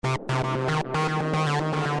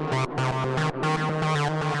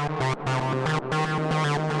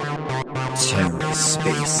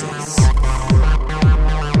TerraSpaces.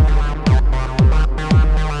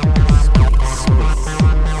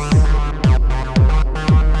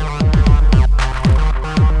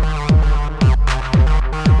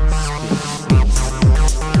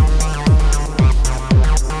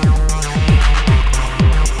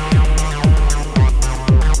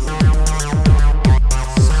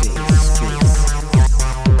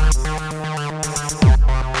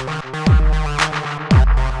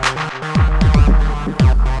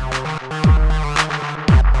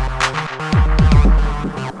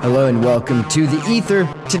 Hello and welcome to The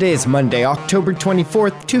Ether. Today is Monday, October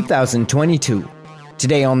 24th, 2022.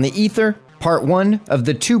 Today on The Ether, part 1 of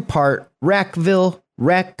the two-part RAC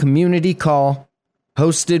community call,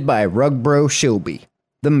 hosted by Rugbro Shilby,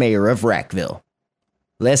 the mayor of Rackville.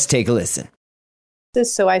 Let's take a listen.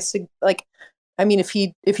 So if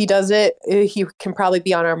he does it, he can probably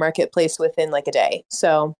be on our marketplace within like a day.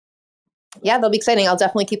 So yeah, that'll be exciting. I'll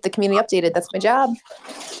definitely keep the community updated. That's my job.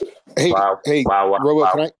 Wow.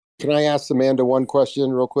 Robo, can I ask Amanda one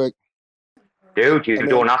question real quick? Dude, you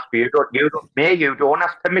don't ask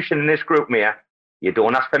permission in this group, Mayor. You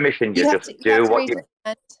don't ask permission. You just do what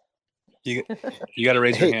you. You got to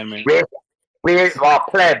raise your hand, man. Plebs.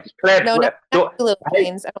 No, little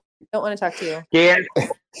Gaines. I don't want to talk to you. Gaines,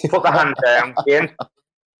 put the hand down.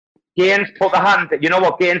 Gaines, put the hand. You know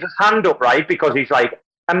what? Gaines' hand up, right? Because he's like,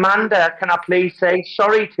 Amanda, can I please say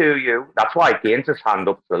sorry to you? That's why Gaines' hand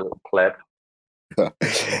up, the little pleb.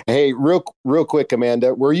 Hey, real quick,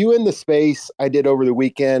 Amanda, were you in the space I did over the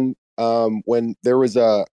weekend when there was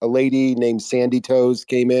a lady named Sandy Toes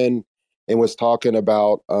came in and was talking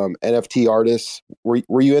about NFT artists?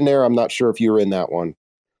 Were you in there? I'm not sure if you were in that one.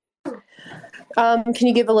 Can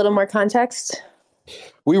you give a little more context?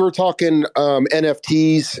 We were talking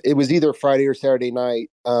NFTs. It was either Friday or Saturday night.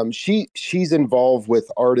 She's involved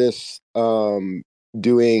with artists doing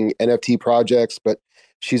NFT projects, but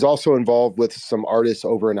she's also involved with some artists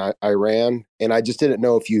over in Iran. And I just didn't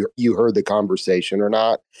know if you heard the conversation or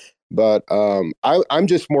not. But I'm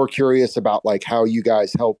just more curious about like how you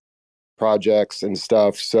guys help projects and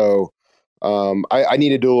stuff. So I need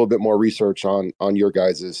to do a little bit more research on your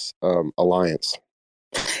guys' alliance.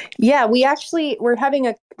 Yeah, we're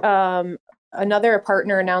having another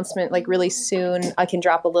partner announcement like really soon. I can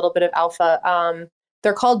drop a little bit of alpha.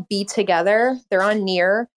 They're called Be Together. They're on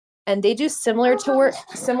Near, and they do similar work to.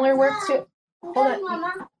 Hold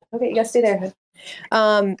on. Okay, you gotta stay there.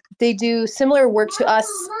 They do similar work to us.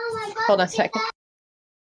 Hold on a second.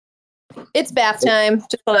 It's bath time.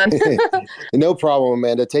 Just hold on. No problem,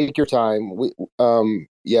 Amanda. Take your time. We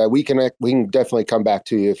can definitely come back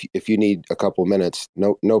to you if you need a couple minutes.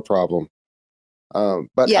 No problem.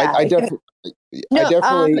 But yeah, I definitely.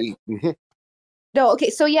 No, okay.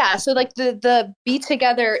 So like the Be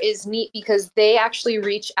Together is neat because they actually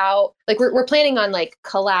reach out. Like we're planning on like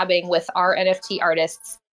collabing with our NFT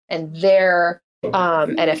artists and their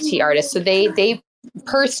NFT artists. So they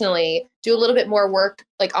personally do a little bit more work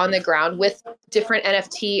like on the ground with different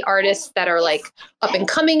NFT artists that are like up and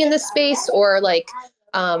coming in the space, or like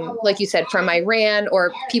you said, from Iran,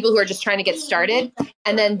 or people who are just trying to get started.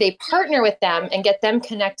 And then they partner with them and get them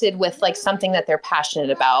connected with like something that they're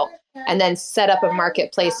passionate about, and then set up a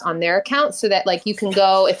marketplace on their account so that like you can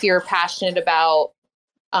go, if you're passionate about,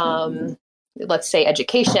 let's say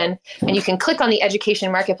education, and you can click on the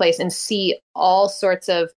education marketplace and see all sorts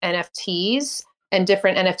of NFTs and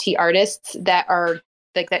different NFT artists that are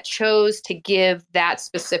like that chose to give that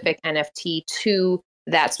specific NFT to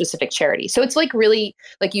that specific charity. So it's like really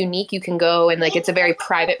like unique. You can go and like, it's a very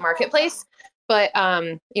private marketplace, but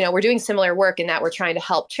we're doing similar work in that we're trying to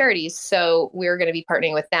help charities. So we're going to be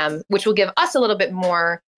partnering with them, which will give us a little bit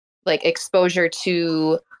more like exposure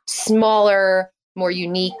to smaller, more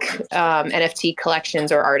unique NFT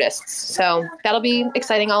collections or artists. So that'll be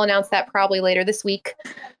exciting. I'll announce that probably later this week.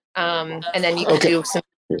 And then you can do some.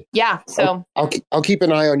 Yeah. So I'll keep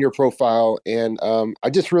an eye on your profile, and I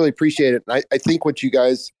just really appreciate it. And I think what you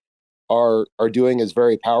guys are doing is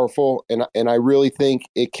very powerful, and I really think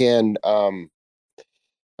it can.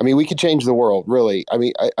 We could change the world, really.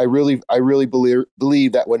 I really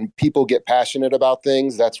believe that when people get passionate about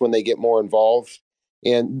things, that's when they get more involved.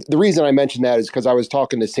 And the reason I mentioned that is because I was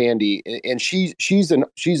talking to Sandy, and she's in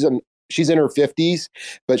her 50s,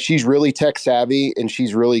 but she's really tech savvy and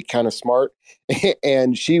she's really kind of smart.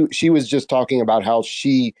 And she was just talking about how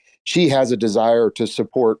she has a desire to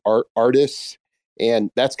support artists, and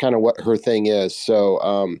that's kind of what her thing is.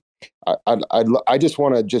 So I just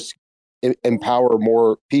want to just empower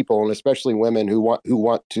more people, and especially women who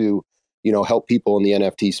want to, help people in the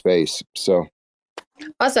NFT space. So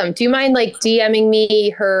awesome. Do you mind like DMing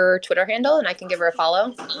me her Twitter handle and I can give her a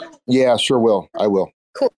follow? yeah, sure will. I will.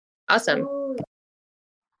 Cool. Awesome.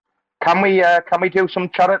 Can we do some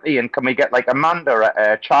charity, and can we get like Amanda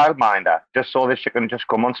a childminder, just so that she can just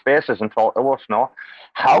come on Spaces and talk to us? No,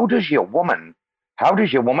 how does your woman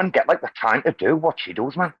get like the time to do what she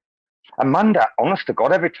does, man? Amanda, honest to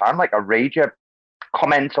God, every time like I read your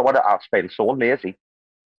comments or whatever, I feel so lazy.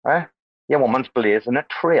 Your woman's blazing a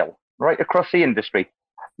trail right across the industry.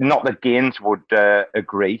 Not that Gaines would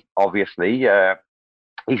agree, obviously.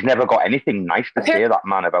 He's never got anything nice to say, that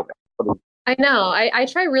man, about it. I know. I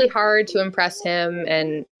try really hard to impress him,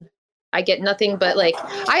 and I get nothing but like,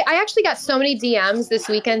 I actually got so many DMs this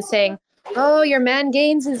weekend saying, oh, your man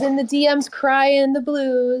Gaines is in the DMs crying the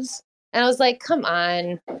blues. And I was like, come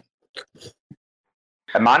on.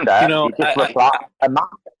 Amanda, he just replied.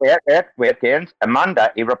 Amanda, wait, Gaines.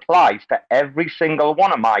 Amanda, he replies to every single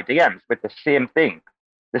one of my DMs with the same thing.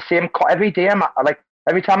 The same, every DM, like,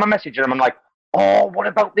 every time I message him, I'm like, oh, what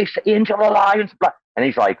about this Angel Alliance? And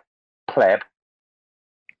he's like, pleb.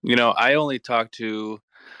 I only talk to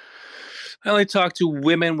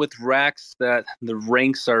women with RACs that the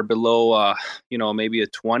ranks are below, maybe a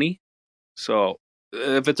 20. So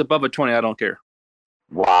if it's above a 20, I don't care.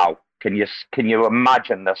 Wow. Can you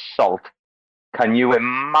imagine the salt? Can you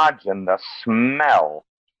imagine the smell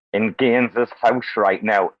in Gaines's house right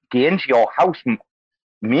now? Gaines, your house,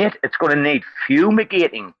 mate, it's going to need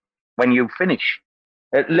fumigating when you finish.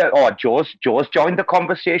 Joe's joined the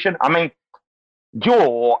conversation. I mean,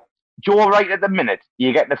 Joe, right at the minute,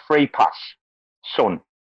 you're getting a free pass. Son,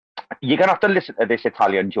 you're going to have to listen to this,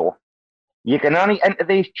 Italian Joe. You can only enter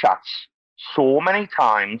these chats so many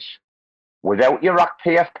times without your RAC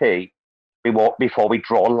PFP before we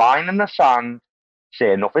draw a line in the sand,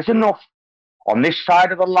 say enough is enough. On this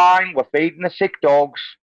side of the line, we're feeding the sick dogs.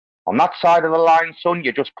 On that side of the line, son,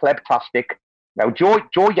 you're just plebtastic. Now, Joe,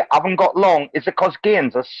 you haven't got long. Is it because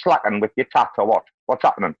Gaines is slacking with your tat or what? What's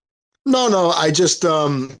happening? No. I just,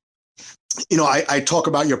 I talk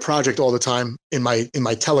about your project all the time in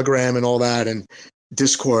my Telegram and all that, and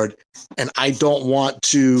Discord, and I don't want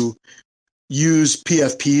to use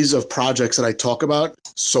PFPs of projects that I talk about,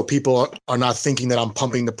 so people are not thinking that I'm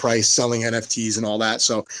pumping the price, selling NFTs and all that.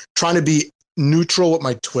 So trying to be neutral with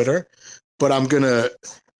my Twitter, but I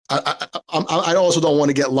also don't want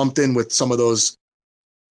to get lumped in with some of those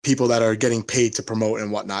people that are getting paid to promote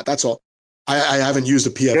and whatnot. That's all. I haven't used a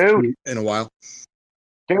PFP in a while.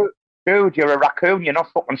 Dude, you're a raccoon. You're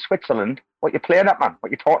not fucking Switzerland. What you playing at, man?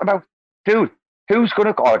 What you talking about? Dude, who's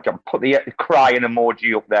going to put the crying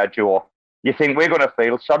emoji up there, Joe? You think we're going to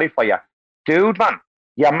feel sorry for you? Dude, man,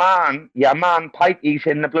 your man, Pikey's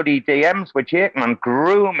in the bloody DMs with Jake, man,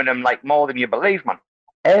 grooming him like more than you believe, man.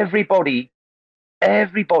 Everybody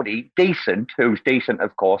decent, who's decent,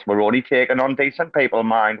 of course, we're only taking on decent people,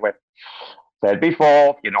 mind with. Said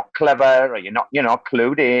before, you're not clever, or you're not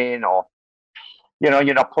clued in, or,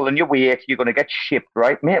 you're not pulling your weight, you're going to get shipped,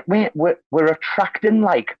 right? Mate, we're attracting,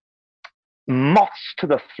 like, moths to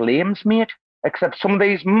the flames, mate. Except some of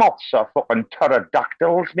these moths are fucking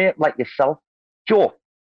pterodactyls, mate, like yourself. Joe,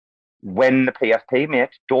 win the PFP,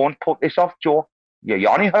 mate. Don't put this off, Joe. You're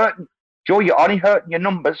only hurting. Joe, you're only hurting your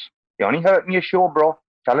numbers. You're only hurting your show, bro.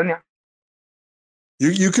 Telling you.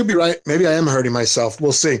 You could be right. Maybe I am hurting myself.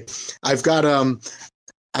 We'll see. I've got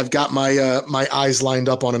my my eyes lined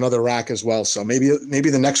up on another RAC as well. So maybe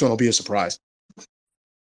the next one will be a surprise.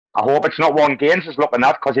 I hope it's not one Gaines is looking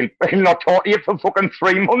at, because he'll not talk to you for fucking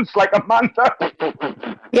 3 months like Amanda.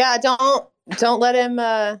 Yeah, don't let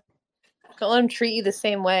him treat you the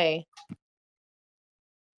same way.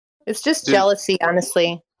 It's just jealousy,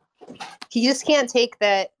 honestly. He just can't take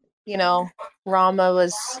that, Rama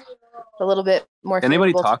was a little bit more.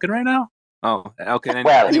 Anybody talking right now? Oh, okay.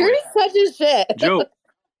 Well, anyway. You're such a shit.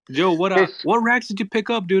 Joe, what racks did you pick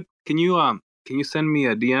up, dude? Can you send me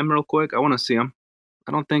a DM real quick? I want to see them.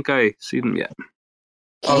 I don't think I see them yet.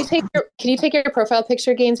 Can you take your profile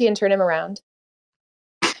picture, Gainesy, and turn him around?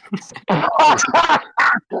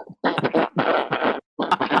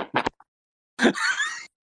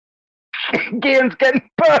 Gaines getting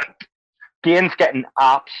burnt. Gaines getting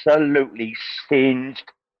absolutely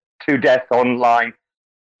singed to death online.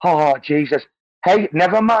 Oh, Jesus. Hey,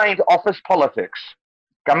 never mind office politics.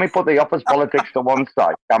 Can we put the office politics to one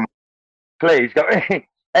side? Please.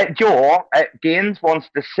 Joe, Gaines wants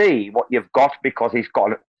to see what you've got, because he's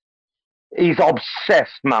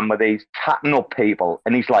obsessed, man, with these tatting up people.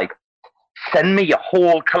 And he's like, send me your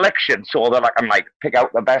whole collection so that I can, like, pick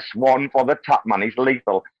out the best one for the tat, man. He's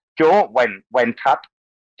lethal. Joe, when tapped,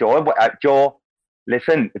 Joe,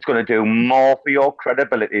 listen, it's going to do more for your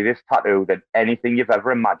credibility, this tattoo, than anything you've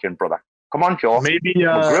ever imagined, brother. Come on, Joe. Maybe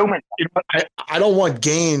we're grooming. You know, I don't want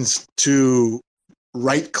Gaines to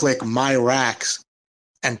right-click my racks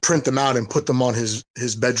and print them out and put them on his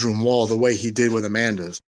bedroom wall the way he did with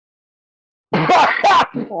Amanda's.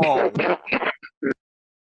 Oh.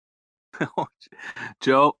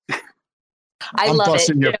 Joe, I love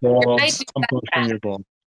it. Your balls. I'm busting your balls.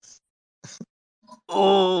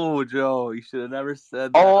 Oh, Joe, you should have never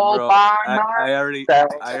said that, bro. I already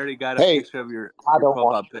got a picture of your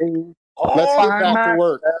profile pic. Let's get back to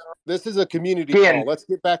work. This is a community call. Let's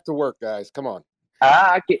get back to work, guys. Come on.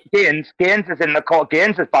 Gaines is in the call.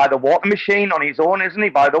 Gaines is by the water machine on his own, isn't he?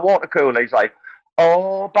 By the water cooler. He's like,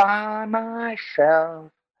 all by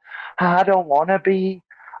myself. I don't want to be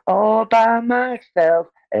all by myself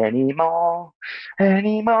anymore.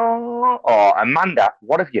 Oh, Amanda,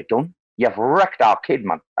 what have you done? You've wrecked our kid,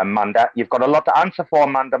 man. Amanda, you've got a lot to answer for,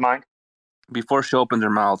 Amanda, mind. Before she opens her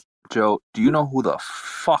mouth, Joe, do you know who the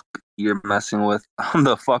fuck you're messing with? I'm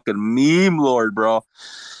the fucking meme lord, bro.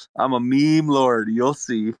 I'm a meme lord. You'll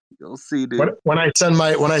see, dude. When I send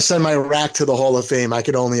my rack to the Hall of Fame, I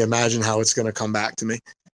could only imagine how it's going to come back to me.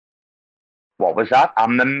 What was that?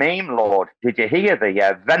 I'm the meme lord. Did you hear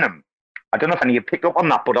the venom? I don't know if any of you picked up on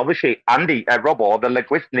that, but obviously Andy Robbo, the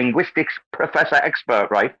linguistics professor expert,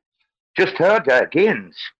 right, just heard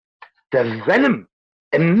Gaines. The venom.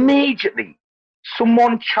 Immediately,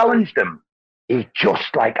 someone challenged him. He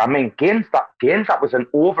just Gaines, that was an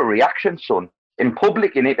overreaction, son. In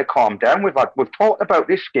public, you need to calm down. We've talked about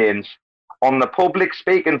this, Gaines, on the public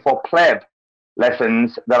speaking for pleb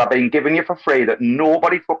lessons that are being given you for free that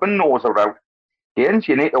nobody fucking knows about. Gaines,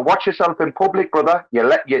 you need to watch yourself in public, brother.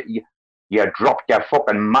 You dropped your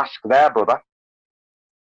fucking mask there, brother.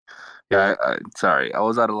 Yeah, sorry. I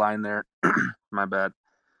was out of line there. My bad.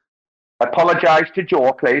 Apologise to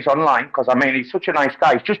Joe, please, online, because, he's such a nice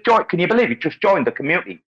guy. He's just joined. Can you believe he just joined the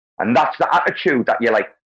community? And that's the attitude that you're like,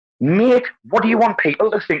 mate, what do you want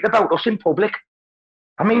people to think about us in public?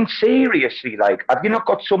 Seriously, have you not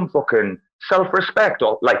got some fucking self-respect?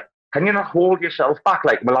 Or, can you not hold yourself back?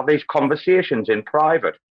 We'll have these conversations in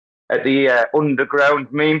private at the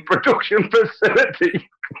underground meme production facility.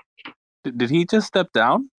 Did he just step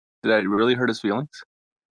down? Did I really hurt his feelings?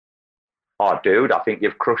 Oh, dude, I think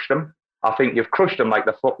you've crushed him. I think you've crushed him like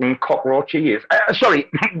the fucking cockroach he is. Sorry,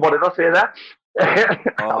 what did I say there?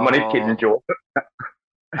 I'm only kidding, Joe.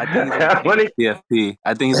 I think he's gonna change his PFP.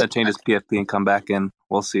 I think he's gonna change his PFP and come back in.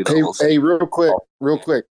 We'll see. Hey, real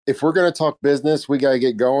quick. If we're gonna talk business, we gotta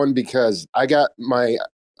get going because I got my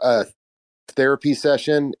therapy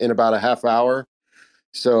session in about a half hour.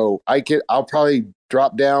 So I'll probably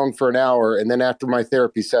drop down for an hour, and then after my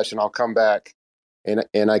therapy session, I'll come back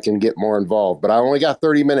and I can get more involved. But I only got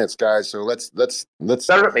 30 minutes, guys. So let's. Your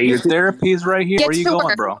therapy's right here. Where are you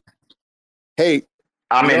going, bro? Hey,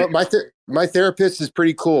 my therapist is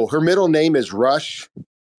pretty cool. Her middle name is Rush,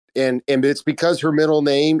 and it's because her middle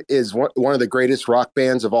name is one of the greatest rock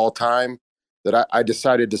bands of all time that I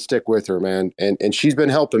decided to stick with her, man. And she's been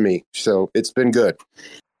helping me, so it's been good.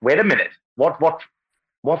 Wait a minute. What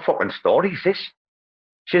fucking story is this?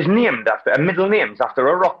 She's named after, her middle name's after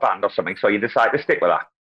a rock band or something, so you decide to stick with her.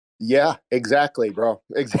 Yeah, exactly, bro.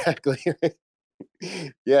 Exactly.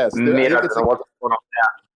 Yes. Mate, I don't know what's going on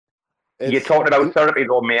there. You're talking about therapy,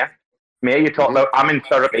 though, Mate. Mate, you're talking about, I'm in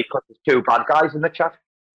therapy because there's two bad guys in the chat.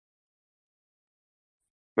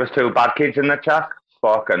 There's two bad kids in the chat.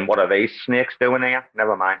 Fucking, what are these snakes doing here?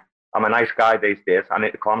 Never mind. I'm a nice guy these days. I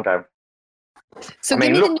need to calm down. So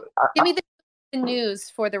give me the news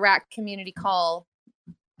for the RAC community call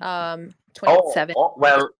 27.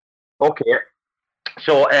 Well, okay.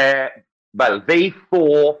 So,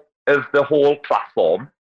 V4 of the whole platform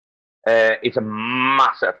is a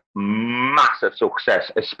massive, massive success,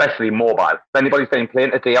 especially mobile. If anybody's been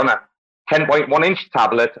playing today on a 10.1 inch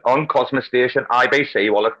tablet on Cosmos Station,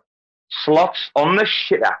 IBC wallet, slots on the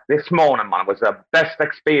shitter this morning, man, was the best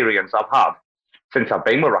experience I've had since I've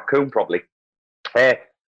been with Raccoon, probably.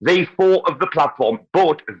 V4 of the platform,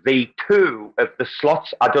 but V2 of the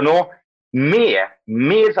slots, I don't know.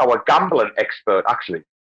 May's our gambling expert, actually.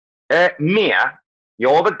 Mia,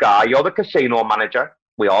 you're the guy, you're the casino manager.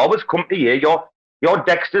 We always come to you. You're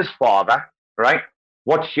Dexter's father, right?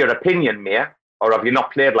 What's your opinion, Mia? Or have you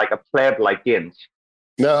not played like a pleb like Gaines?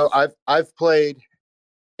 No, I've played,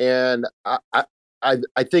 and I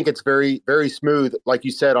think it's very, very smooth. Like you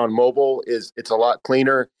said, on mobile it's a lot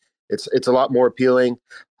cleaner. It's a lot more appealing.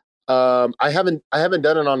 I haven't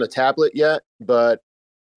done it on a tablet yet, but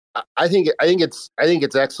I think it's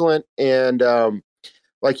excellent. And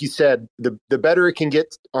like you said, the better it can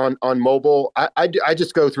get on mobile. I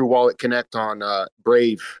just go through Wallet Connect on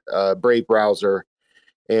Brave browser,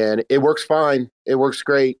 and it works fine. It works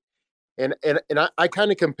great. And I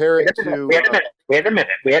kind of compare it to. Wait a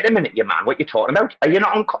minute, you man. What you talking about? Are you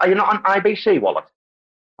not on IBC Wallet?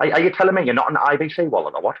 Are you telling me you're not on IBC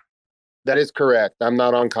Wallet or what? That is correct. I'm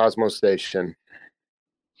not on Cosmos Station.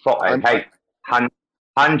 Hey,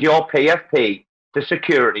 hand your PFP to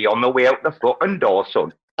security on the way out the fucking door,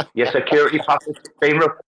 son. Your security pass has been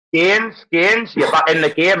Gaines, you're back in the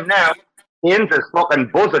game now. Gaines is fucking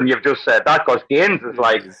buzzing. You've just said that because Gaines is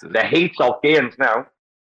like the heat of Gaines now.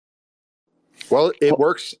 Well, it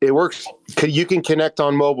works. It works. You can connect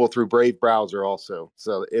on mobile through Brave browser also,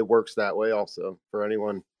 so it works that way also for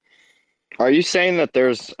anyone. Are you saying that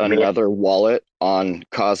there's another wallet on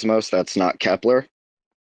Cosmos that's not Kepler?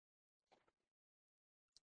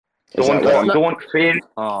 Don't Finn.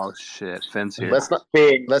 Oh shit, Finn's here. Let's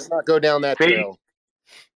not go down that trail.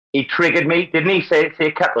 He triggered me, didn't he? Say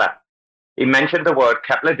Kepler. He mentioned the word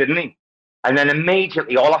Kepler, didn't he? And then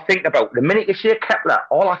immediately, all I think about, the minute you say Kepler,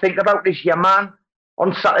 all I think about is your man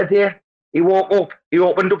on Saturday. He woke up, he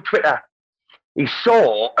opened up Twitter. He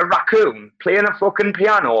saw a raccoon playing a fucking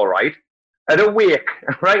piano, right? At a wake,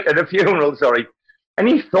 right? At a funeral, sorry. And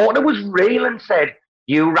he thought it was real and said,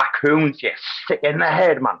 "You raccoons, you're sick in the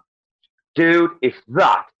head, man." Dude, if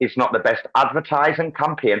that is not the best advertising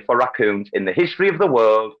campaign for raccoons in the history of the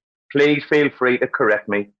world, please feel free to correct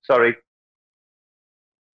me. Sorry.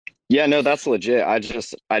 Yeah, no, that's legit. I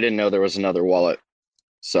didn't know there was another wallet.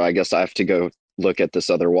 So I guess I have to go look at this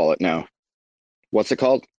other wallet now. What's it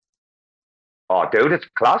called? Oh, dude, it's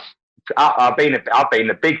class. I've been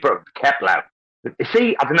a big bro, Kepler.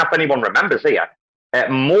 See, I don't know if anyone remembers here.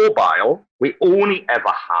 Mobile, we only ever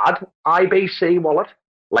had IBC wallet.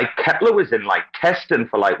 Like Kepler was in like testing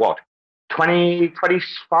for like what, 20,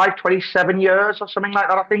 25, 27 years or something like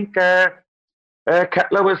that. I think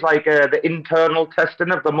Kepler was like the internal testing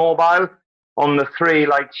of the mobile on the 3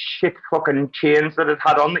 like shit fucking chains that it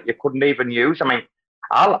had on that you couldn't even use. I mean,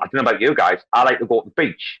 I don't know about you guys. I like to go to the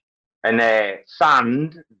beach, and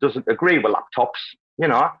sand doesn't agree with laptops. You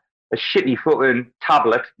know, a shitty fucking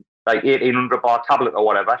tablet, like 1800 bar tablet or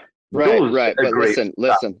whatever. Right. But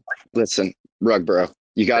listen, Rug Bro.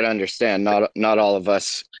 You got to understand, not all of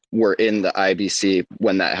us were in the IBC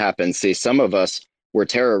when that happened. See, some of us were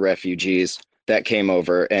terror refugees that came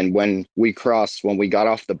over, and when we got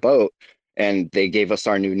off the boat and they gave us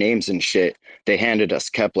our new names and shit, they handed us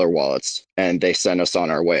Kepler wallets and they sent us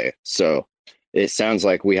on our way. So it sounds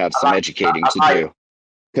like we have some educating to do,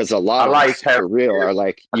 because a lot of us for real are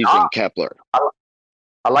like using Kepler.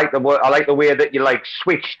 I like the way that you like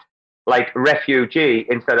switched like refugee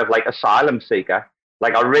instead of like asylum seeker.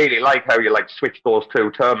 Like, I really like how you like switch those two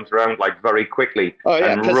terms around like very quickly. Oh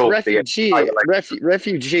yeah, because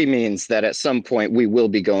refugee means that at some point we will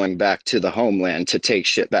be going back to the homeland to take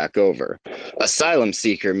shit back over. Asylum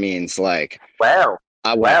seeker means like,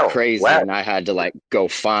 I went crazy and I had to like go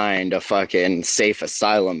find a fucking safe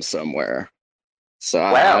asylum somewhere. So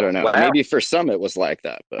I don't know. Maybe for some it was like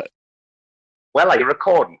that, but. Well, are you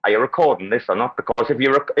recording this or not? Because if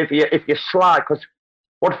you slide, because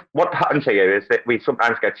what happens here is that we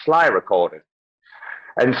sometimes get sly recorded.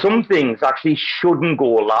 And some things actually shouldn't go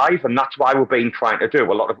live, and that's why we've been trying to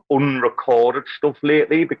do a lot of unrecorded stuff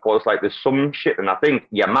lately, because like there's some shit, and I think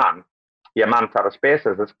your man Terra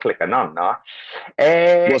Spaces is clicking on now.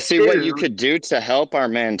 Well, see, what you could do to help our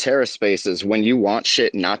man Terra Spaces, when you want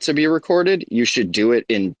shit not to be recorded, you should do it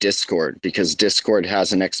in Discord, because Discord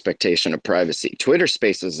has an expectation of privacy. Twitter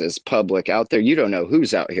Spaces is public out there. You don't know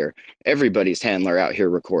who's out here. Everybody's handler out here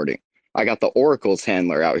recording. I got the Oracle's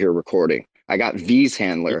handler out here recording. I got V's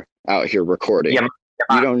handler out here recording. You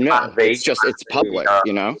don't know. It's public,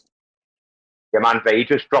 you know? Your man V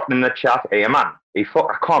just dropped in the chat. Hey, man,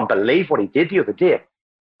 I can't believe what he did the other day.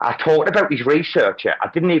 I talked about his researcher. I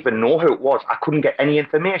didn't even know who it was. I couldn't get any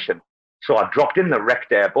information. So I dropped in the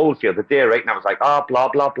wrecked air bulls the other day, right? And I was like, blah,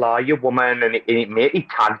 blah, blah, you woman. And he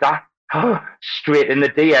tagged her straight in the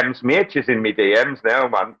DMs. Mate, she's in my DMs now,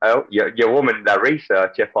 man. Oh, your woman, the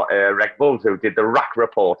researcher for Wreck Bulls, who did the RAC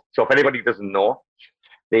report. So if anybody doesn't know,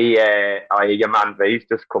 your man V's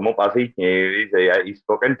just come up, as he's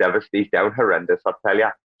fucking devastated. He's down horrendous, I tell you.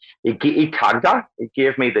 He tagged her. He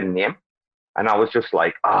gave me the name. And I was just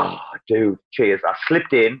like, dude, cheers. I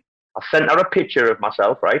slipped in. I sent her a picture of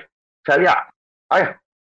myself, right? Tell ya, I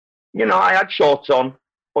had shorts on,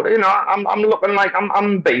 but I'm looking like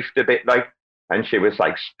I'm beefed a bit, like. And she was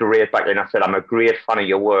like straight back in. I said, I'm a great fan of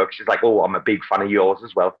your work. She's like, oh, I'm a big fan of yours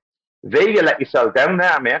as well. V, you let yourself down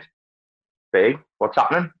there, mate. V, what's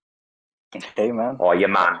happening? Hey man, Oh, your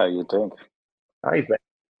man. how you doing? Hi, mate.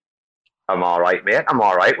 I'm all right, mate. I'm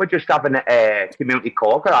all right. We're just having a community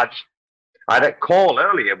call. 'Cause I had a call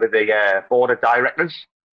earlier with the board of directors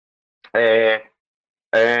uh,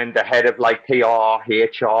 and the head of like PR,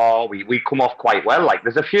 HR. We come off quite well. Like,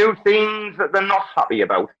 there's a few things that they're not happy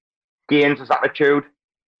about. Gaines' attitude,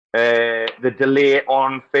 the delay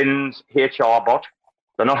on Finn's HR bot.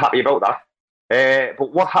 They're not happy about that.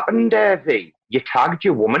 But what happened, V? You tagged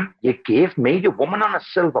your woman. You gave me your woman on a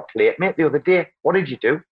silver plate, mate, the other day. What did you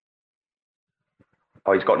do?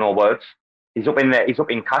 Oh, he's got no words. He's up in there. He's up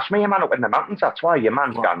in Kashmir, man, up in the mountains. That's why your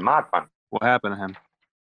man's gone mad, man. What happened to him?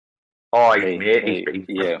 Oh, Hey,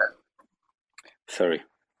 yeah. Sorry,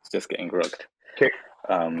 it's just getting grugged. Cheers,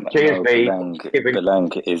 No, V.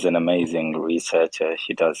 Belang is an amazing researcher.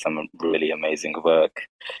 She does some really amazing work.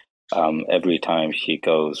 Every time she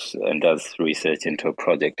goes and does research into a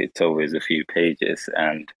project, it's always a few pages.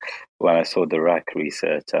 And when I saw the RAC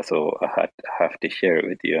research, I thought I have to share it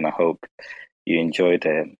with you, and I hope you enjoyed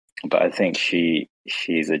it. But I think she's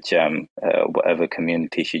a gem. Whatever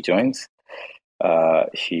community she joins,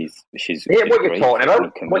 she's Yeah, what you talking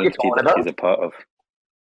about? What you community talking that about? she's a part of.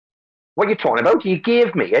 What you talking about? You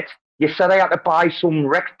gave me it. You said I had to buy some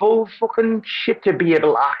Red Bull fucking shit to be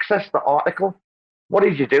able to access the article. What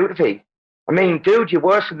did you do to me? I mean, dude, you're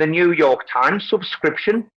worse than the New York Times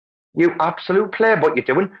subscription. You absolute player. What you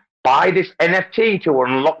doing? Buy this NFT to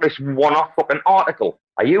unlock this one-off fucking article.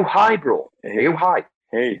 Are you high, bro? Are you high?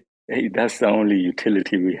 Hey, that's the only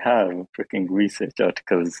utility we have, freaking research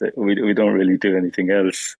articles. We don't really do anything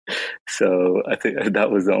else. So I think that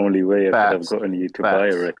was the only way I could have gotten you to buy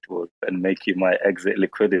a rectal and make you my exit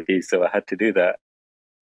liquidity. So I had to do that.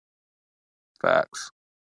 Facts.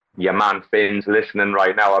 Your man Finn's listening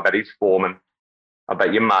right now. I bet he's foaming. I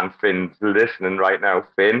bet your man Finn's listening right now.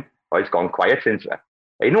 Finn, oh, he's gone quiet since then.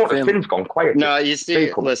 You notice Finn's gone quiet. No, you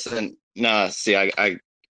see, listen,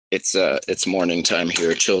 it's morning time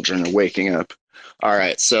here. Children are waking up. All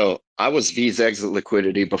right, so I was V's exit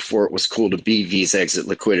liquidity before it was cool to be V's exit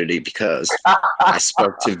liquidity because I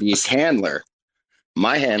spoke to V's handler.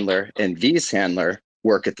 My handler and V's handler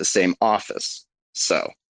work at the same office.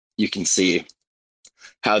 So you can see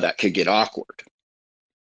how that could get awkward.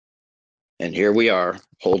 And here we are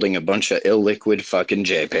holding a bunch of illiquid fucking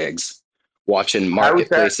JPEGs, watching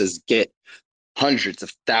marketplaces get hundreds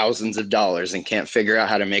of thousands of dollars and can't figure out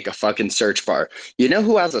how to make a fucking search bar. You know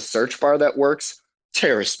who has a search bar that works?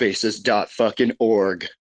 TerraSpaces.org.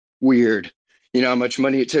 Weird. You know how much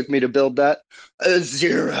money it took me to build that?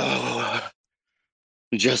 Zero.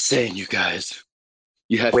 Just saying, you guys.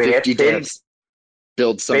 You have 50 devs.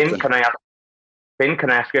 Build something. Finn,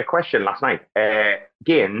 can I ask you a question? Last night,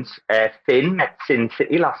 Gaines, Finn met Sin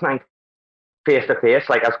City last night, face to face,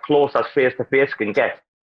 like as close as face to face can get.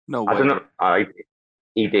 No way. I don't know.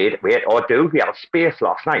 He did. Wait, dude, we had a space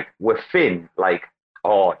last night with Finn. Like,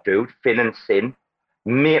 dude, Finn and Sin.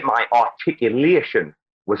 Mate, my articulation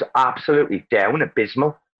was absolutely down,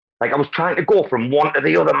 abysmal. Like, I was trying to go from one to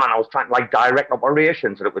the other, man. I was trying to like direct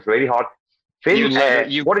operations, and it was really hard. Finn,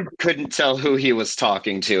 you couldn't tell who he was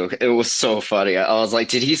talking to. It was so funny. I was like,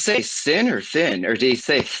 did he say sin or thin? Or did he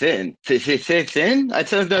say thin? Thin? I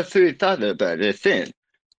thought that's who he thought about it, thin.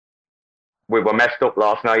 We were messed up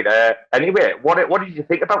last night. Anyway, what did you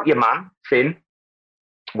think about your man, Finn?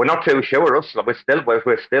 We're not too sure, us.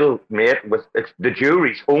 We're still, mate. It's the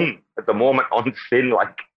jury's hung at the moment on Finn,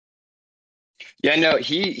 like. Yeah, no,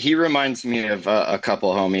 he reminds me of a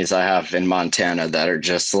couple homies I have in Montana that are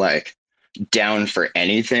just like down for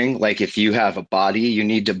anything. Like if you have a body you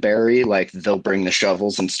need to bury, like they'll bring the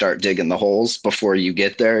shovels and start digging the holes before you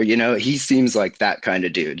get there. You know, he seems like that kind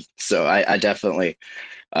of dude. So I definitely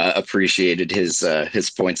appreciated his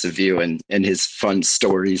points of view and his fun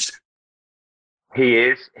stories. He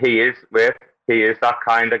is that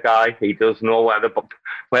kind of guy. He does know where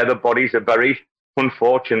the bodies are buried.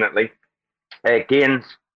 Unfortunately, Gaines,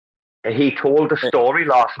 he told a story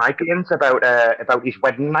last night, Gaines, about his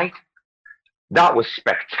wedding night. That was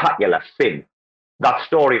spectacular, Finn. That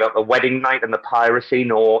story about the wedding night and the piracy.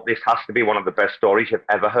 No, this has to be one of the best stories you've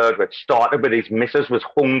ever heard. It started with his missus was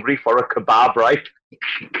hungry for a kebab, right?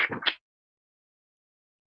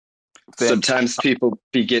 Sometimes people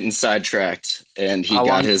be getting sidetracked, and he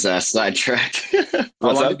got his ass sidetracked.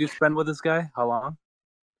 How long did you spend with this guy? How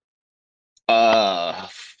long?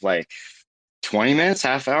 Like 20 minutes,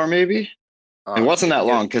 half hour maybe. It wasn't that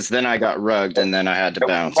long because then I got rugged and then I had to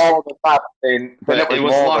bounce. But it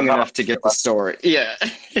was long enough to get the story. Yeah.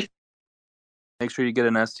 Make sure you get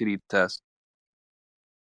an STD test.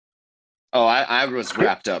 Oh, I was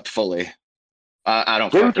wrapped up fully. I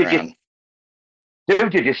don't fuck around.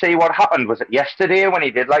 Dude, did you see what happened? Was it yesterday when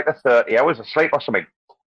he did like the 30 hours of sleep or something?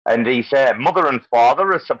 And he said mother and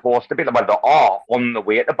father are supposed to be, well, they are on the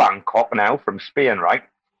way to Bangkok now from Spain, right?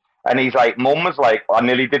 And he's like, Mum was like, I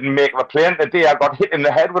nearly didn't make the plane today. I got hit in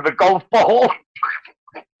the head with a golf ball.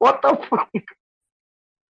 What the fuck?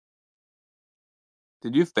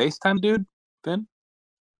 Did you FaceTime, dude, Finn?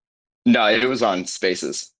 No, it was on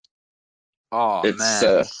Spaces. Oh, It's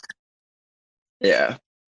man. yeah,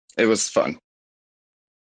 it was fun.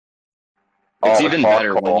 It's even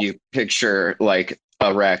better when you picture like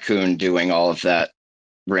a raccoon doing all of that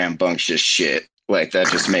rambunctious shit. Like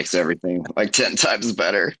that just makes everything like 10 times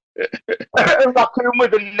better. A raccoon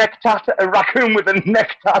with a neck tat. A raccoon with a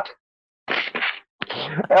neck tat.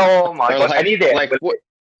 Oh my god!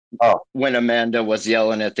 When Amanda was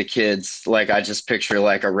yelling at the kids, like I just picture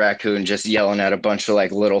like a raccoon just yelling at a bunch of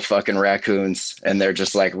like little fucking raccoons, and they're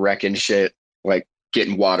just like wrecking shit, like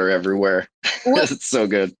getting water everywhere. It's so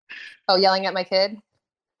good. Oh, yelling at my kid?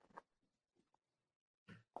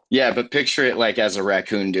 Yeah, but picture it like as a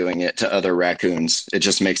raccoon doing it to other raccoons. It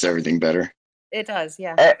just makes everything better. It does,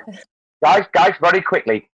 yeah. Guys, very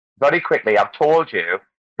quickly, I've told you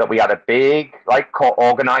that we had a big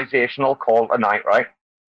organizational call tonight, right?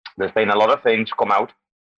 There's been a lot of things come out.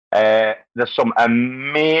 There's some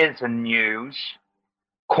amazing news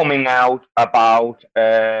coming out about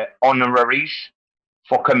honoraries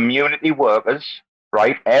for community workers,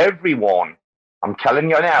 right? Everyone, I'm telling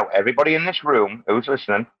you now, everybody in this room who's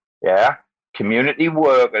listening, yeah, community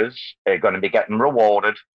workers are going to be getting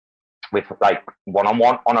rewarded with like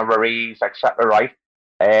one-on-one honoraries, etc., right?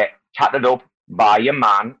 Chatted up by your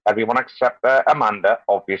man, everyone except Amanda,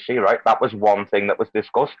 obviously, right? That was one thing that was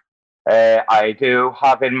discussed. I do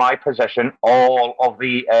have in my possession all of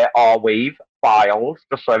the Arweave files,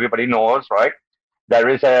 just so everybody knows, right? There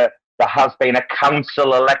has been a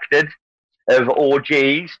council elected of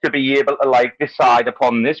OGs to be able to like decide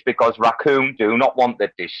upon this because Raccoon do not want the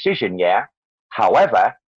decision, yeah.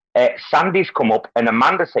 However, Sandy's come up and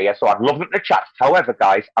Amanda's here, so I'd love them to chat. However,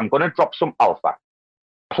 guys, I'm going to drop some alpha.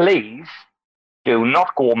 Please do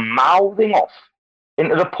not go mouthing off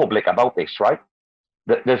into the public about this, right?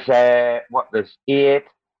 There's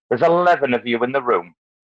 11 of you in the room.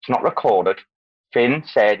 It's not recorded. Finn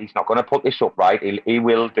said he's not going to put this up, right? He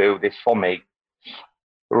will do this for me.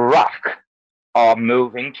 RAC are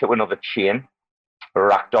moving to another chain.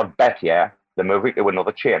 RAC.bet, yeah? They're moving to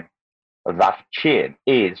another chain. That chain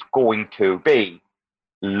is going to be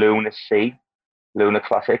Luna C, Luna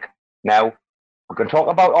Classic. Now, we can talk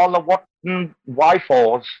about all the what and why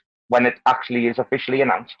fors when it actually is officially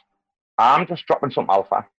announced. I'm just dropping some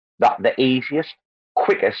alpha that the easiest,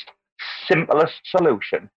 quickest, simplest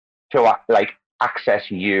solution to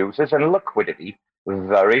access users and liquidity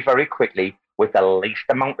very, very quickly with the least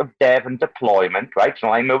amount of dev and deployment, right? So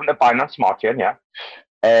I'm moving to Binance Smart Chain, yeah.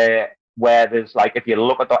 Where there's if you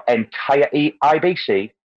look at the entire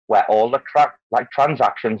IBC, where all the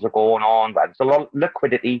transactions are going on, where there's a lot of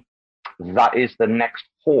liquidity, that is the next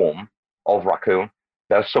form of Raccoon.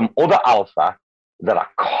 There's some other alpha that I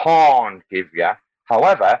can't give you.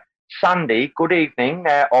 However, Sandy, good evening,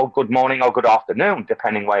 or good morning, or good afternoon,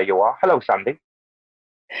 depending where you are. Hello, Sandy.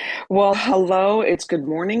 Well, hello, it's good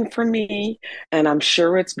morning for me, and I'm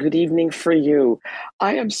sure it's good evening for you.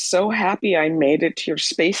 I am so happy I made it to your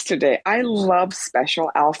space today. I love Special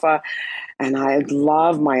Alpha, and I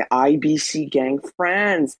love my IBC gang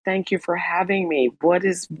friends. Thank you for having me. What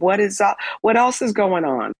else is going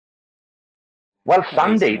on? Well,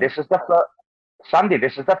 Sandy, this is the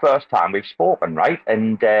first time we've spoken, right?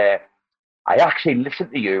 And I actually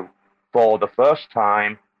listened to you for the first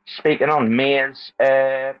time speaking on May's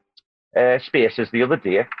spaces the other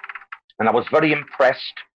day, and I was very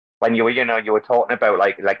impressed when you were talking about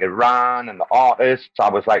like Iran and the artists. I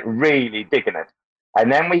was really digging it.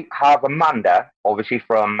 And then we have Amanda, obviously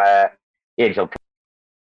from Angel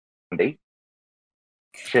Candy.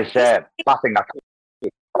 She's passing that.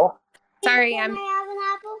 Sorry, Can I have an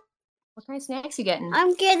apple? What kind of snacks you getting?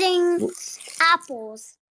 I'm getting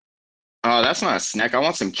apples. Oh, that's not a snack. I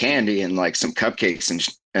want some candy and some cupcakes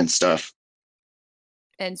and stuff.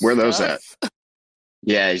 And where are those at?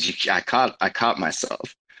 Yeah, I caught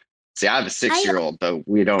myself. See, I have a 6-year-old, but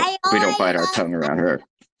we don't bite our tongue around her.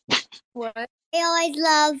 What? I always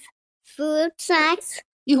love fruit snacks.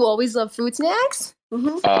 You always love fruit snacks?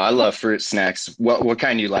 Mm-hmm. Oh, I love fruit snacks. What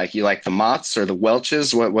kind do you like? You like the Mott's or the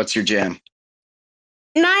Welch's? What's your jam?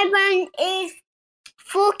 My one is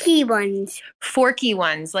forky ones. Forky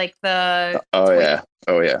ones, like the. Oh yeah.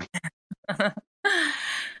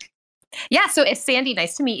 Yeah. So it's Sandy.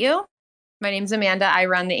 Nice to meet you. My name's Amanda. I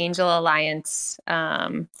run the Angel Alliance.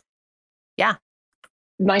 Yeah.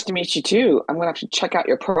 Nice to meet you too. I'm going to have to check out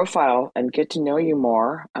your profile and get to know you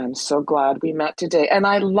more. I'm so glad we met today. And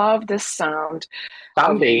I love the sound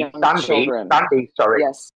of young children.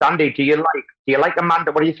 Yes. Sandy, do you like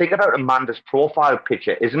Amanda? What do you think about Amanda's profile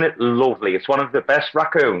picture? Isn't it lovely? It's one of the best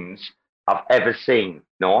raccoons I've ever seen.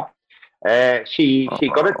 No, she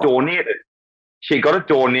got it donated. She got it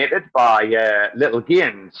donated by Little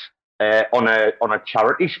Gaines on a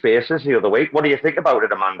charity spaces the other week. What do you think about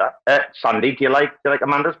it, Amanda? Sandy, do you like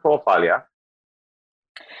Amanda's profile? Yeah.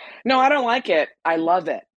 No, I don't like it. I love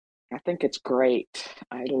it. I think it's great.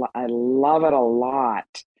 I love it a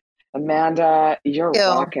lot. Amanda, you're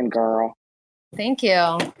rocking, girl. Thank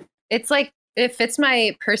you. It's like it fits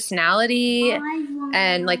my personality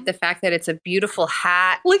and like the fact that it's a beautiful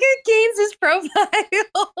hat. Look at Gaines's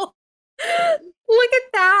profile. Look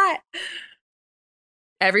at that.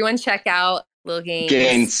 Everyone check out Lil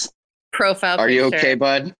Gaines' profile Are you picture. okay,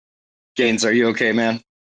 bud? Gaines, are you okay, man?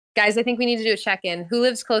 Guys, I think we need to do a check-in. Who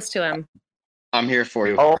lives close to him? I'm here for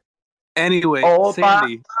you. Oh, anyway,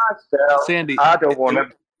 Sandy. Sandy. I don't want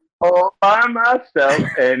to all by myself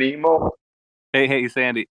anymore. Hey,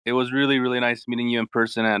 Sandy. It was really, really nice meeting you in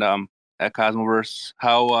person at Cosmoverse.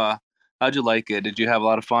 How'd you like it? Did you have a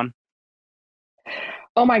lot of fun?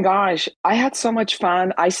 Oh my gosh, I had so much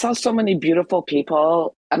fun. I saw so many beautiful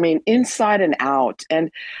people. I mean, inside and out.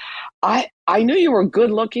 And I knew you were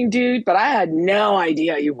good looking, dude, but I had no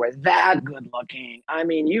idea you were that good looking. I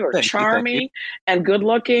mean, you are charming and good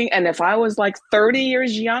looking. And if I was like 30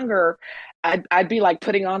 years younger, I'd be like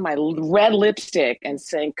putting on my red lipstick and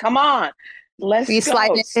saying, "Come on, let's go."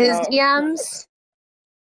 Slide into his DMs.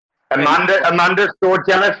 Amanda's so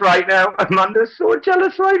jealous right now. Amanda's so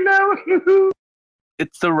jealous right now.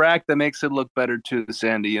 It's the rack that makes it look better too,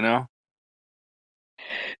 Sandy, you know?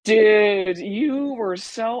 Dude, you were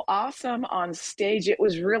so awesome on stage. It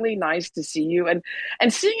was really nice to see you. And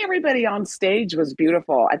seeing everybody on stage was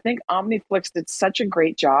beautiful. I think Omniflix did such a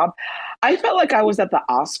great job. I felt like I was at the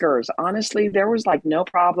Oscars. Honestly, there was like no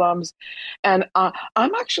problems. And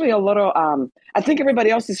I'm actually a little, I think everybody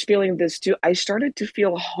else is feeling this too. I started to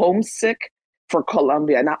feel homesick for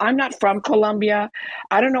Colombia. Now, I'm not from Colombia.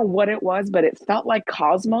 I don't know what it was, but it felt like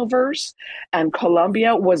Cosmoverse and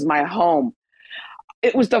Colombia was my home.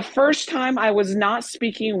 It was the first time I was not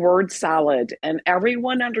speaking word salad, and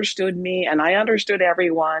everyone understood me, and I understood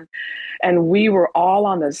everyone, and we were all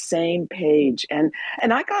on the same page. And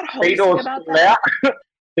I got homesick about that.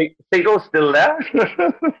 Tito's still there.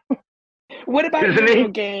 What about you,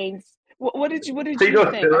 Gaines? What did you think?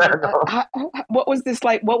 What was this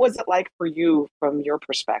like? What was it like for you from your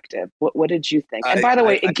perspective? What did you think? And by the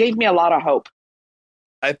way, it gave me a lot of hope.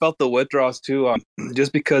 I felt the withdrawals too,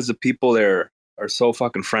 just because the people there are so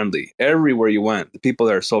fucking friendly. Everywhere you went, the people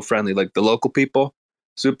there are so friendly. Like the local people,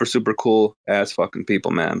 super, super cool ass fucking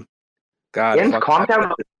people, man. God, calm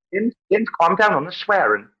down. Calm down on the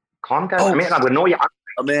swearing. Calm down. I mean, we know you're angry.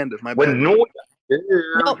 Amanda, my bad. We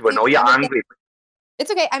know you're angry. It's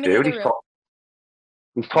okay. I'm in the room.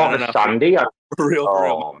 He's talking to Sandy. For real.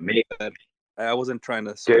 Oh, man. I wasn't trying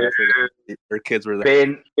to swear for their kids were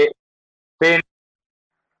there. Finn,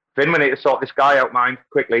 we need to sort this guy out, man,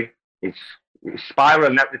 quickly. He's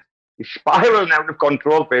spiraling out. He's spiraling out of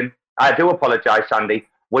control, Finn. I do apologize, Sandy.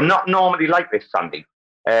 We're not normally like this, Sandy.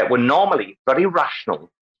 We're normally very rational,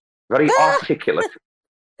 very articulate.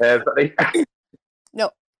 No.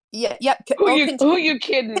 Yeah. Who you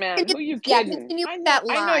kidding, man? Who you kidding? Continue with that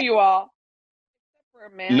line. I know you all.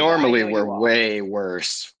 Normally, we're way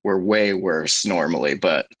worse. We're way worse normally,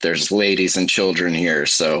 but there's ladies and children here,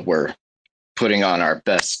 so we're putting on our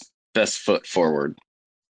best foot forward.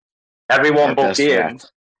 Everyone but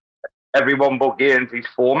Gaines. Everyone but Gaines. He's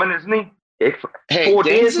foreman, isn't he? Hey,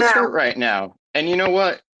 Gaines is hurt right now. And you know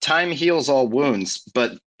what? Time heals all wounds,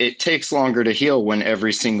 but it takes longer to heal when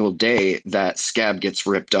every single day that scab gets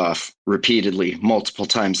ripped off repeatedly, multiple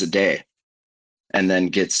times a day, and then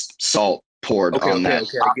gets salt poured on that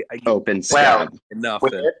open scab. Enough.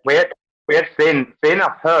 Wait, Finn,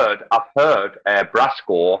 I've heard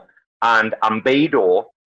Brasco and Ambedo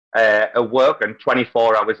are working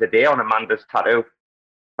 24 hours a day on Amanda's tattoo.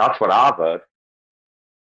 That's what I've heard.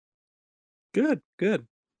 Good.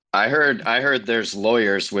 I heard there's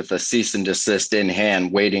lawyers with a cease and desist in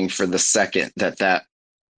hand waiting for the second that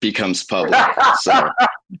becomes public. So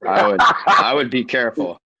I would be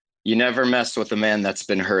careful. You never mess with a man that's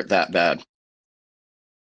been hurt that bad.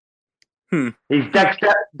 He's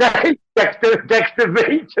Dexter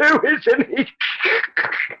V too, isn't he?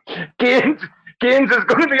 Gaines is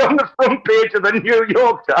going to be on the front page of the New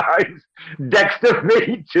York Times. Dexter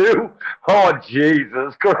V2. Oh,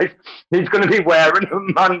 Jesus Christ. He's going to be wearing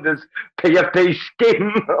Amanda's PFP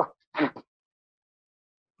skin.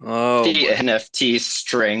 Oh, the NFT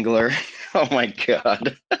strangler. Oh my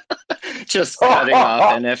God. Just cutting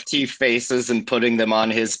off NFT faces and putting them on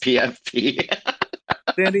his PFP.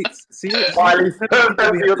 Sandy, see, while he's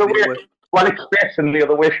the other way. While he's facing the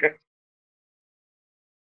other way.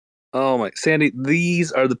 Oh my, Sandy,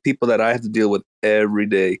 these are the people that I have to deal with every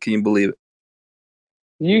day. Can you believe it?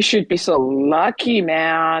 You should be so lucky,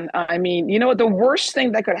 man. I mean, you know what? The worst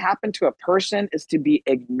thing that could happen to a person is to be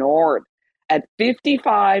ignored. At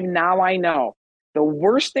 55, now I know. The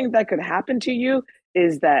worst thing that could happen to you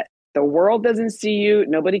is that the world doesn't see you,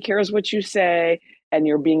 nobody cares what you say, and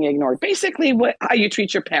you're being ignored. Basically, how you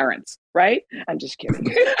treat your parents, right? I'm just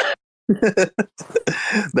kidding.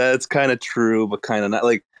 That's kind of true, but kind of not.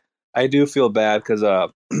 Like, I do feel bad because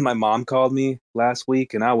my mom called me last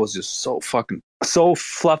week, and I was just so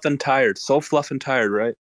fluff and tired,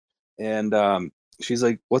 right? And she's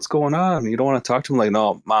like, "What's going on? You don't want to talk to him?" Like,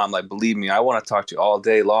 no, Mom, like, believe me, I want to talk to you all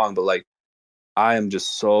day long, but like, I am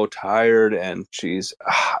just so tired. And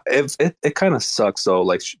it kind of sucks though.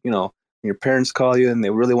 Like, your parents call you and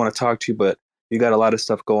they really want to talk to you, but you got a lot of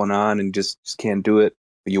stuff going on and just can't do it,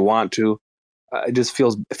 but you want to. It just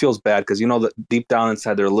feels bad because that deep down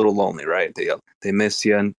inside they're a little lonely, right? They miss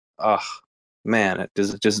you, and man, it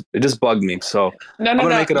just bugged me. So no,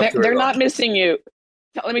 they're not missing you.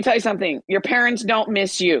 Let me tell you something. Your parents don't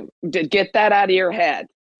miss you. Get that out of your head.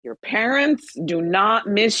 Your parents do not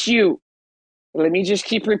miss you. Let me just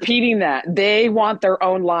keep repeating that. They want their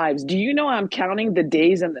own lives. Do you know I'm counting the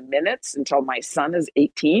days and the minutes until my son is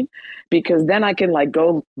 18? Because then I can like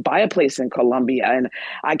go buy a place in Colombia and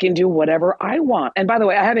I can do whatever I want. And by the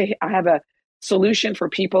way, I have a solution for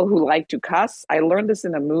people who like to cuss. I learned this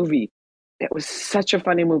in a movie. It was such a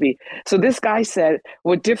funny movie. So this guy said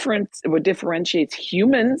what differentiates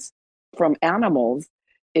humans from animals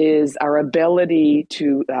is our ability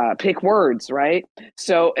to pick words, right?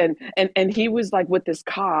 So and he was like with this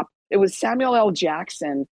cop. It was Samuel L.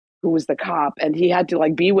 Jackson who was the cop, and he had to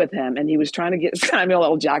like be with him, and he was trying to get Samuel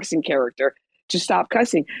L. Jackson character to stop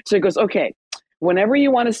cussing. So he goes, "Okay, whenever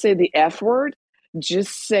you want to say the F word,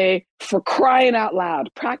 just say for crying out loud.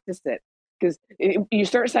 Practice it." Because you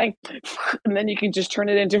start saying, and then you can just turn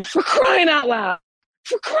it into for crying out loud,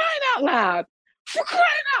 for crying out loud, for crying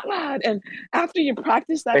out loud. And after you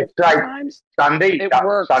practice that times, Sandy, it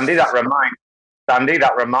works. Sandy, that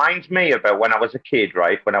reminds me about when I was a kid,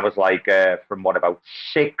 right? When I was like from about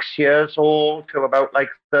 6 years old to about like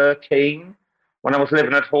 13, when I was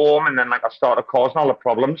living at home, and then like I started causing all the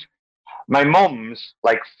problems. My mum's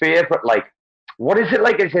like favorite, like, what is it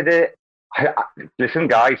like? Is it listen,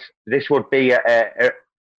 guys, this would be a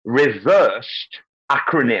reversed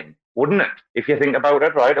acronym, wouldn't it? If you think about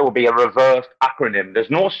it, right? It would be a reversed acronym. There's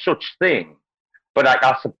no such thing, but I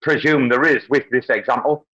presume there is with this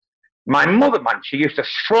example. My mother, man, she used to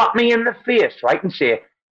slap me in the face, right, and say,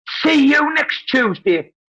 "See you next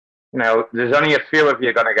Tuesday." Now, there's only a few of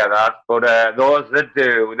you going to get that, but those that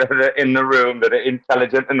do, that are in the room, that are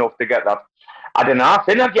intelligent enough to get that. I don't know. Have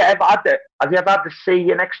you ever had the "see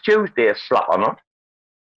you next Tuesday" slap or not?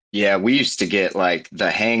 Yeah, we used to get like the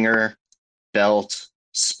hanger, belt,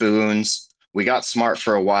 spoons. We got smart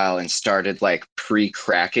for a while and started like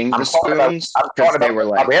pre-cracking the spoons because they were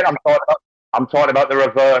like. I'm talking about the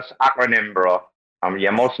reverse acronym, bro.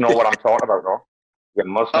 You must know what I'm talking about, bro. You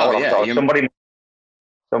must know what I'm talking about.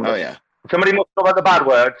 Somebody must know about the bad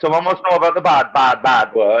word. Someone must know about the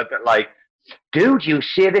bad word. But like, dude, you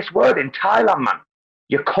say this word in Thailand, man.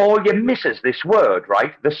 You call your missus this word,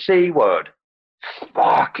 right? The C word.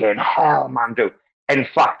 Fucking hell, man, dude. In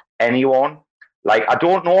fact, anyone, like, I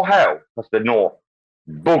don't know how, because they know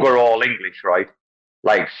bugger all English, right?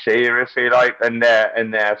 Like, seriously, like, and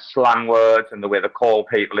their slang words and the way they call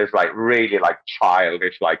people is like really like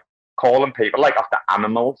childish, like calling people like after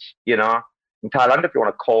animals, In Thailand, if you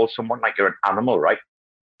want to call someone like you're an animal, right?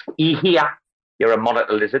 Ihia, you're a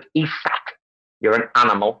monitor lizard. Isak, you're an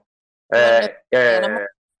animal. Quite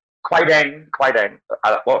eng.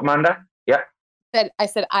 What, Amanda? Yeah. I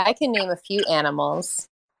said I can name a few animals.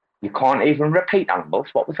 You can't even repeat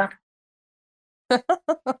animals. What was that?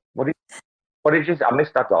 What did you say? I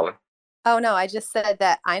missed that, darling. Oh no, I just said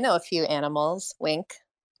that I know a few animals. Wink.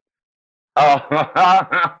 Oh,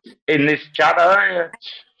 in this chat,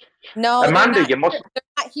 no, Amanda, they're not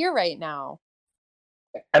here right now.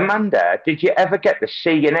 Amanda, did you ever get the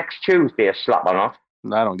 "see you next Tuesday" a slap or not?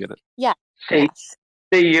 No, I don't get it. Yeah.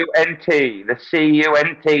 C-U-N-T, the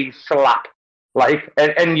C-U-N-T slap. Like,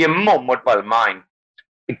 and your mum would, well, mine.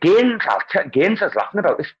 Gaines, Gaines is laughing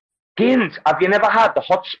about this. Gaines, have you never had the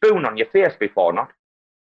hot spoon on your face before, not?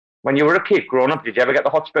 When you were a kid growing up, did you ever get the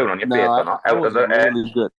hot spoon on your face or not? I was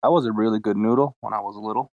a really good noodle when I was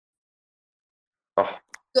little. Oh.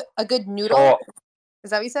 A good noodle?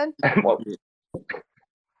 Is that what you said?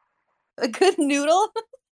 A good noodle?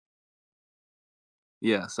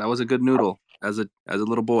 Yes, I was a good noodle as a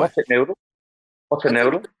little boy. What's a noodle? What's a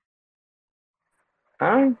noodle?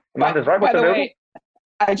 Amanda's right. What's a noodle? Way,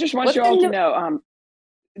 I just want you all to know,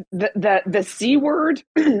 the C word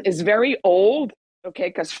is very old, okay,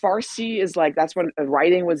 because Farsi is like, that's when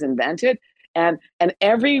writing was invented, and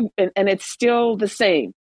it's still the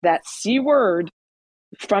same. That C word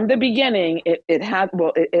from the beginning, it had,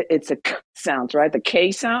 well, it's a K sound, right? The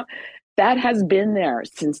K sound, that has been there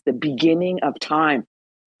since the beginning of time.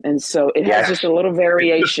 And so it has just a little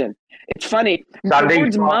variation. It's funny. The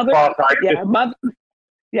words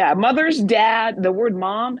mother's dad, the word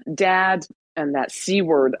mom, dad, and that C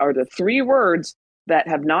word are the three words that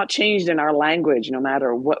have not changed in our language, no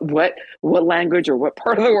matter what language or what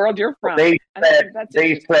part of the world you're from. These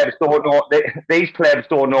plebs don't know. These plebs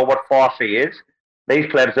don't know what Farsi is. These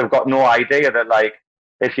plebs have got no idea that, like,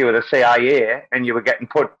 if you were the CIA and you were getting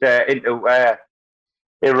put into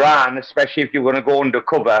Iran, especially if you're going to go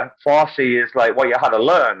undercover, Farsi is like what you had to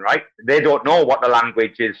learn, right? They don't know what the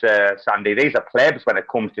language is, Sandy. These are plebs when it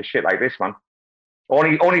comes to shit like this, man.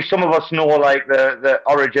 Only some of us know, like, the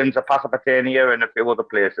origins of Mesopotamia and a few other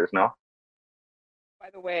places, no?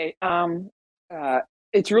 By the way,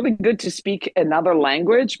 it's really good to speak another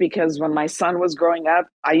language, because when my son was growing up,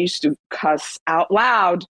 I used to cuss out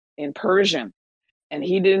loud in Persian, and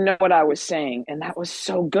he didn't know what I was saying. And that was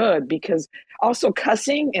so good, because also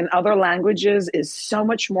cussing in other languages is so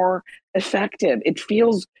much more effective. It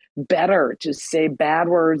feels better to say bad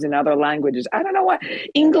words in other languages. I don't know why.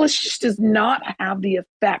 English just does not have the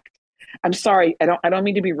effect. I'm sorry, I don't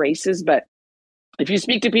mean to be racist, but if you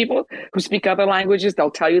speak to people who speak other languages,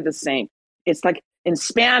 they'll tell you the same. It's like in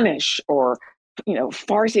Spanish or,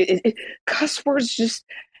 Farsi, cuss words just,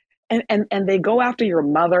 and they go after your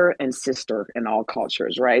mother and sister in all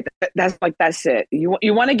cultures, right? That's it.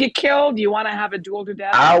 You want to get killed? You want to have a duel to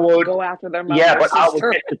death? I would go after their mother. Yeah, but sister. I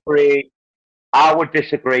would disagree. I would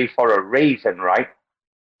disagree for a reason, right?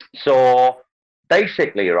 So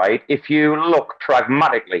basically, right, if you look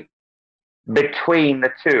pragmatically between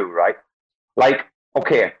the two, right, like,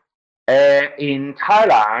 okay, in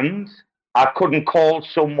Thailand, I couldn't call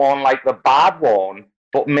someone like the bad one,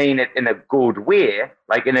 but mean it in a good way,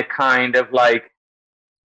 like in a kind of like,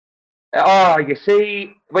 oh, you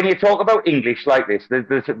see, when you talk about English like this, we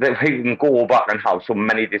can go back and have so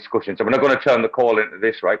many discussions. And we're not going to turn the call into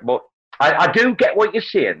this, right? But I do get what you're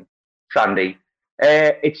saying, Sandy.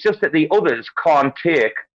 It's just that the others can't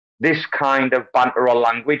take this kind of banter or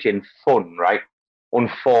language in fun, right?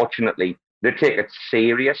 Unfortunately, they take it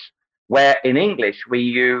serious. Where in English, we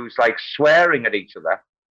use like swearing at each other.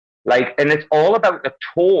 Like, and it's all about the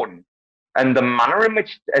tone and the manner in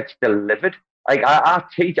which it's delivered. Like, I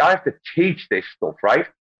have to teach this stuff, right?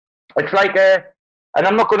 It's like, and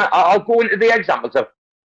I'll go into the examples of,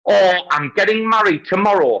 oh, I'm getting married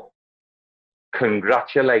tomorrow.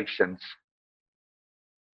 Congratulations.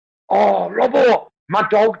 Oh, Robbo, my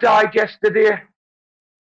dog died yesterday.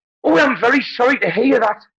 Oh, I'm very sorry to hear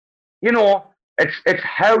that. It's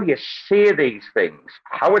how you say these things,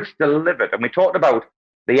 how it's delivered. And we talked about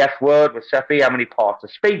the F word with Seppi, how many parts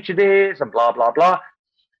of speech it is, and blah, blah, blah.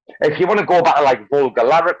 If you want to go back to like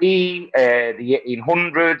vulgarity, the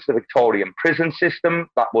 1800s, the Victorian prison system,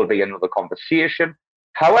 that will be another conversation.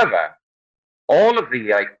 However, all of the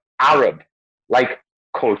like Arab like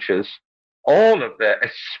cultures, all of the,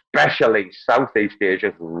 especially Southeast Asia,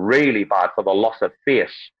 is really bad for the loss of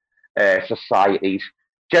face societies.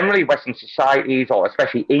 Generally, Western societies, or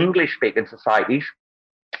especially English-speaking societies,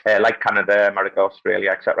 like Canada, America,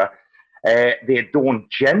 Australia, etc., they don't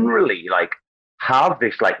generally like have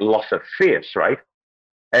this like loss of face, right?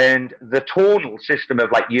 And the tonal system of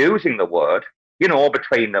like using the word,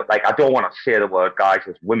 between the, like, I don't want to say the word, guys,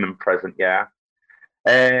 there's women present, yeah.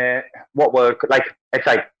 What word? Like, it's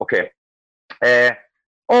like, okay.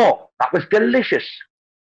 Oh, that was delicious.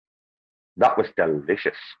 That was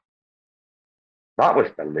delicious. That was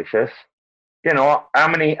delicious. How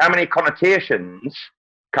many connotations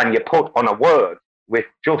can you put on a word with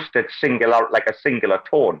just a singular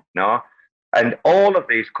tone, no? And all of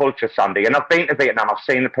these cultures, Sandy, and I've been to Vietnam, I've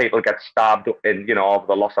seen the people get stabbed in, over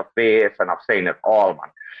the loss of face, and I've seen it all,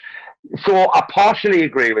 man. So I partially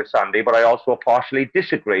agree with Sandy, but I also partially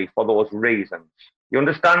disagree for those reasons. You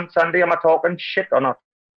understand, Sandy? Am I talking shit or not?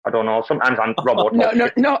 I don't know. Sometimes I'm Robert.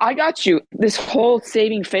 No, I got you. This whole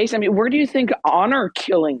saving face. I mean, where do you think honor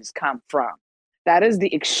killings come from? That is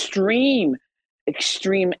the extreme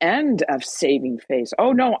end of saving face.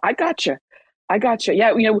 Oh no, I got you.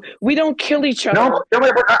 Yeah, we don't kill each other in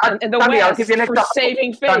the Sandy, West I'll give you an for example.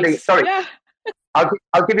 saving face. Sandy, sorry. Yeah.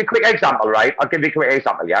 I'll give you a quick example, right?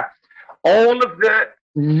 Yeah. All of the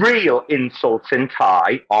real insults in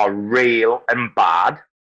Thai are real and bad,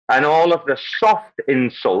 and all of the soft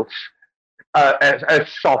insults are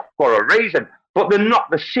soft for a reason, but they're not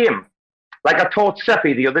the same. Like I taught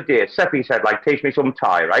Seppi the other day. Seppi said, like, teach me some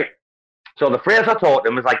Thai, right? So the phrase I taught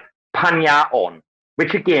him was like panya on,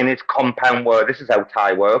 which again is compound word. This is how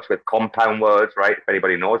Thai works with compound words, right? If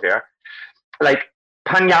anybody knows, yeah. Like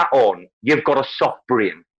panya on, you've got a soft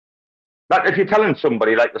brain. Like if you're telling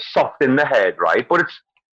somebody like the soft in the head, right? But it's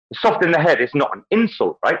soft in the head is not an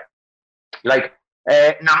insult, right? Like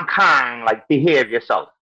nam kang, like behave yourself,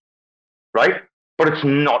 right? But it's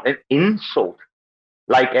not an insult.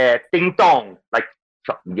 Like ding dong, like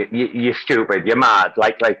you're stupid, you're mad,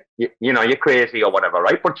 like you're crazy or whatever,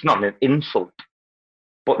 right? But it's not an insult.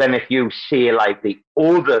 But then if you say like the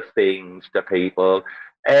other things to people,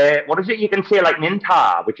 what is it? You can say like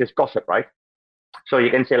ninta, which is gossip, right? So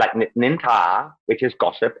you can say like ninta, which is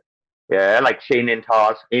gossip, yeah, like say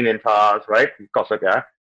nintas, right? Gossip, yeah.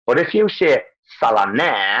 But if you say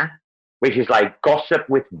salane, which is like gossip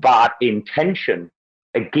with bad intention,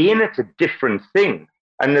 again, it's a different thing.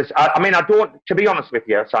 And I don't, to be honest with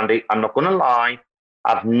you, Sandy, I'm not going to lie,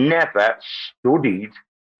 I've never studied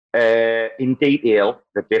in detail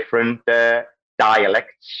the different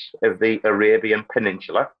dialects of the Arabian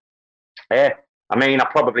Peninsula. I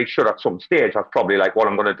probably should at some stage. That's probably like what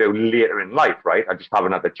I'm going to do later in life, right? I just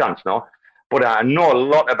haven't had the chance, no? But I know a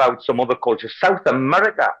lot about some other cultures. South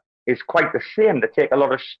America is quite the same. They take a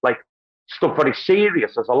lot of stuff very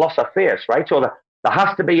serious as a loss of face, right? So there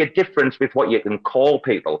has to be a difference with what you can call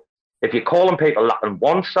people. If you're calling people that on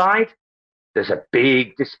one side, there's a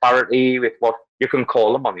big disparity with what you can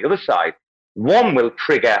call them on the other side. One will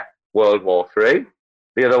trigger World War III.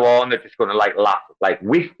 The other one, they're just going to laugh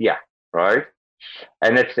with you, right?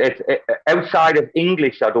 And it's outside of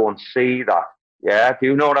English, I don't see that. Yeah, do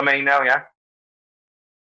you know what I mean now? Yeah.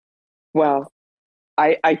 Well,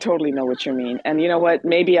 I totally know what you mean, and you know what?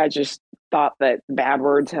 Maybe I just thought that bad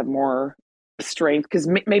words have more strength because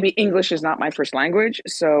maybe English is not my first language,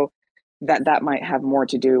 so that might have more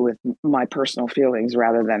to do with my personal feelings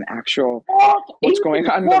rather than actual what's going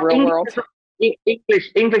on in the real world.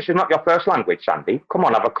 English is not your first language, Sandy. Come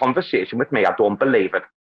on, have a conversation with me. I don't believe it.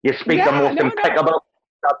 You speak the most impeccable.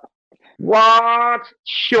 No. What?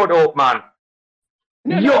 Shut up, man.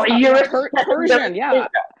 You're Persian, yeah.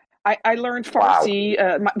 I learned Farsi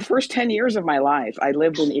the first 10 years of my life. I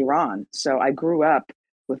lived in Iran, so I grew up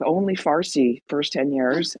with only Farsi first 10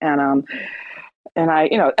 years, and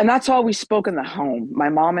that's all we spoke in the home. My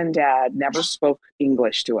mom and dad never spoke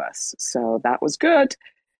English to us, so that was good.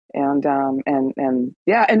 And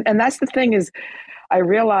that's the thing is, I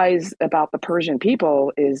realize about the Persian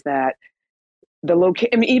people is that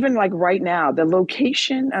even like right now, the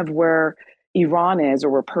location of where Iran is or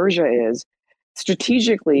where Persia is,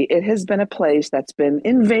 strategically, it has been a place that's been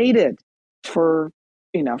invaded for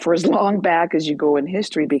as long back as you go in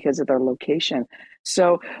history because of their location.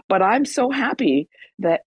 So, but I'm so happy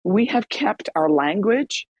that we have kept our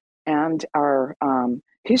language and our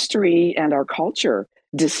history and our culture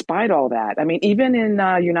despite all that. I mean, even in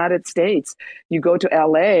United States, you go to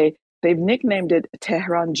LA, they've nicknamed it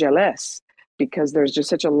Tehran Jealous because there's just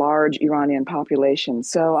such a large Iranian population.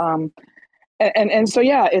 So, so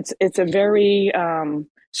yeah, it's a very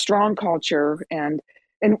strong culture, and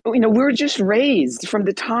we're just raised from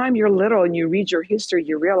the time you're little and you read your history,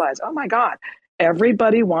 you realize, oh my God,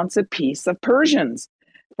 everybody wants a piece of Persians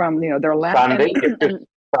from their land.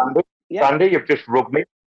 Sandy, you've just rubbed me.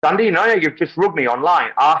 Sandy, you've just rubbed me online.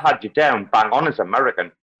 I had you down bang on as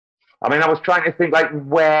American. I mean, I was trying to think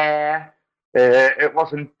where. It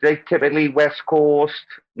wasn't typically West Coast,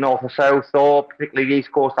 North or South, or particularly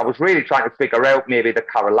East Coast. I was really trying to figure out maybe the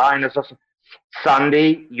Carolinas or something.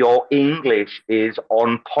 Sandy, your English is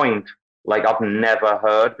on point like I've never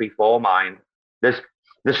heard before, mine. There's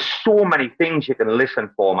so many things you can listen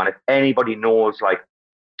for, man. If anybody knows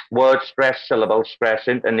word stress, syllable stress,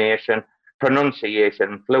 intonation,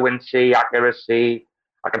 pronunciation, fluency, accuracy,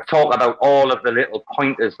 I can talk about all of the little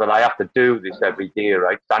pointers that I have to do this every day,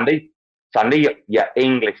 right, Sandy? Sandy, your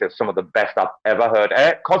English is some of the best I've ever heard.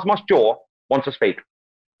 Cosmos Joe wants to speak.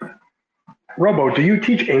 Robo, do you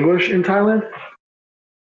teach English in Thailand?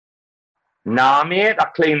 Nah, mate, I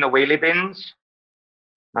clean the wheelie bins.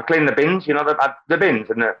 I clean the bins, you know, the bins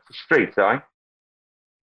in the streets, right?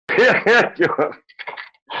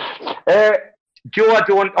 Joe, I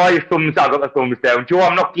don't. Oh, your thumbs. I got the thumbs down. Joe,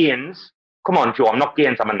 I'm not gains. Come on, Joe, I'm not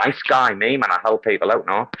gains. I'm a nice guy, me, man. I help people out,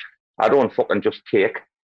 no? I don't fucking just take.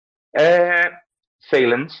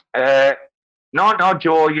 Feelings. No,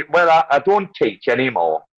 Joe. I don't teach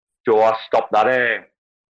anymore. Joe, I stopped that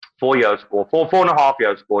 4 years ago. 4.5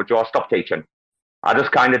 years ago, Joe, I stopped teaching. I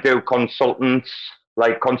just kind of do consultancy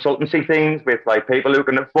things with like people who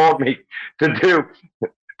can afford me to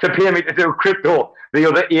pay me to do crypto the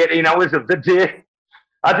other 18 hours of the day.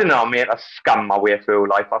 I don't know, mate. I scam my way through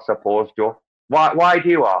life, I suppose, Joe. Why do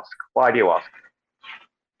you ask? Why do you ask?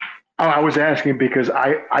 I was asking because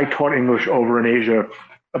I taught English over in Asia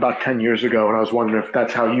about 10 years ago, and I was wondering if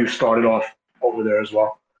that's how you started off over there as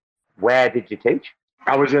well. Where did you teach?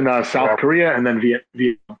 I was in South Korea and then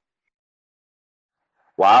Vietnam.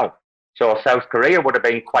 Wow. So South Korea would have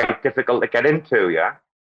been quite difficult to get into, yeah?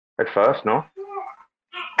 At first, no?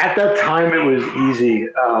 At that time, it was easy.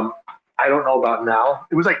 I don't know about now.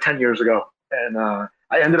 It was like 10 years ago. And I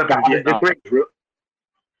ended up in Vietnam.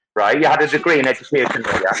 Right, you had a degree in education,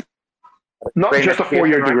 yeah? Not just a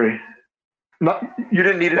 4-year degree. You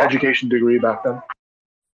didn't need an education degree back then.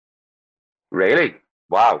 Really?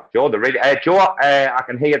 Wow, Joe, I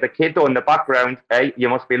can hear the kid in the background. Hey, you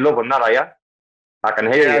must be loving that, are you? I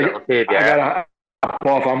can hear you, little kid, yeah. I gotta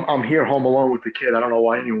hop off. I'm here home alone with the kid. I don't know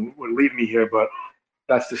why anyone would leave me here, but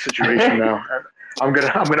that's the situation now. I'm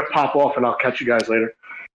gonna pop off and I'll catch you guys later.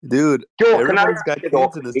 Dude, Joe, everyone's got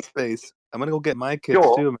kids in this space. I'm gonna go get my kids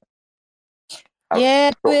too, man.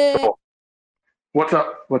 Yeah, What's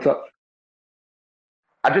up?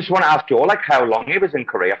 I just want to ask Joe, like, how long he was in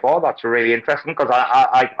Korea for. That's really interesting because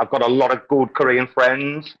I've got a lot of good Korean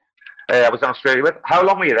friends. I was in Australia with. How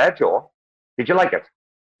long were you there, Joe? Did you like it?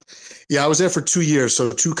 Yeah, I was there for 2 years,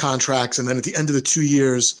 so 2 contracts, and then at the end of the 2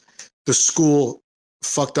 years, the school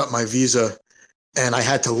fucked up my visa, and I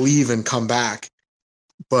had to leave and come back.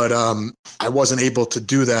 But I wasn't able to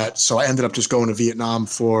do that, so I ended up just going to Vietnam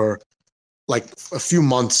for like a few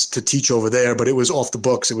months to teach over there, but it was off the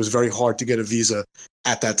books. It was very hard to get a visa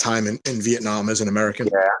at that time in Vietnam as an American.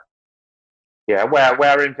 Yeah.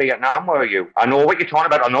 Where in Vietnam were you? I know what you're talking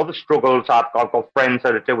about. I know the struggles. I've got friends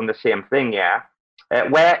that are doing the same thing, yeah.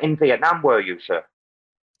 Where in Vietnam were you, sir?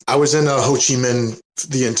 I was in Ho Chi Minh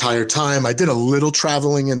the entire time. I did a little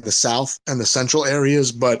traveling in the south and the central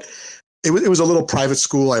areas, but it was a little private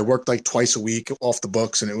school. I worked like twice a week off the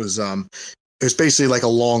books, and it was basically like a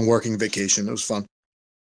long working vacation. It was fun.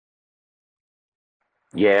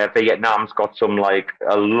 Yeah, Vietnam's got a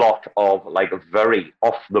lot of very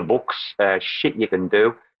off the books shit you can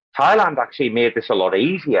do. Thailand actually made this a lot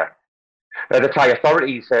easier. The Thai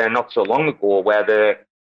authorities not so long ago, where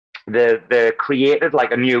they created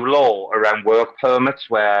like a new law around work permits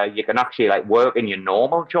where you can actually work in your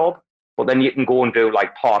normal job, but then you can go and do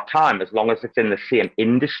part time as long as it's in the same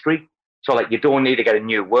industry. So you don't need to get a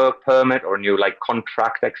new work permit or a new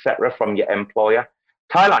contract, etc. from your employer.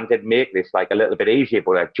 Thailand did make this a little bit easier,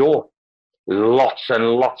 but Joe, lots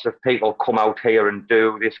and lots of people come out here and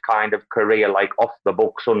do this kind of career off the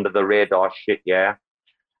books, under the radar shit, yeah.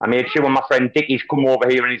 I made sure my friend Dickie's come over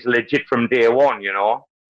here and he's legit from day one, you know.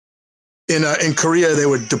 In Korea, they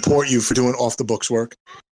would deport you for doing off the books work.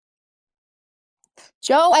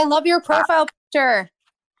 Joe, I love your profile picture.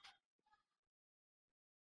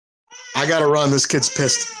 I gotta run. This kid's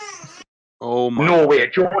pissed. Oh my! No way.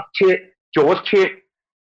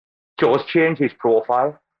 Joe's changed his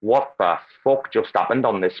profile. What the fuck just happened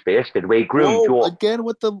on this space? Did we groom Joe? Again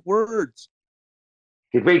with the words.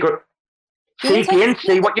 Did we groom? See, Gaines,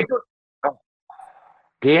 see what you do. Oh.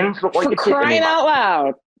 Gaines, look what you did. For crying out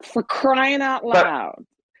loud. For crying out loud.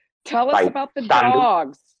 Tell us about the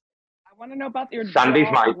dogs. I want to know about your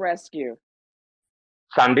dog rescue.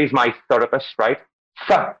 Sandy's my therapist, right?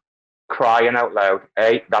 So, crying out loud.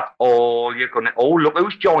 Hey, that's all you're gonna. Oh, look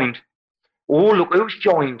who's joined.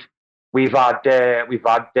 We've had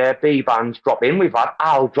B-Bands drop in. We've had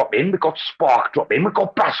Al drop in. We've got Spark drop in. We've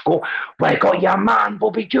got Basco. We've got your man,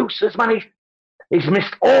 Bobby Juices, man. He's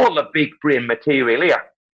missed all the big brain material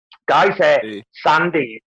here. Guys,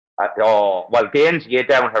 Sandy. Gaines, you're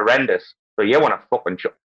down horrendous. So you want to fucking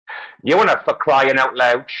you want to, for crying out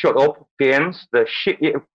loud, shut up, Gaines. The shut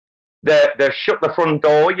the front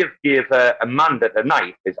door you give Amanda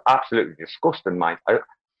tonight is absolutely disgusting, mate. I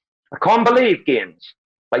can't believe, Gaines,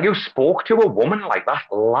 you spoke to a woman like that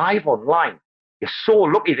live online. You're so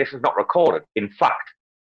lucky this is not recorded. In fact,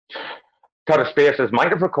 Todd Spaces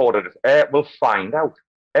might have recorded it. We'll find out.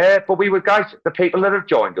 But we were, guys, the people that have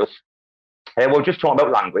joined us, we're just talking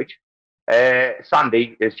about language.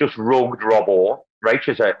 Sandy is just rugged Robbo, right?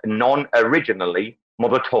 She's a originally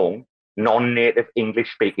mother tongue, non-native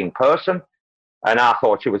English speaking person. And I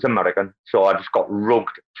thought she was American. So I just got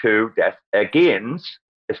rugged to death. Gaines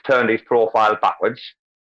has turned his profile backwards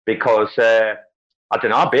because, I don't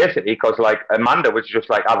know, basically, because like Amanda was just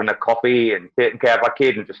like having a coffee and taking care of her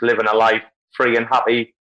kid and just living a life free and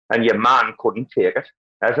happy. And your man couldn't take it.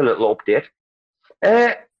 There's a little update.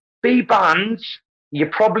 B-Bands, you're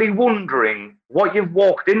probably wondering what you've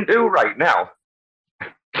walked into right now.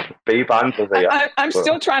 B-Bands is here. I'm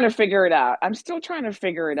still trying to figure it out.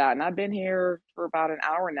 And I've been here for about an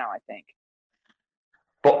hour now, I think.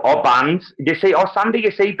 But our bands, Sandy,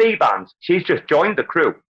 you see B-Bands. She's just joined the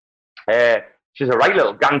crew. She's a right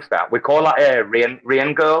little gangster. We call her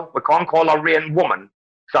Rain Girl. We can't call her Rain Woman,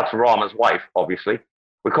 because that's Rama's wife, obviously.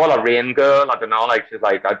 We call her Rain Girl. I don't know, like she's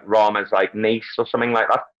like Rama's like niece or something like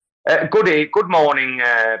that. Good morning,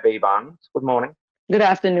 B-Bands. Good morning. Good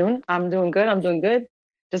afternoon. I'm doing good.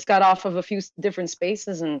 Just got off of a few different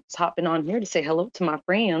spaces and was hopping on here to say hello to my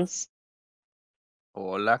friends.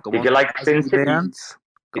 Hola, ¿cómo Did you like Sin City?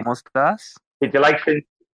 ¿Cómo estás? Did you like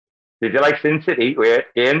Sin City? Wait,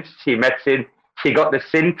 James, she met Sin. She got the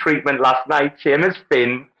Sin treatment last night. Same as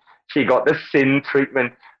Finn. She got the Sin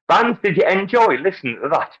treatment. Bands, did you enjoy listening to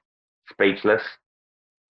that? Speechless.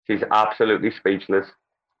 She's absolutely speechless.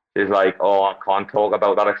 She's like, oh, I can't talk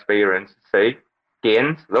about that experience. See?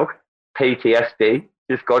 Gaines, look. PTSD.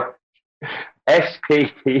 She's got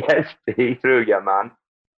SPTSD through you, man.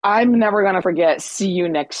 I'm never going to forget, see you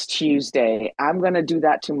next Tuesday. I'm going to do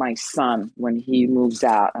that to my son when he moves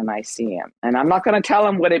out and I see him. And I'm not going to tell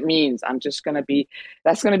him what it means. That's going to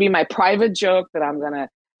be my private joke that I'm going to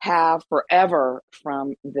have forever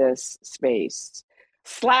from this space.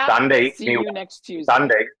 Sandy, see you next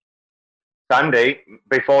Tuesday. Sandy,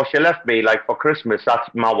 before she left me, like for Christmas,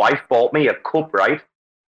 my wife bought me a cup, right?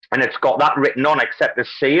 And it's got that written on, except the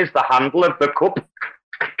C is the handle of the cup.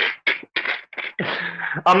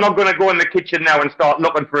 I'm not going to go in the kitchen now and start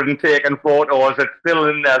looking for it and taking photos. It's still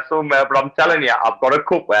in there somewhere, but I'm telling you, I've got a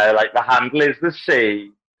cup where like the handle is the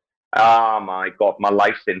C. Oh my God, my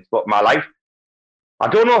life. I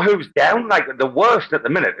don't know who's down. Like the worst at the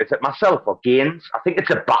minute. Is it myself or Gaines? I think it's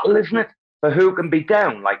a battle, isn't it? For who can be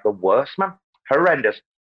down like the worst, man. Horrendous.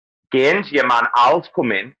 Gaines, your man Al's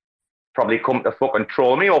come in. Probably come to fucking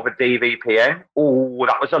troll me over DVPN. Oh,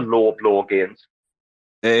 that was a low blow, Gaines.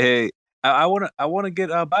 Hey, I wanna get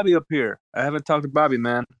Bobby up here. I haven't talked to Bobby,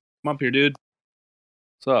 man. Come up here, dude.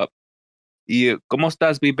 What's up? ¿Y cómo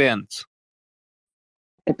estás, B-Bands?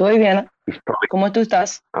 Estoy bien. ¿Cómo tú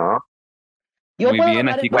estás? Yo muy puedo bien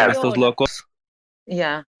hablar aquí con español. estos locos.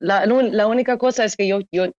 Ya, la única cosa es que yo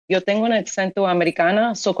tengo un acento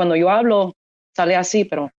americano, so cuando yo hablo sale así,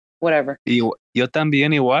 pero whatever. Y yo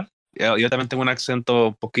también igual. Yo también tengo un acento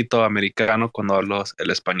un poquito americano cuando hablo el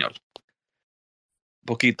español.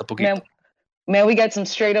 Poquito. Man, we get some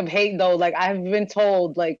straight up hate though. Like I've been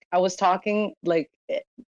told, like I was talking like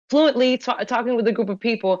fluently talking with a group of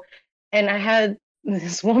people, and I had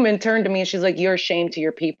this woman turn to me and she's like, "You're ashamed to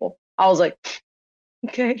your people." I was like,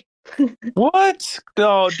 "Okay." What?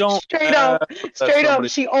 No, don't. Straight up.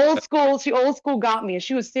 She old school got me, and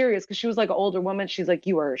she was serious because she was like an older woman. She's like,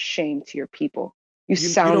 "You are ashamed to your people. You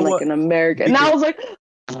sound like an American." And I was like,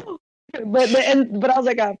 but I was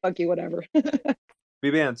like, "Ah, fuck you, whatever."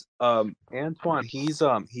 B-Bands, Antoine, he's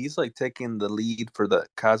like taking the lead for the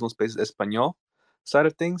Cosmospace Espanol side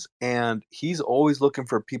of things, and he's always looking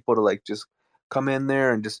for people to like just come in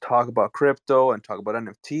there and just talk about crypto and talk about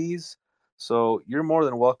NFTs. So you're more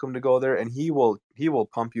than welcome to go there, and he will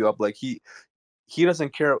pump you up. Like he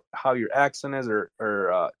doesn't care how your accent is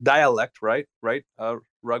or dialect, right?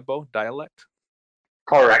 Rugbo dialect.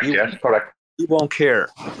 Correct. Yes, correct. He won't care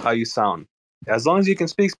how you sound. As long as you can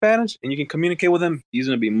speak Spanish and you can communicate with him, he's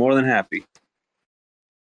going to be more than happy.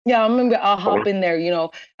 Yeah, I'll hop in there. You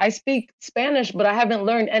know, I speak Spanish, but I haven't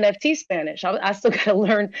learned NFT Spanish. I still got to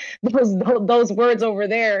learn those words over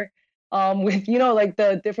there. With like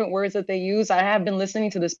the different words that they use. I have been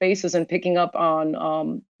listening to the spaces and picking up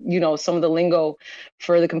on some of the lingo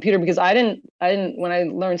for the computer, because I didn't when I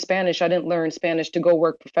learned Spanish, I didn't learn Spanish to go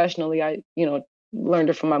work professionally. I learned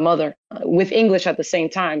it from my mother with English at the same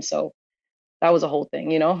time. So that was a whole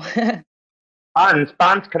thing, And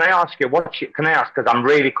Bands, can I ask you because I'm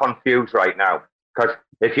really confused right now. Because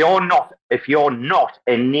if you're not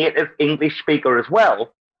a native English speaker as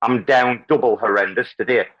well, I'm down double horrendous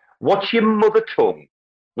today. What's your mother tongue?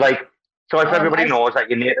 Like, so if everybody knows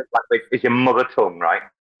that your native language is your mother tongue, right?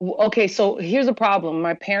 Okay, so here's a problem.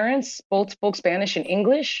 My parents both spoke Spanish and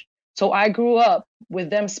English. So I grew up with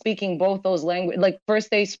them speaking both those languages. Like first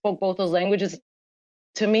they spoke both those languages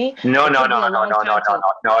to me. No, It no, took no, me a no, long no, no, time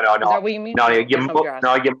to. no, no, Is no, that what you mean? no. That's not what you're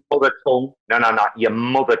asking. Your mother tongue. No, your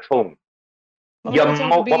mother tongue. My mother tongue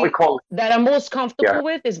would What we be call that I'm most yeah. comfortable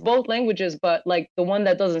with is both languages, but like the one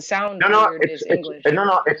that doesn't sound No, weird is English.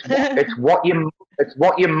 It's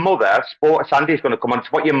what your mother spoke. Sandy's going to come on.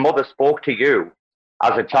 It's what your mother spoke to you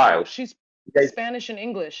as a child. She's Okay. Spanish and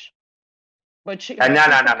English, but she's No. from She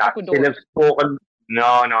Ecuador. lives spoken.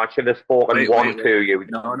 No. She lives spoken one to you.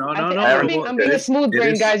 No. I'm being a smooth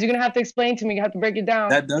brain, guys. You're gonna have to explain to me. You have to break it down.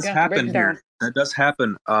 That does happen here. That does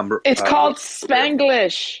happen. It's called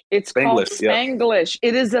Spanglish. It's called yeah. Spanglish.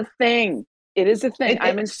 It is a thing. It is a thing.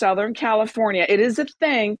 I'm in Southern California. It is a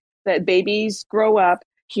thing that babies grow up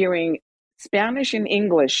hearing Spanish and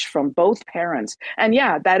English from both parents. And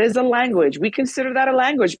yeah, that is a language. We consider that a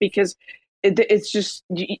language because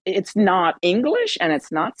it's not English and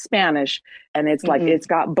it's not Spanish. And it's like, it's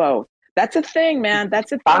got both. That's a thing, man.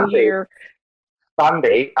 That's a thing here.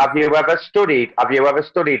 Sandy, have you ever studied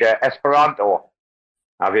Esperanto?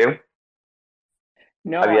 Have you?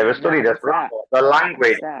 No. Have you ever studied Esperanto? The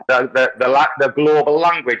language, the global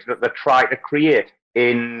language that they try to create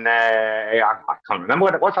in, I can't remember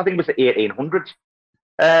what it was. I think it was the 1800s.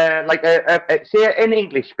 Say an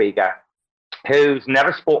English speaker who's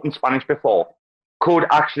never spoken Spanish before could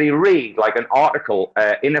actually read like an article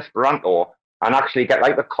in Esperanto and actually get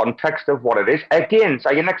like the context of what it is. Again,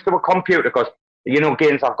 so you're next to a computer because,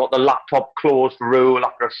 Gaines, I've got the laptop closed rule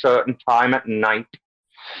after a certain time at night.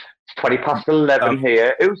 It's 20 past 11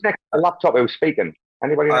 here. Who's next to the laptop who's speaking?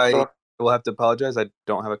 Anybody next door? I will have to apologize. I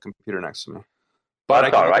don't have a computer next to me. But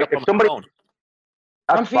that's all right. If somebody,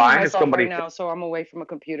 I'm feeding myself right now, so I'm away from a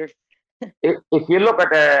computer. If you look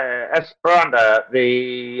at Esperanto,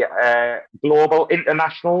 the global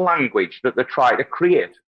international language that they try to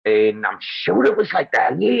create, and I'm sure it was like the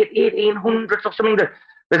 1800s or something.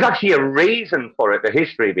 There's actually a reason for it, the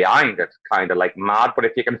history behind it's kind of like mad, but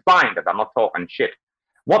if you can find it, I'm not talking shit.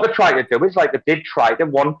 What they try to do is like they did try to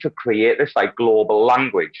want to create this like global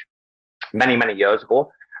language many, many years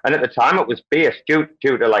ago. And at the time it was based due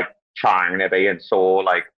to like China being so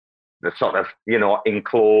like the sort of,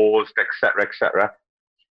 enclosed, etc.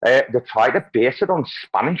 They tried to base it on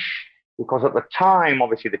Spanish because at the time,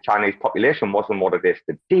 obviously the Chinese population wasn't what it is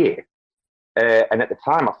today. And at the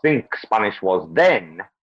time, I think Spanish was then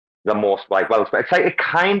the most it's like a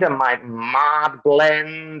kind of like mad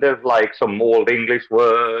blend of like some old English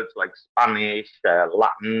words like Spanish,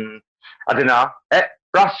 Latin. I don't know.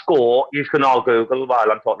 Brasco, you can all Google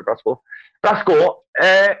while I'm talking to Brasco. Brasco,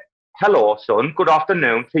 hello, son. Good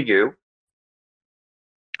afternoon to you.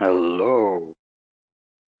 Hello.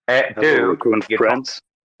 Hello, good friends.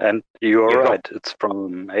 And you're right. It's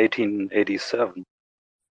from 1887.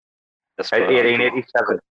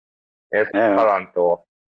 1887. Esperanto.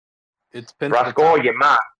 It's been Brasco, you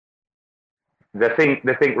mad. They think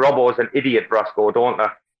Robbo's an idiot, Brasco, don't they?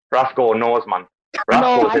 Brasco knows, man.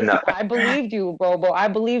 Brasco's in there. I believed you, Bobo. I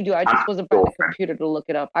believed you. I just wasn't by the computer to look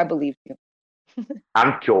it up. I believed you.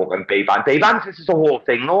 I'm joking, B-Ban. B-Ban, this is the whole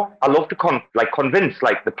thing, though. I love to convince,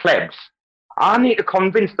 like, the plebs. I need to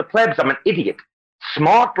convince the plebs I'm an idiot.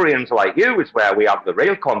 Smart brains like you is where we have the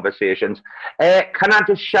real conversations. Can I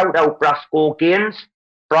just shout out Brasco Gaines?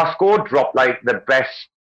 Brasco dropped, like, the best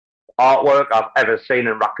artwork I've ever seen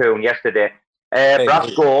in Raccoon yesterday.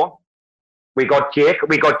 Brasco, we got Jake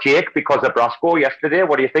because of Brasco yesterday.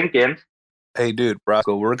 What do you think, Gaines? Hey, dude,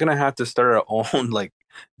 Brasco, we're going to have to start our own, like,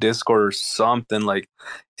 Discord or something, like,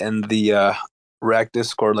 in the RAC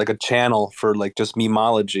Discord, like a channel for, like, just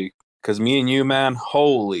memology. Because me and you, man,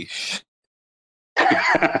 holy shit.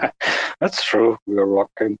 That's true. We're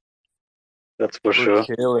rocking. That's for sure.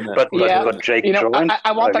 But Jake joined.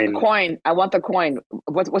 I want the coin. I want the coin.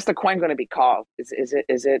 What's the coin going to be called? Is it?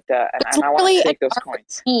 And I want to take those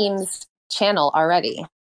coins. Team's channel already.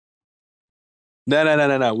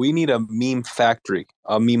 No. We need a meme factory,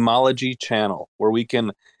 a memology channel where we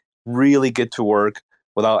can really get to work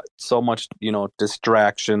without so much,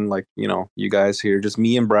 distraction. Like, you guys here, just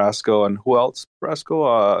me and Brasco, and who else?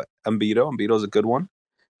 Brasco, Ambito. Ambito's a good one.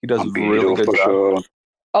 He does a really good job. Sure.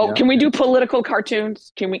 Oh, yeah. Can we do political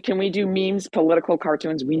cartoons? Can we do memes, political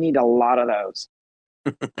cartoons? We need a lot of those.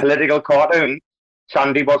 Political cartoon.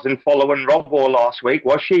 Sandy wasn't following Robbo last week,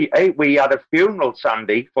 was she? Hey, we had a funeral,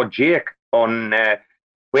 Sandy, for Jake on,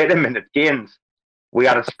 wait a minute, Gaines. We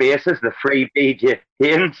had a Spaces, the free BJ.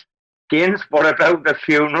 Gaines, what about the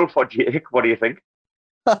funeral for Jake? What do you think?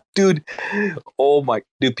 Dude,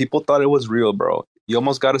 people thought it was real, bro. You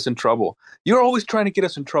almost got us in trouble. You're always trying to get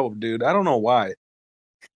us in trouble, dude. I don't know why.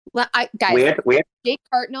 Well, guys, Jake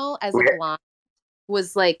Hartnell as a blonde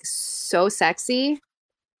was like so sexy.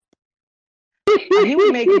 He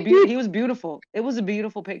would make it. He was beautiful. It was a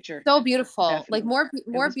beautiful picture. So beautiful, Definitely. like more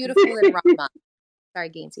beautiful than Rama. Sorry,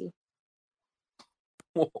 Gainsey.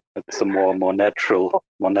 It's a more natural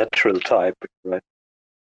type, right?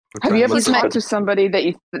 Have you ever talked to somebody that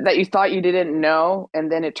you thought you didn't know,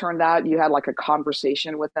 and then it turned out you had like a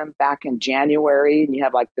conversation with them back in January, and you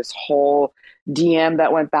had like this whole DM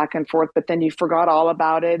that went back and forth, but then you forgot all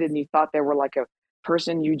about it, and you thought they were like a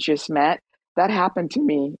person you just met? That happened to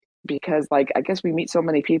me because, like, I guess we meet so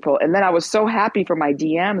many people, and then I was so happy for my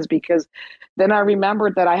DMs because then I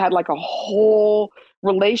remembered that I had like a whole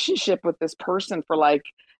relationship with this person for like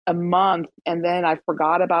a month, and then I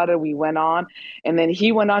forgot about it. We went on, and then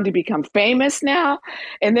he went on to become famous now,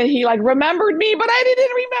 and then he like remembered me, but I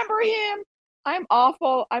didn't remember him. I'm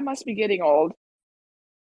awful. I must be getting old.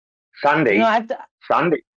 Sandy,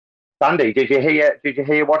 did you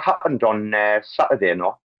hear what happened on Saturday?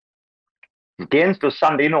 No, Gaines, does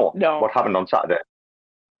Sandy know what happened on Saturday?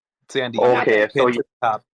 Sandy, okay, so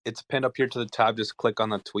it's pinned up here to the top. Just click on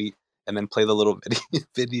the tweet and then play the little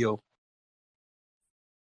video.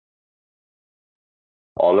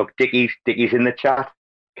 Oh, look, Dickie's in the chat.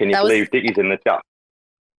 Can you believe Dickie's in the chat?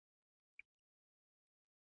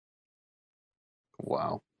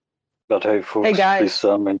 Wow. But hey, folks, hey guys,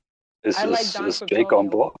 please, is Jake on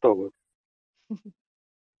board? Or?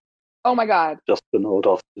 Oh my God! Just a note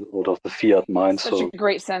of the Fiat mind. Such a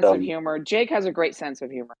great sense of humor. Jake has a great sense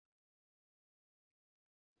of humor.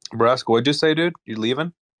 Brask, what'd you say, dude? You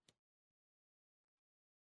leaving?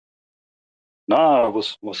 No, I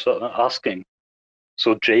was asking.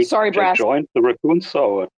 So Jake joined the Raccoons,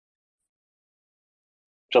 or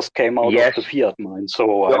just came out of the Fiat mine.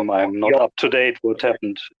 So I'm not up to date what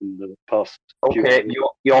happened in the past. Okay,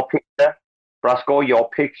 your picture, Brasco, your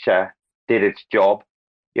picture did its job.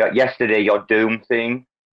 Yesterday, your Doom thing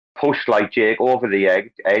pushed like Jake over the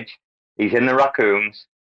edge. He's in the Raccoons.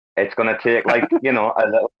 It's going to take like a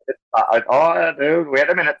little bit. Oh, dude, wait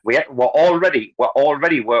a minute. We're already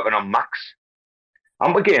working on Max.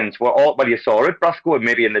 And begins. Well, you saw it, Brasco,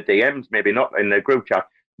 maybe in the DMs, maybe not in the group chat.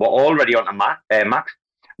 We're already on to Max.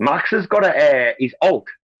 Max has got his alt.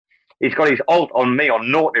 He's got his alt on me on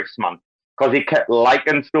notice, man, because he kept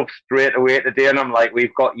liking stuff straight away today, and I'm like,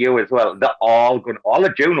 we've got you as well. They're all good. All the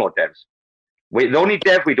Juno devs. The only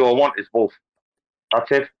dev we don't want is Wolf.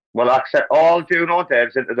 That's it. We'll accept all Juno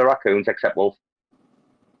devs into the Raccoons except Wolf.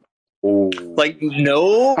 Ooh. Like,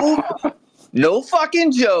 no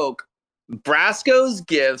fucking joke. Brasco's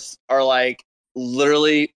gifts are like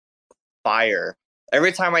literally fire.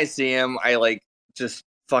 Every time I see him, I like just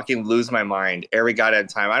fucking lose my mind every goddamn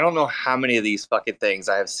time. I don't know how many of these fucking things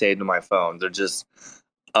I have saved in my phone. They're just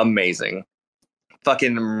amazing.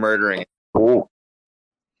 Fucking murdering. Oh.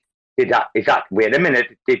 Is that wait a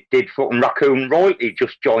minute, did fucking Raccoon Royalty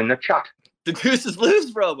just join the chat? The goose is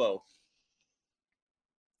loose, Robo.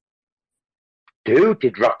 Dude,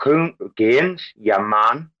 did Raccoon Gaines, your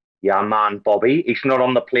man, Bobby, he's not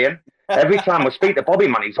on the plane. Every time we speak to Bobby,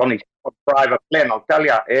 man, he's on his private plane. I'll tell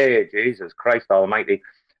you, hey, Jesus Christ almighty.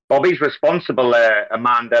 Bobby's responsible,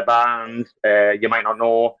 Amanda Barnes, you might not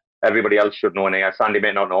know, everybody else should know, and Sandy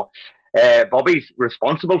may not know. Bobby's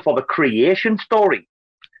responsible for the creation story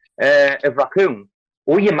of Raccoon.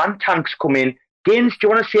 Oh, your man Tanks come in. Gaines, do you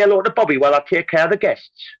want to say hello to Bobby while I take care of the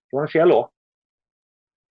guests? Do you want to say hello?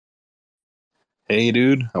 Hey,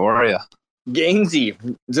 dude, how are you? Gainsey,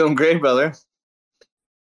 doing great, brother.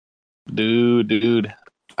 Dude,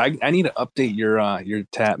 I need to update your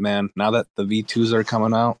tap, man. Now that the V2s are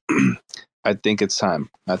coming out, I think it's time.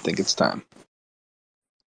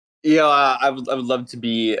 Yeah, I would love to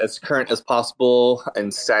be as current as possible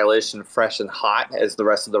and stylish and fresh and hot as the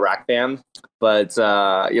rest of the RAC fam. But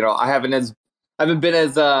I haven't been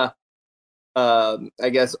as I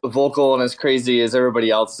guess vocal and as crazy as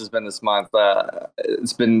everybody else has been this month.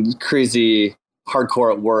 It's been crazy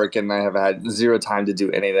hardcore at work, and I have had zero time to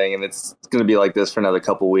do anything, and it's going to be like this for another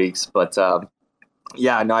couple weeks. But I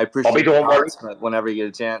appreciate it. Whenever you get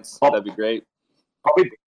a chance, that'd be great.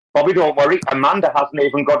 Bobby, don't worry. Amanda hasn't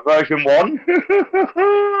even got version 1.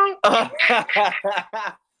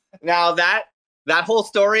 Now that whole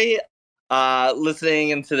story, listening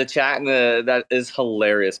into the chat, and that is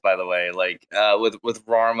hilarious, by the way. Like with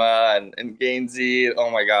Rarma and Gainsey. Oh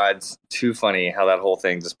my God, it's too funny how that whole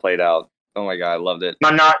thing just played out. Oh my God, I loved it.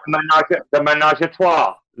 The menage a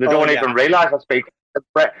trois. They don't even realize I speak.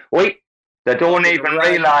 Wait, they don't even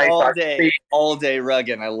realize all day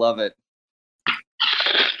rugging. I love it.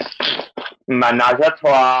 Menage a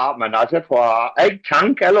trois. Hey,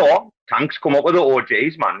 Tank, hello. Tank's come up with the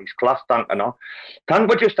OGs, man. He's class Tank, you know. Tank,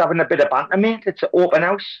 we're just having a bit of banter, mate. It's an open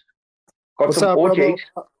house. Got What's some up, OGs.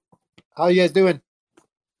 Robo? How you guys doing?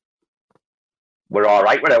 We're all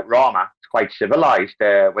right without Rama. It's quite civilized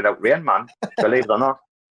without rain, man. Believe it or not.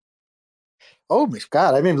 Oh my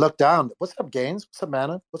God, I didn't even look down. What's up, Gaines? What's up,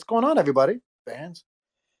 Mana? What's going on, everybody? Fans.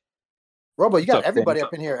 Robo, you got everybody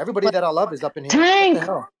up in here. Everybody that I love is up in here. Tank! What the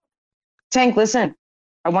hell? Tank, listen.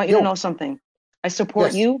 I want you to know something. I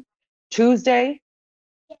support you Tuesday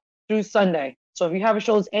through Sunday. So if you have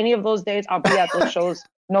shows any of those days, I'll be at those shows,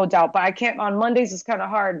 no doubt. But I can't on Mondays. It's kind of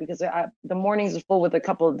hard because the mornings is full with a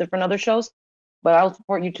couple of different other shows. But I'll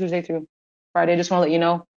support you Tuesday through Friday. Just want to let you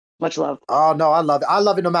know. Much love. Oh no, I love it. I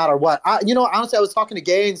love it no matter what. Honestly, I was talking to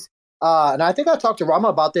Gaines, and I think I talked to Rama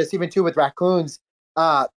about this even too with raccoons.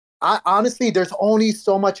 I honestly, there's only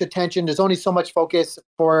so much attention. There's only so much focus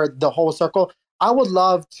for the whole circle. I would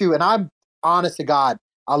love to, and I'm honest to God,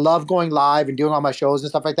 I love going live and doing all my shows and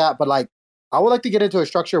stuff like that. But like, I would like to get into a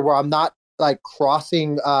structure where I'm not like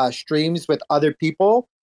crossing streams with other people.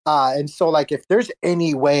 And so like, if there's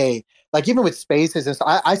any way, like even with spaces and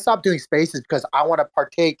stuff, I stopped doing spaces because I want to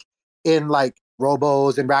partake in like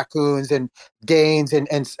Robos and Raccoons and Gains and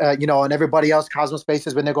and everybody else Cosmos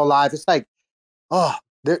Spaces when they go live. It's like, oh,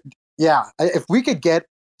 yeah. If we could get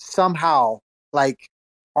somehow like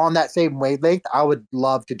on that same wavelength, I would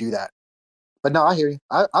love to do that. But no, I hear you.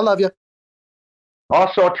 I love you.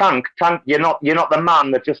 Also, Tank, you're not the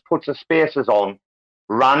man that just puts the spaces on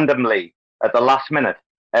randomly at the last minute.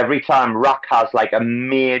 Every time RAC has like a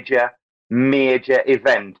major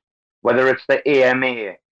event, whether it's the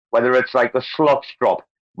AMA, whether it's like the slots drop,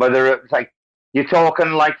 whether it's like you're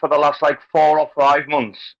talking like for the last like 4 or 5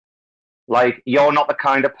 months, like you're not the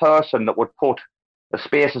kind of person that would put the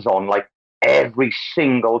spaces on like every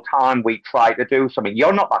single time we try to do something.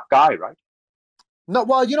 You're not that guy, right? No,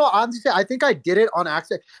 well, honestly, I think I did it on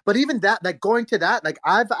accident. But even that, like going to that, like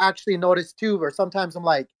I've actually noticed too, where sometimes I'm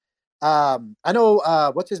like, I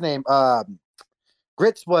know what's his name?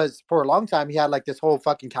 Grits was for a long time. He had like this whole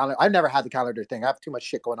fucking calendar. I've never had the calendar thing. I have too much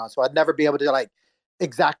shit going on, so I'd never be able to like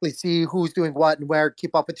exactly see who's doing what and where,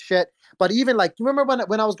 keep up with shit. But even like, you remember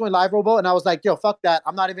when I was going live, Robo, and I was like, yo, fuck that.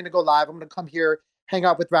 I'm not even gonna go live. I'm gonna come here, hang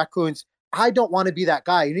out with raccoons. I don't want to be that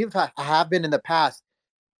guy. And even if I have been in the past,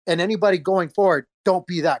 and anybody going forward, don't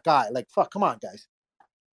be that guy. Like, fuck, come on, guys.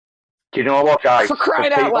 Do you know what, guys? For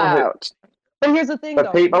crying out loud. But here's the thing,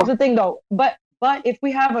 though. Here's the thing, though. But if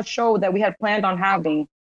we have a show that we had planned on having,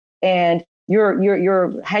 and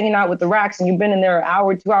you're hanging out with the racks and you've been in there an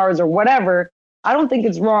hour, 2 hours, or whatever, I don't think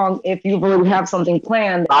it's wrong if you already have something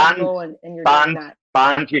planned that you go and you're doing that.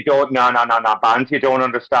 Band, you don't. No. Band, you don't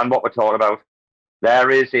understand what we're talking about. There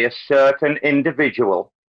is a certain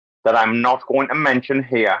individual that I'm not going to mention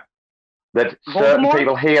here that certain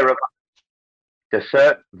people hear about. The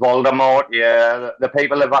certain Voldemort, yeah, the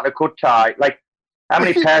people have had a good tie. Like, how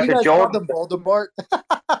many pairs of Jordan? Voldemort.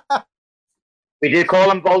 We did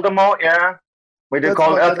call him Voldemort, yeah. We did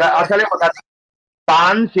call him. I'll tell you what, that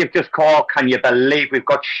bands you've just called, can you believe we've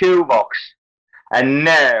got Shoebox and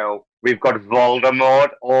now we've got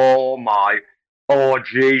Voldemort. Oh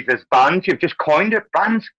Jesus, bands, you've just coined it,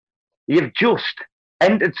 bands. You've just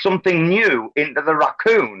entered something new into the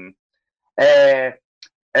raccoon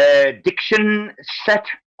diction set.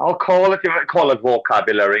 I'll call it. You might call it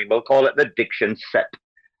vocabulary. We'll call it the diction set.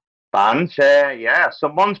 Bands, yeah,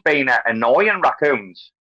 someone's been annoying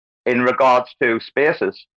raccoons in regards to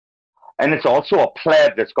spaces, and it's also a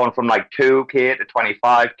pleb that's gone from like 2K to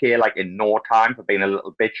 25K like in no time for being a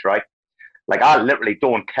little bitch, right? Like I literally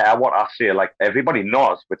don't care what I say. Like everybody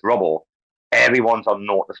knows with Robo, everyone's on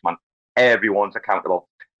notice, man. Everyone's accountable.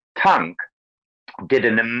 Tank did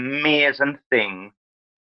an amazing thing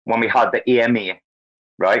when we had the AMA,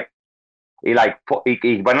 right? He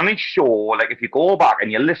went on his show. Like if you go back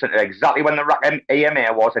and you listen to exactly when the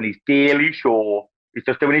AMA was and his daily show, he's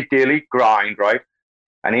just doing his daily grind, right?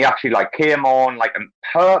 And he actually like came on like on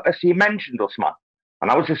purpose. He mentioned us, man,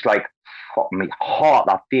 and I was just like, fuck me heart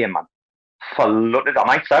that day, man. Flooded. I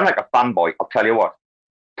might sound like a fanboy. I'll tell you what,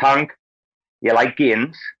 Tank, you like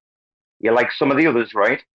Gaines, you like some of the others,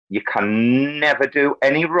 right? You can never do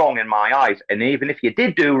any wrong in my eyes. And even if you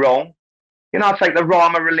did do wrong, it's like the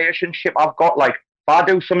Rama relationship I've got. Like, if I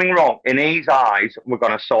do something wrong in his eyes, we're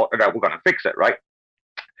going to sort it out. We're going to fix it, right?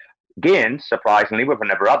 Gaines, surprisingly, we've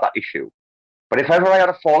never had that issue. But if ever I had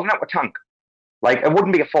a falling out with Tank, like, it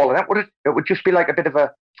wouldn't be a falling out, would it? It would just be like a bit of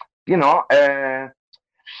a,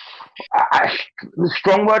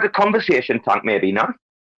 strong word of conversation, Tank, maybe, no?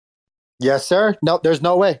 Yes, sir. No, there's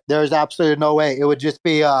no way. There's absolutely no way. It would just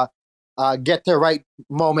be get the right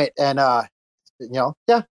moment, and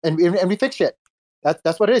yeah, and we fix shit.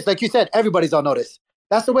 That's what it is. Like you said, everybody's on notice.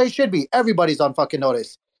 That's the way it should be. Everybody's on fucking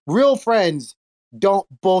notice. Real friends don't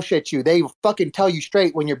bullshit you. They fucking tell you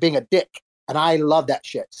straight when you're being a dick, and I love that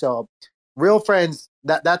shit. So, real friends,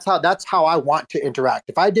 that's how I want to interact.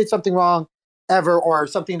 If I did something wrong ever, or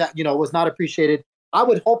something that was not appreciated, I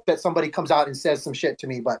would hope that somebody comes out and says some shit to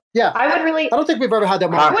me. But yeah, I don't think we've ever had that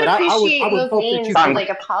moment. I would appreciate I would hope that Gaines you like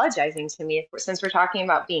apologizing to me since we're talking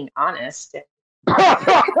about being honest.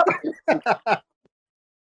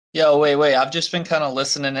 Yo, wait. I've just been kind of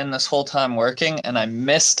listening in this whole time working, and I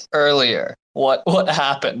missed earlier what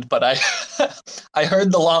happened, but I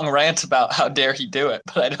heard the long rant about how dare he do it,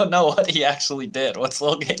 but I don't know what he actually did. What's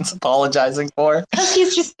Lil Gaines apologizing for? Because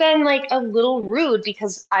he's just been like a little rude,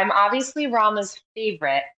 because I'm obviously Rama's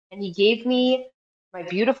favorite, and he gave me my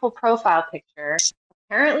beautiful profile picture.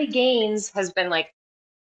 Apparently Gaines has been like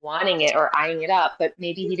wanting it or eyeing it up, but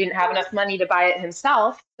maybe he didn't have enough money to buy it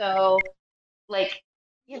himself. So like,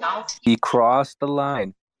 he crossed the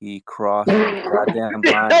line. He crossed the goddamn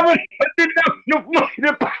line.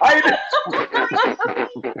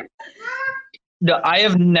 No, I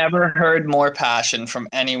have never heard more passion from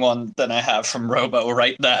anyone than I have from Robo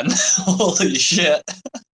right then. Holy shit.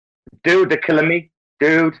 Dude, they're killing me.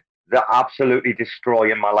 Dude, they're absolutely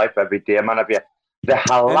destroying my life every day, man. The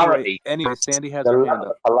hilarity. Anyway, Sandy has her hand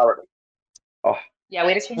up. Hilarity. Oh. Yeah,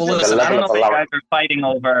 wait a second. Well, listen, I don't know what you guys are fighting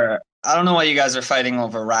over. I don't know why you guys are fighting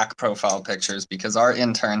over RAC profile pictures, because our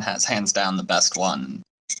intern has hands down the best one.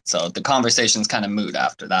 So the conversation's kind of moot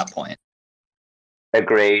after that point.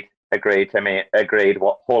 Agreed, Timmy. Agreed.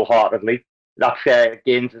 Wholeheartedly. That's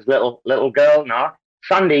Gaines' little girl. No,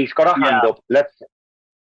 Sandy's got her hand up.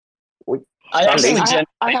 I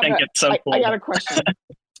think it's so cool. I got a question.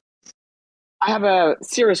 I have a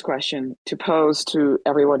serious question to pose to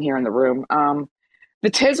everyone here in the room. The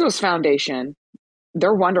Tezos Foundation,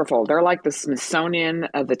 they're wonderful. They're like the Smithsonian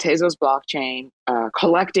of the Tezos blockchain,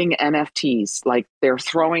 collecting NFTs. Like, they're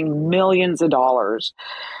throwing millions of dollars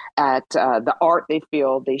at the art they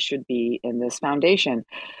feel they should be in this foundation.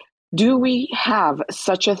 Do we have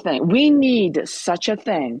such a thing? We need such a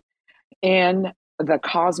thing in the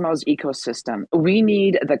Cosmos ecosystem. We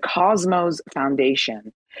need the Cosmos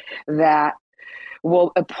Foundation that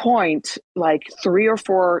will appoint like 3 or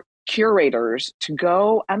 4 curators to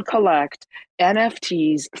go and collect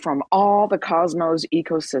NFTs from all the Cosmos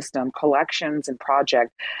ecosystem collections and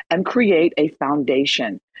projects and create a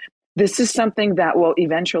foundation. This is something that will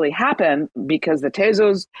eventually happen because the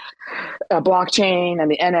Tezos blockchain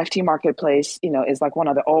and the NFT marketplace, is like one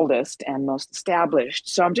of the oldest and most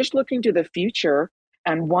established. So I'm just looking to the future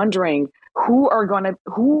and wondering who are going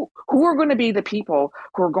to be the people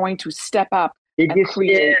who are going to step up and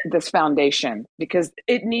create this foundation, because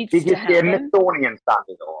it needs to happen. Did you say Smithsonian,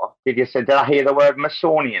 Sandy, or did I hear the word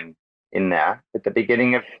Smithsonian in there at the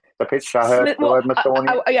beginning of the pitch? I heard the word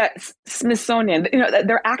Smithsonian. Yeah, Smithsonian.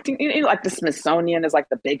 They're acting like the Smithsonian is like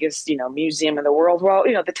the biggest museum in the world. Well,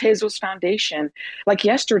 the Tezos Foundation. Like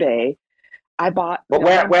yesterday, I bought. But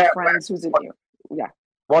yeah.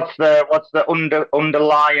 What's the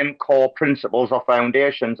underlying core principles or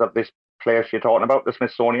foundations of this place you're talking about, the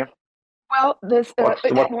Smithsonian? Well,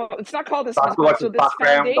 it's not called the Smithsonian. So this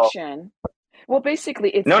foundation. Well, basically,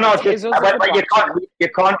 it's you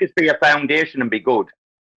can't just be a foundation and be good.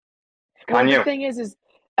 Can you? The thing is it's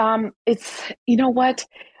what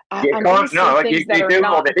you can't. No, you do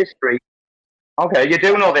know the history. Okay, you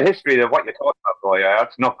do know the history of what you're talking about, though. Yeah,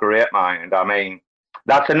 that's not great, mind. I mean,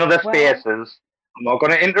 that's another Spaces. I'm not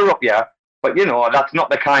going to interrupt you, but that's not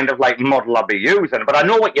the kind of like model I'll be using. But I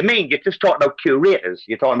know what you mean. You're just talking about curators.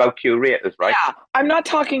 You're talking about curators, right? Yeah, I'm not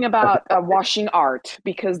talking about washing art,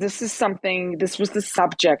 because this was the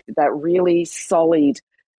subject that really sullied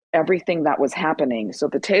everything that was happening. So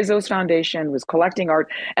the Tezos Foundation was collecting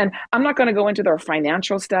art, and I'm not going to go into their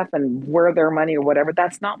financial stuff and where their money or whatever.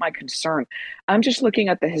 That's not my concern. I'm just looking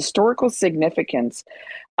at the historical significance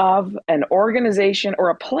of an organization or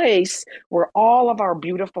a place where all of our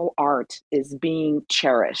beautiful art is being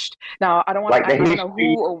cherished. Now, I don't want to know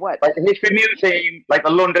who or what. Like the History Museum, like the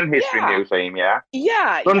London History Museum, yeah?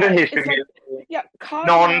 Yeah. London History Museum. Yeah. Cosmos,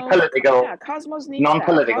 non-political. Yeah, Cosmos needs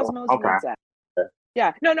non-political. That. Cosmos needs that.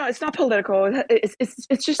 Yeah, no, it's not political.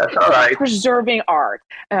 It's just preserving art.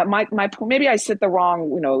 My maybe I said the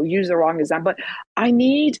wrong, use the wrong example, but I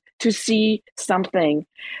need to see something,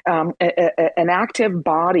 an active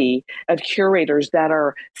body of curators that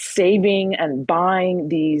are saving and buying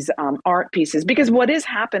these art pieces. Because what is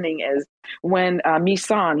happening is when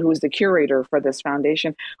Misan, who is the curator for this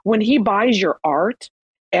foundation, when he buys your art,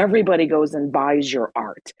 everybody goes and buys your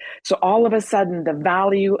art. So all of a sudden, the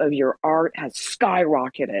value of your art has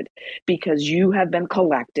skyrocketed because you have been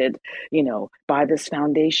collected, by this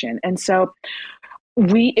foundation. And so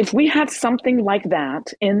if we had something like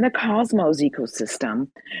that in the Cosmos ecosystem,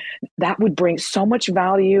 that would bring so much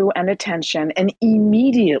value and attention and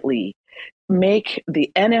immediately make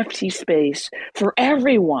the NFT space for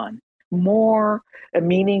everyone more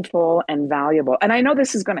meaningful and valuable. And I know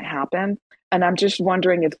this is going to happen. And I'm just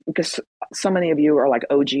wondering because so many of you are like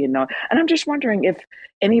OG and I'm just wondering if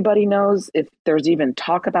anybody knows if there's even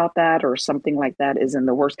talk about that or something like that is in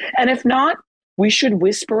the works. And if not, we should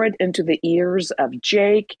whisper it into the ears of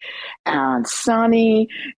Jake and Sonny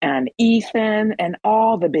and Ethan and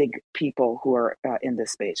all the big people who are in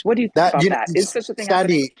this space. What do you think about that? Is such a thing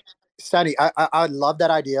happening? Sandy, I love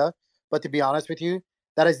that idea, but to be honest with you,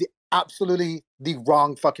 that is absolutely the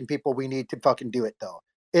wrong fucking people we need to fucking do it, though.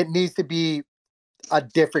 It needs to be a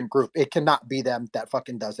different group. It cannot be them that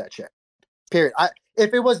fucking does that shit. Period.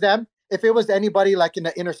 If it was them, if it was anybody like in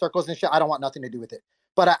the inner circles and shit, I don't want nothing to do with it.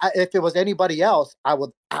 But if it was anybody else, I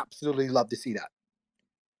would absolutely love to see that.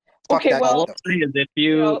 Fuck okay, well, what I'll say is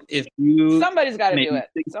if you somebody's got to do it.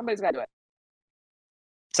 Somebody's got to do it.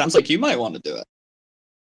 Sounds like you might want to do it.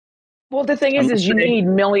 Well, the thing is you need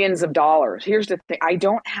millions of dollars. Here's the thing: I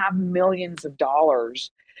don't have millions of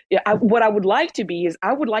dollars. Yeah, what I would like to be is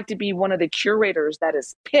I would like to be one of the curators that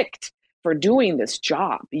is picked for doing this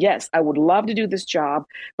job. Yes, I would love to do this job,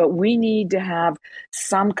 but we need to have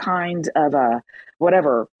some kind of a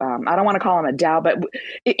whatever. I don't want to call him a DAO, but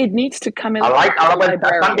it needs to come in.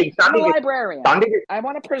 Sandy, I'm a librarian. Sandy, I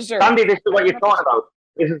want to preserve. Sandy, this is what you're talking about.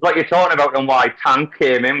 This is what you're talking about and why Tank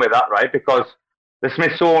came in with that, right? Because the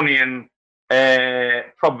Smithsonian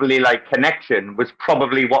probably like connection was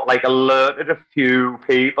probably what like alerted a few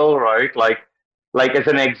people, right? Like as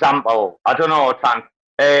an example, I don't know, Tank.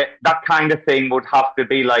 That kind of thing would have to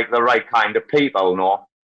be like the right kind of people, no?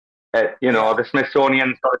 The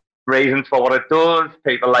Smithsonian sort of reasons for what it does.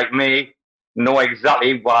 People like me know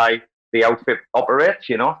exactly why the outfit operates,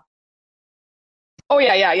 Oh,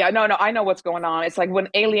 yeah. No, I know what's going on. It's like when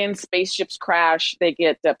alien spaceships crash, they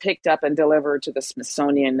get picked up and delivered to the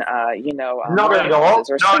Smithsonian, not at all.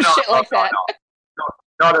 Or some shit like that.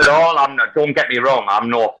 Not at all. Don't get me wrong. I'm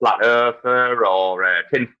no flat earther or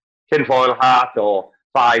tinfoil hat or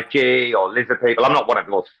 5G or lizard people. I'm not one of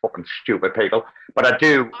those fucking stupid people, but I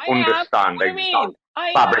do understand. What do you mean?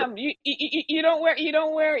 I am. You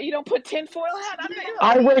don't put tinfoil hat on.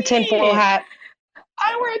 I wear tinfoil hat.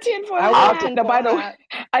 I wear a tinfoil hat. No, by the way,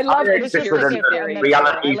 I love conspiracy theory.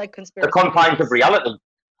 Reality, the confines of reality.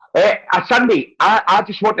 Sandy, I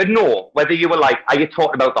just want to know whether you were like, are you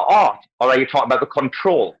talking about the art or are you talking about the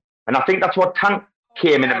control? And I think that's what Tank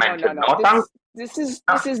came in and mentioned. No. This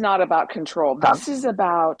is not about control. This is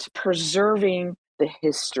about preserving the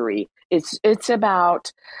history. It's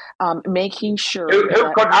about making sure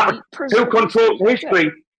who controls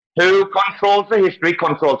history. Who controls the history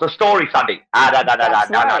controls the story, Sandy.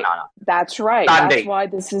 No. That's right. Sandy. That's why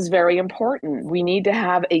this is very important. We need to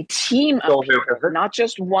have a team of people, not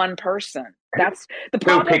just one person. That's the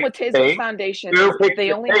problem with Tezos Foundation.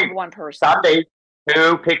 They only have one person. Sandy,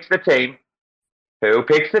 who picks the team? Who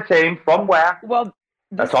picks the team from where? Well,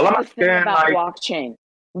 that's all I'm asking. About blockchain.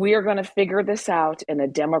 We are going to figure this out in a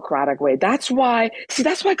democratic way. That's why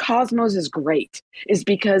Cosmos is great, is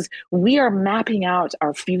because we are mapping out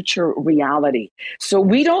our future reality. So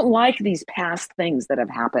we don't like these past things that have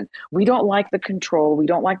happened. We don't like the control. We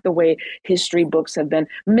don't like the way history books have been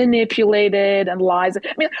manipulated and lies.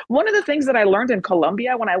 I mean, one of the things that I learned in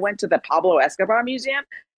Colombia when I went to the Pablo Escobar Museum,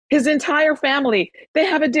 his entire family, they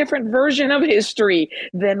have a different version of history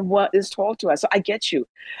than what is told to us. So I get you.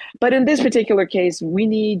 But in this particular case, we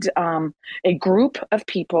need a group of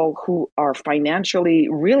people who are financially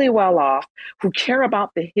really well off, who care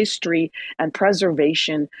about the history and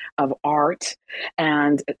preservation of art,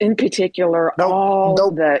 and in particular, the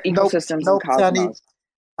ecosystems in Cosmos. Sandy,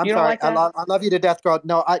 I'm sorry. Like I love you to death, girl.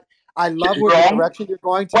 No, I love the direction you're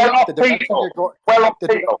going to.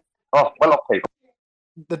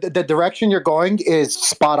 The direction you're going is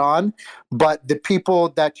spot on, but the people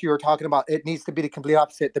that you're talking about, it needs to be the complete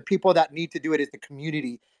opposite. The people that need to do it is the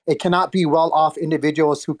community. It cannot be well-off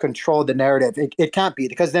individuals who control the narrative. It can't be,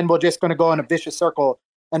 because then we're just going to go in a vicious circle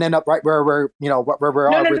and end up right where we're, where we're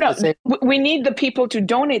all. No. We need the people to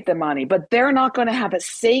donate the money, but they're not going to have a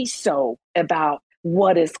say-so about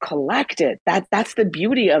what is collected. That's the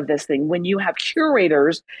beauty of this thing. When you have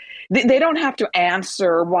curators, they don't have to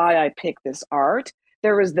answer why I picked this art.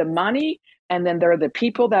 There is the money, and then there are the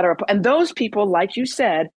people that are, and those people, like you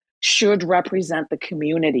said, should represent the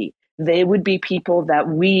community. they would be people that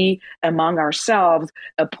we among ourselves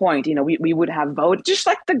appoint. We would have vote, just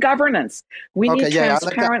like the governance. We need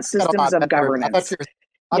transparent systems of governance.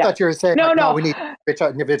 I thought you were saying, no, we need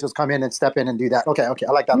individuals come in and step in and do that. Okay,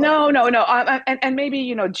 I like that. No. And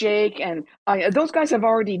maybe, Jake and those guys have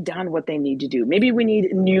already done what they need to do. Maybe we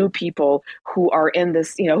need new people who are in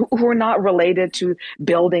this, who are not related to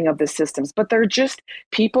building of the systems, but they're just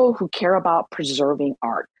people who care about preserving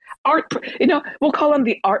art. We'll call them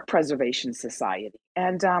the Art Preservation Society.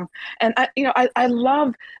 And I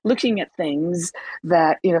love looking at things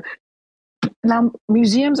that, now,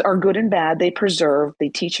 museums are good and bad. They preserve. They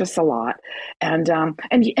teach us a lot. And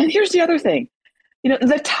here's the other thing.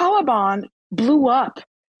 The Taliban blew up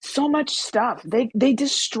so much stuff. They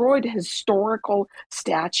destroyed historical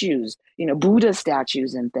statues, Buddha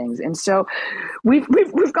statues and things. And so we've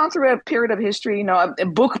gone through a period of history,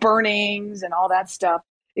 book burnings and all that stuff.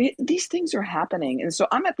 These things are happening. And so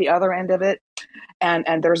I'm at the other end of it.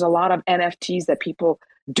 And there's a lot of NFTs that people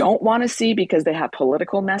don't want to see because they have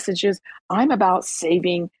political messages. I'm about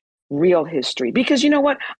saving real history because you know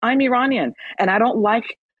what? I'm Iranian and I don't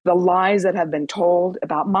like the lies that have been told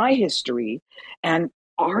about my history. And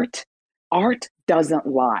art doesn't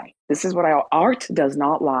lie. This is art does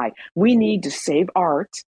not lie. We need to save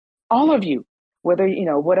art, all of you, whether,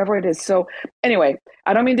 whatever it is. So anyway,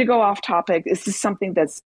 I don't mean to go off topic. This is something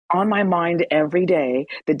that's on my mind every day,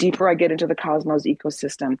 the deeper I get into the Cosmos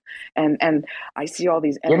ecosystem. And I see all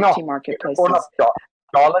these NFT marketplaces.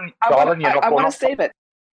 Darling, I want to save it.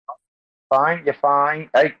 Fine, you're fine.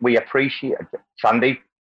 Hey, we appreciate it. Sandy,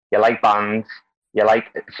 you like bands, you like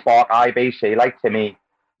Spark IBC, like Timmy.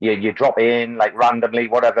 You drop in like randomly,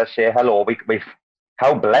 whatever, say hello. We've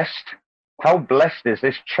how blessed is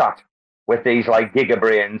this chat with these like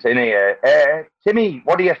gigabrains in here. Timmy,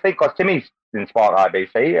 what do you think? Because Timmy's in Spark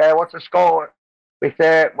IBC. What's the score with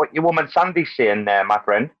what your woman Sandy's saying there, my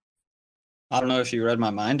friend? I don't know if you read my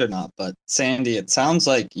mind or not, but Sandy, it sounds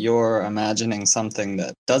like you're imagining something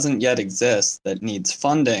that doesn't yet exist that needs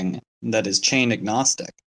funding that is chain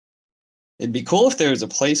agnostic. It'd be cool if there was a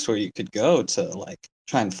place where you could go to like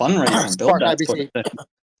try and fundraise and build that sort of thing.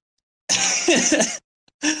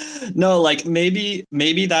 No, like maybe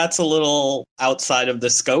that's a little outside of the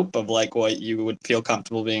scope of like what you would feel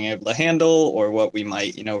comfortable being able to handle or what we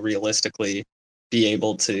might, realistically be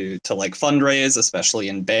able to like fundraise, especially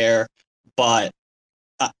in Bear. But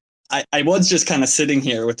I was just kind of sitting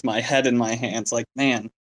here with my head in my hands like, man,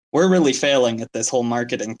 we're really failing at this whole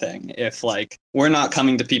marketing thing if like we're not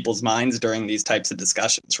coming to people's minds during these types of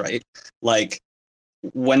discussions, right? Like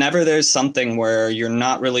whenever there's something where you're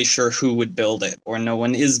not really sure who would build it or no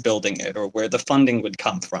one is building it or where the funding would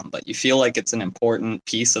come from, but you feel like it's an important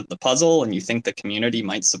piece of the puzzle and you think the community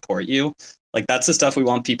might support you, like that's the stuff we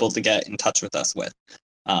want people to get in touch with us with.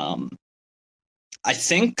 I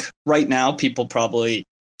think right now people probably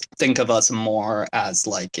think of us more as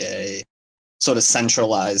like a sort of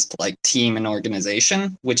centralized like team and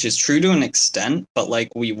organization, which is true to an extent, but like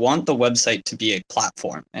we want the website to be a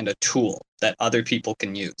platform and a tool that other people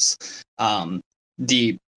can use.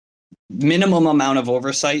 The minimum amount of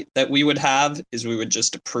oversight that we would have is we would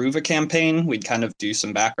just approve a campaign. We'd kind of do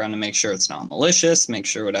some background to make sure it's not malicious, make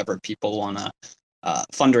sure whatever people want to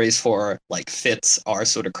fundraise for like fits our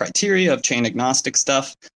sort of criteria of chain agnostic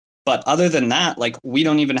stuff. But other than that, like we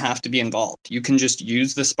don't even have to be involved. You can just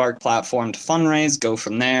use the Spark platform to fundraise, go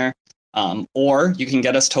from there, or you can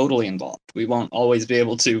get us totally involved. We won't always be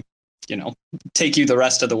able to, take you the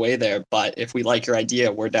rest of the way there. But if we like your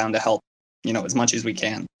idea, we're down to help, as much as we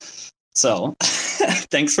can. So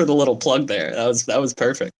thanks for the little plug there. That was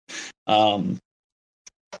perfect. I'll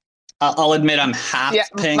admit I'm half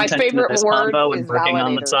paying attention to this combo and working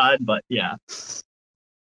on the side, but yeah.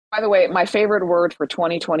 By the way, my favorite word for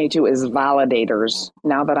 2022 is validators.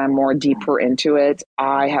 Now that I'm more deeper into it,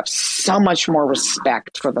 I have so much more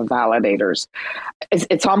respect for the validators.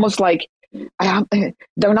 It's almost like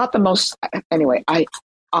they're not the most. Anyway,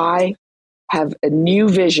 I have a new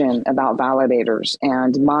vision about validators,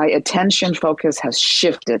 and my attention focus has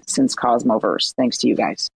shifted since Cosmoverse. Thanks to you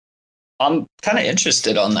guys. I'm kind of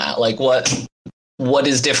interested on that. Like, what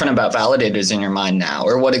is different about validators in your mind now,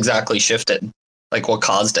 or what exactly shifted? Like what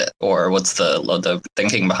caused it or what's the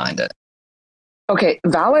thinking behind it? Okay,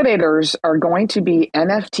 validators are going to be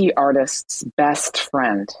NFT artists' best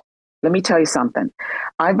friend. Let me tell you something.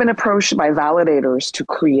 I've been approached by validators to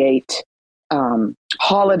create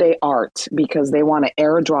holiday art because they want to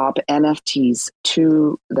airdrop NFTs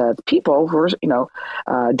to the people who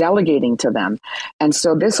are, delegating to them. And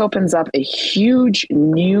so this opens up a huge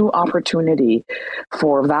new opportunity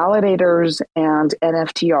for validators and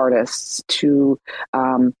NFT artists to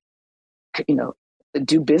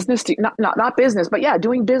do business, not business, but yeah,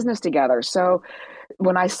 doing business together. So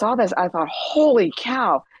when I saw this, I thought, holy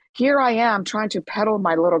cow, here I am trying to peddle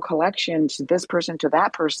my little collection to this person, to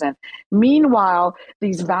that person. Meanwhile,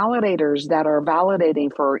 these validators that are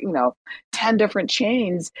validating for, 10 different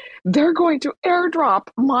chains, they're going to airdrop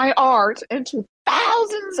my art into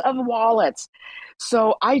thousands of wallets.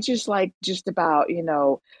 So I just about,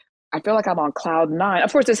 I feel like I'm on cloud nine.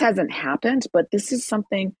 Of course, this hasn't happened, but this is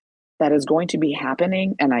something that is going to be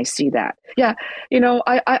happening, and I see that. Yeah,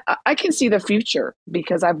 I can see the future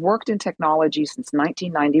because I've worked in technology since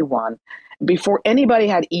 1991. Before anybody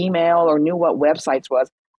had email or knew what websites was,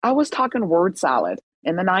 I was talking word salad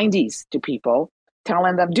in the 90s to people,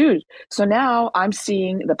 telling them, dude. So now I'm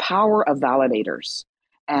seeing the power of validators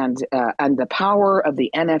and the power of the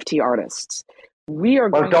NFT artists. We are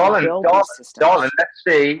going to build these systems.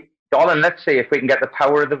 Darling, let's see if we can get the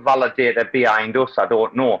power of the validator behind us. I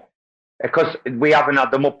don't know. Because we haven't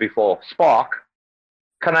had them up before. Spark,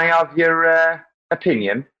 can I have your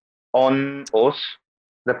opinion on us,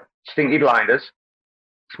 the Stinky Blinders?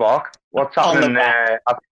 Spark, what's happening?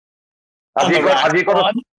 Have you got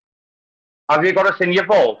us in your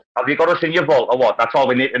vault? Have you got us in your vault or what? That's all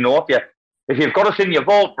we need to know. If you've got us in your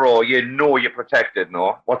vault, bro, you know you're protected.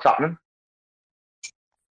 No, what's happening?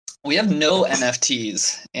 We have no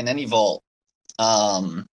NFTs in any vault,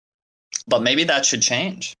 but maybe that should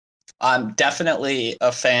change. I'm definitely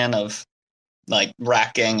a fan of like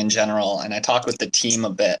RAC Gang in general, and I talk with the team a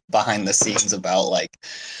bit behind the scenes about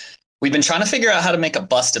we've been trying to figure out how to make a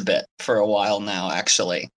bust a bit for a while now,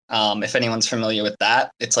 actually. If anyone's familiar with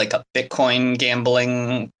that, it's like a Bitcoin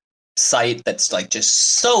gambling site that's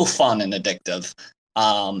just so fun and addictive.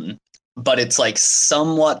 But it's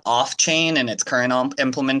somewhat off-chain in its current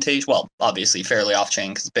implementation. Well, obviously fairly off-chain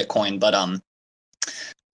because it's Bitcoin, but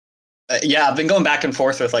yeah, I've been going back and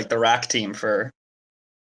forth with the RAC team for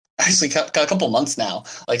actually a couple months now,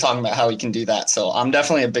 talking about how we can do that. So I'm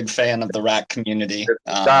definitely a big fan of the RAC community,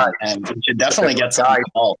 and we should definitely get some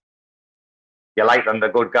involved. You like them?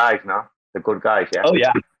 They're good guys, no? They're good guys, yeah. Oh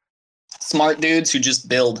yeah, smart dudes who just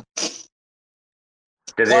build.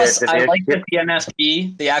 Plus, I like that the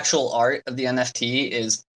NFT, the actual art of the NFT,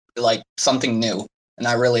 is something new, and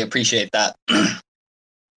I really appreciate that.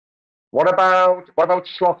 What about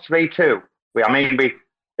Slots V2?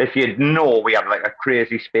 If you know, we had a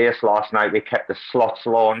crazy space last night. We kept the Slots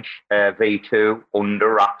launch V2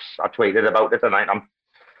 under wraps. I tweeted about it tonight.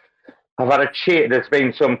 I've had there's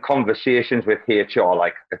been some conversations with HR.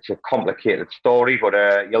 It's a complicated story, but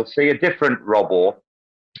you'll see a different rug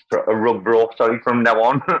bro, from now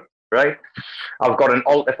on, right? I've got an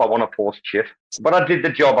alt if I want to post shit, but I did the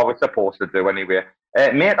job I was supposed to do anyway.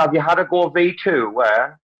 Mate, have you had a go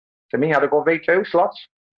V2? To me, how to go V2 Slots?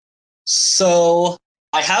 So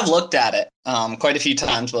I have looked at it quite a few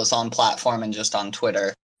times, both on platform and just on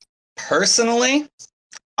Twitter. Personally,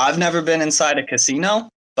 I've never been inside a casino,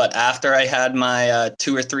 but after I had my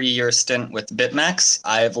 2 or 3 year stint with BitMEX,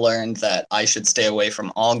 I've learned that I should stay away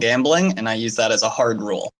from all gambling, and I use that as a hard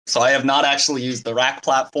rule. So I have not actually used the RAC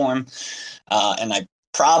platform, and I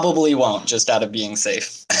probably won't, just out of being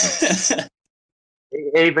safe.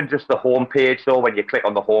 Even just the homepage, though, when you click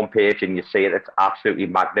on the homepage and you see it, it's absolutely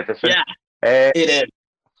magnificent. Yeah, it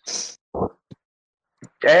is.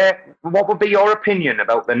 What would be your opinion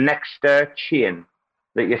about the next chain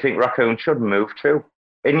that you think Raccoon should move to?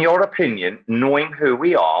 In your opinion, knowing who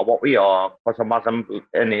we are, what we are, Muslim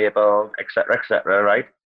enabled, etc., right?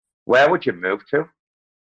 Where would you move to?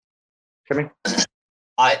 Jimmy?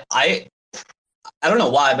 I don't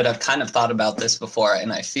know why, but I've kind of thought about this before,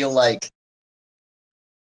 and I feel like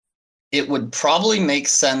it would probably make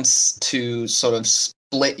sense to sort of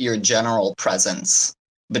split your general presence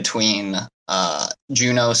between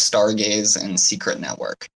Juno, Stargaze, and Secret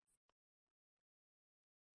Network.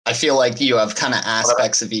 I feel like you have kind of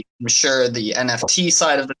aspects of each. I'm sure the NFT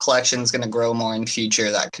side of the collection is going to grow more in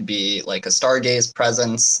future. That could be like a Stargaze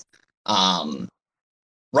presence.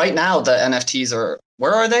 Right now, the NFTs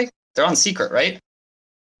where are they? They're on Secret, right?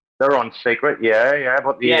 They're on Secret, yeah.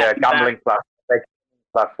 But the gambling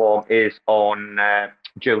platform is on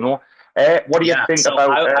Juno. What do you think about?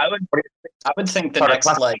 I would think the next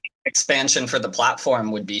expansion for the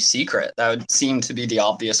platform would be Secret. That would seem to be the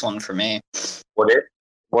obvious one for me. Would it?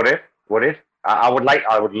 I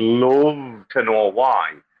would love to know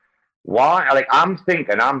why. Why? I'm thinking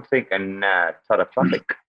Terra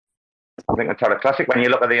Classic. I'm thinking Terra Classic. When you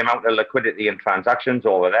look at the amount of liquidity and transactions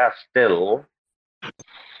over there, still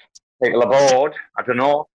people aboard. I don't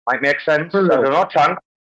know. Might make sense. I don't know. Tank.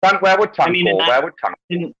 Where would Tank go? Where would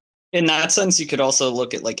Tank? In that sense, you could also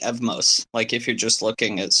look at like Evmos. Like if you're just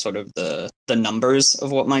looking at sort of the numbers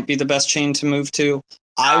of what might be the best chain to move to.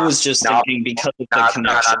 I was just thinking because of the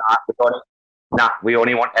connection. We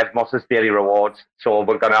only want Evmos' daily rewards. So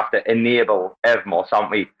we're going to have to enable Evmos,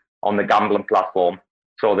 aren't we, on the gambling platform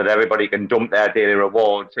so that everybody can dump their daily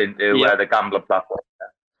rewards into the gambling platform.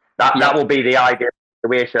 That will be the ideal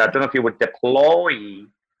situation. I don't know if you would deploy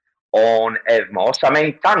on Evmos. I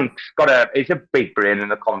mean, Tank's he's a big brain in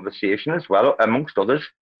the conversation as well, amongst others.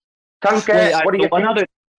 Tank, what do you think?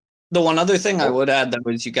 The one other thing I would add, though,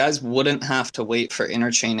 is you guys wouldn't have to wait for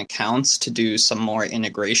interchain accounts to do some more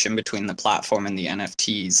integration between the platform and the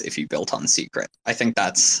NFTs if you built on Secret. I think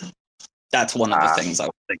that's one of the things I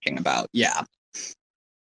was thinking about. Yeah.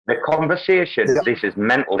 The conversation, this is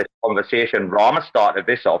mental, this conversation, Rama started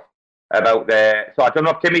this off about so I don't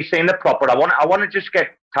know if Timmy's seen the prop, but I want to just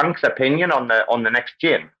get Tank's opinion on the next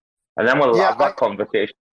gym, and then we'll have that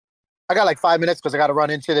conversation. I got like 5 minutes because I got to run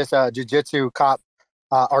into this jiu-jitsu cop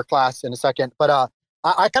art class in a second, but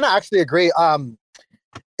I kind of actually agree.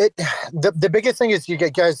 The biggest thing is you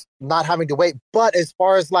guys not having to wait, but as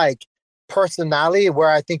far as like personality, where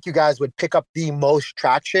I think you guys would pick up the most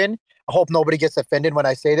traction, I hope nobody gets offended when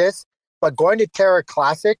I say this, but going to Terra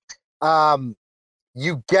Classic,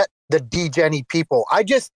 you get the D-Genny people.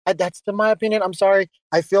 That's in my opinion. I'm sorry.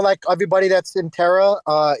 I feel like everybody that's in Terra,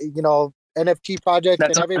 NFT projects.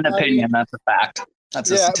 That's not an opinion. That's a fact. That's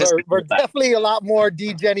a statistic. We're definitely a lot more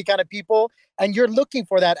D-Genny kind of people. And you're looking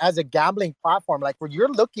for that as a gambling platform. Like where you're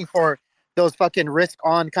looking for those fucking risk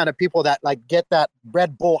on kind of people that like get that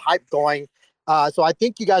Red Bull hype going. So I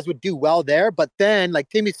think you guys would do well there. But then, like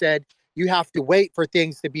Timmy said, you have to wait for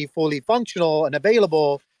things to be fully functional and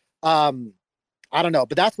available. I don't know,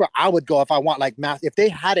 but that's where I would go if I want like mass. If they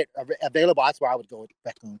had it available, that's where I would go with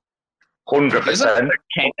Raccoon. 100%.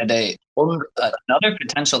 Candidate. Another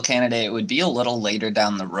potential candidate would be a little later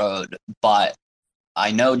down the road, but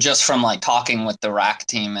I know just from like talking with the RAC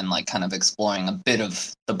team and like kind of exploring a bit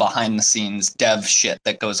of the behind the scenes dev shit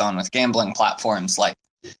that goes on with gambling platforms, like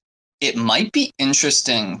it might be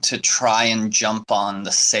interesting to try and jump on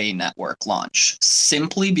the Say network launch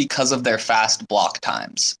simply because of their fast block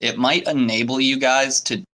times. It might enable you guys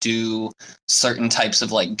to do certain types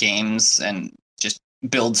of like games and just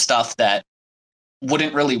build stuff that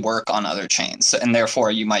wouldn't really work on other chains, and therefore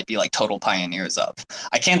you might be like total pioneers of.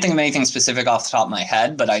 I can't think of anything specific off the top of my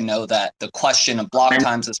head, but I know that the question of block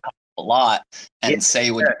times has come up a lot, and Say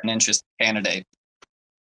would be an interesting candidate.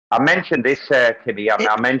 I mentioned this, Timmy.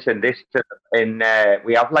 I mentioned this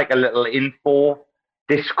we have like a little info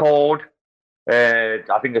Discord.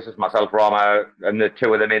 I think this is myself, Rama, and the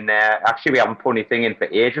two of them in there. Actually, we haven't put anything in for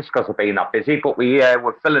ages because we've been that busy, but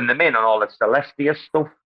we're filling them in on all the Celestia stuff,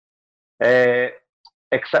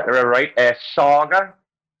 etc. Right? Saga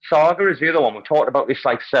is the other one. We talked about this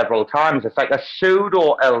like several times. It's like a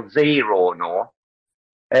pseudo L0, no?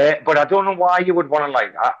 But I don't know why you would want to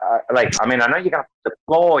I mean, I know you have to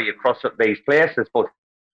deploy across these places, but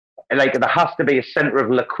like there has to be a center of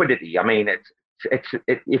liquidity. I mean,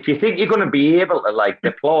 if you think you're going to be able to like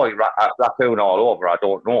deploy Raccoon all over, I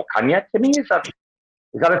don't know. Can you? To me, is that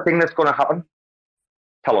a thing that's going to happen?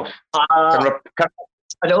 Tell us. I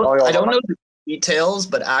don't know the details,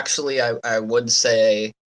 but actually, I would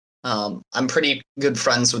say. I'm pretty good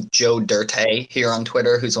friends with Joe Dirte here on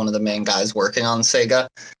Twitter, who's one of the main guys working on Sega.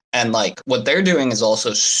 And like what they're doing is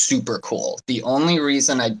also super cool. The only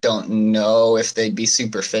reason I don't know if they'd be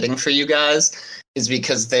super fitting for you guys is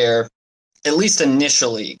because they're, at least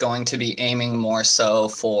initially, going to be aiming more so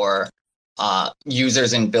for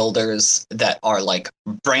users and builders that are like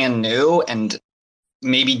brand new and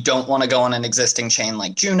maybe don't want to go on an existing chain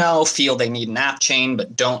like Juno, feel they need an app chain,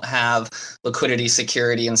 but don't have liquidity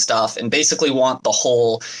security and stuff, and basically want the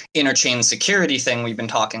whole interchain security thing we've been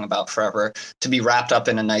talking about forever to be wrapped up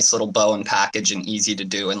in a nice little bow and package and easy to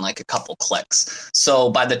do in like a couple clicks. So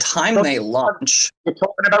by the time they launch... You're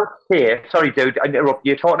talking about Share. Sorry, dude, I interrupt.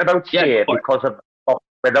 You're talking about Share because of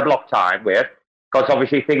with the block time, because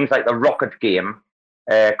obviously things like the Rocket game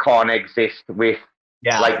can't exist with...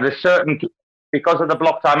 Like there's certain... Because of the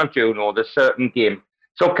block time of Juno, there's certain game.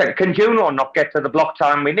 So can Juno not get to the block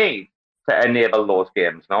time we need to enable those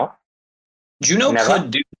games, no? Juno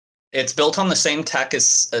could do. It's built on the same tech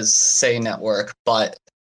as Say Network, but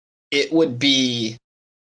it would be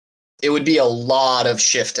a lot of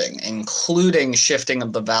shifting, including shifting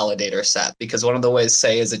of the validator set, because one of the ways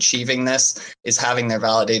Say is achieving this is having their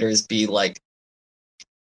validators be like,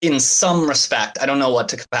 in some respect, I don't know what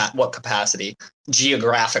capacity,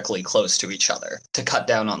 geographically close to each other to cut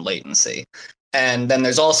down on latency. And then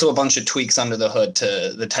there's also a bunch of tweaks under the hood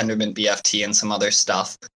to the Tendermint BFT and some other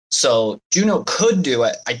stuff So Juno could do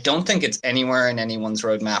it. I don't think it's anywhere in anyone's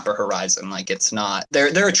roadmap or horizon. Like it's not.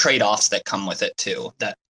 There are trade-offs that come with it too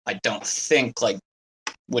that I don't think like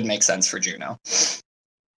would make sense for Juno.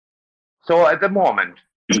 So at the moment,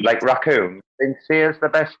 like Raccoon, I think Sea's the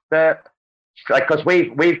best. Like because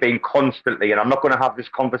we've been constantly, and I'm not going to have this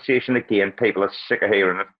conversation again. People are sick of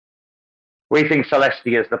hearing it. We think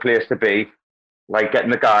Celestia is the place to be. Like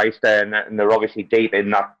getting the guys there, and they're obviously deep in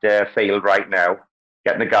that field right now.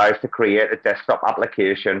 Getting the guys to create a desktop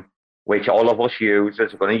application, which all of us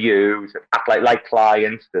users are going to use, act like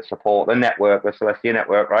clients to support the network, the Celestia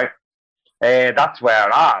network, right? That's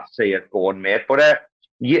where I see it going, mate. But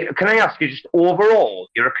can I ask you just overall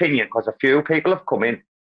your opinion? Because a few people have come in.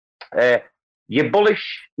 You're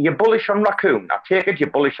bullish on Raccoon. I take it you're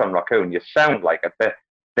bullish on Raccoon. You sound like it.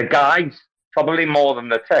 The guys probably more than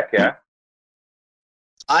the tech, yeah.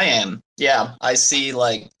 I am. Yeah, I see.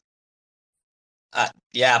 Like,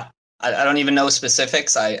 yeah. I don't even know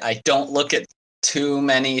specifics. I don't look at too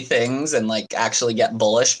many things and like actually get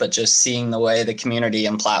bullish, but just seeing the way the community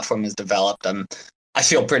and platform is developed, I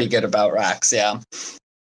feel pretty good about RACs. Yeah.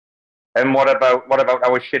 And what about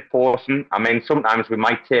our shit posting? I mean, sometimes we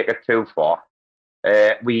might take it too far.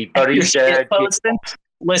 We buried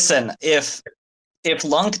Listen, if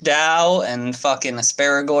Lunk DAO and fucking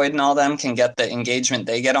Asparagoid and all them can get the engagement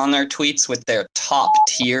they get on their tweets with their top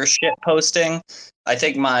tier shit posting, I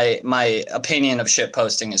think my opinion of shit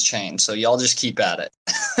posting has changed. So y'all just keep at it.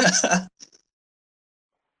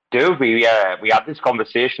 Dude, we had this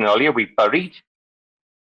conversation earlier. We buried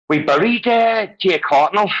Jay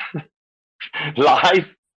Cardinal live.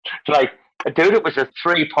 Like, dude, it was a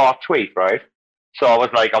 3-part tweet, right? So I was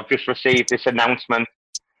like, I've just received this announcement.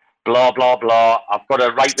 Blah, blah, blah. I've got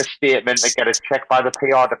to write the statement to get it checked by the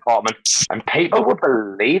PR department. And people were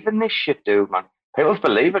believing this shit, dude, man. People's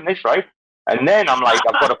believing this, right? And then I'm like,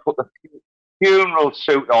 I've got to put the funeral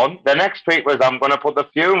suit on. The next tweet was, I'm going to put the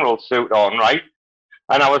funeral suit on, right?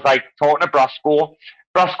 And I was like, talking to Brasco.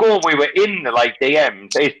 Brasco, we were in the like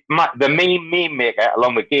DMs. It's the meme maker,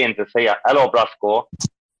 along with Gaines, to say, hello, Brasco.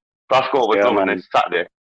 Brasco was loving this Saturday.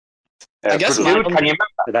 I guess can you remember?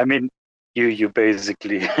 I mean, you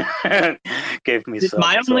basically gave me some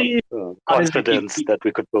confidence that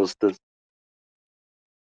we could post this.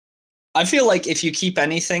 I feel like if you keep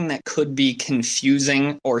anything that could be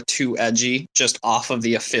confusing or too edgy just off of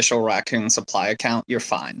the official Raccoon supply account, you're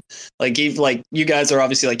fine. Like you guys are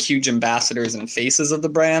obviously like huge ambassadors and faces of the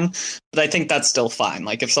brand, but I think that's still fine.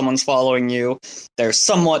 Like if someone's following you, they're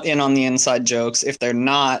somewhat in on the inside jokes. If they're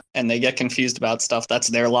not and they get confused about stuff, that's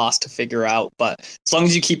their loss to figure out. But as long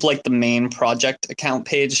as you keep like the main project account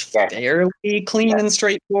page fairly clean and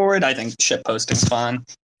straightforward, I think shit posting's fine.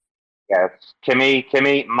 Yes, Timmy,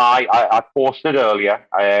 I posted earlier.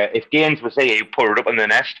 If Gaines was here, you put it up in the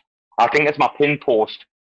nest. I think it's my pin post.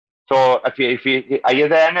 So if you are you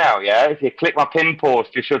there now? Yeah. If you click my pin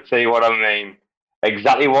post, you should see what I mean.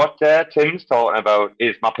 Exactly what Tim's talking about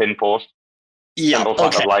is my pin post. Yeah.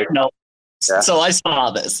 Okay. No. Yeah. So I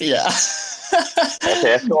saw this. Yeah.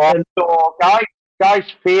 Okay. So guys,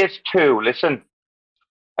 phase 2. Listen.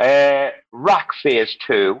 RAC phase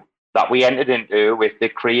 2. That we entered into with the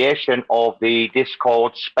creation of the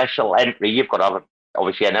Discord special entry. You've got to have,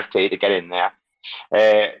 obviously, NFT to get in there.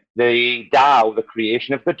 The DAO, the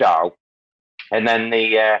creation of the DAO, and then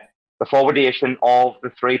the forwardation of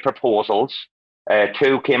the 3 proposals.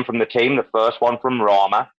 2 came from the team. The first one from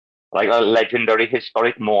Rama, like a legendary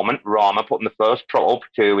historic moment. Rama putting the first probe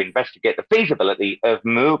to investigate the feasibility of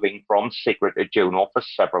moving from Secret to Juno for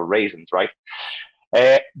several reasons, right?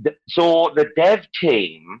 So the dev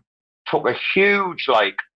team took a huge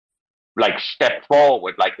like step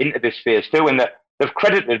forward into this phase 2, and they've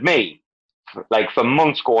credited me for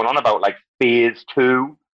months going on about phase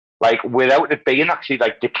 2, without it being actually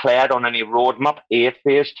declared on any roadmap.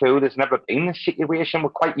 Phase 2, there's never been a situation. We're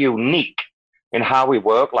quite unique in how we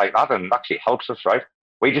work like that, and it actually helps us, right?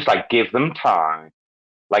 We just give them time.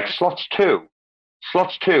 Slots 2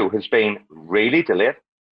 has been really delayed.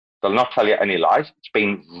 They'll not tell you any lies. It's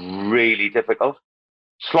been really difficult.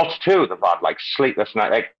 Slots 2, they've had sleepless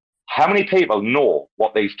night. How many people know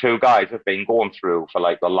what these 2 guys have been going through for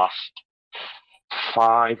the last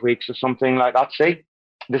 5 weeks or something like that? See,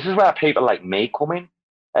 this is where people like me come in.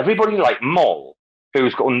 Everybody like Moll,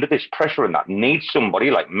 who's under this pressure and that, needs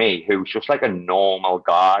somebody like me who's just a normal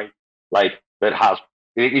guy, that has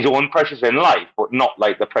his own pressures in life, but not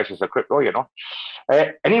the pressures of crypto, you know.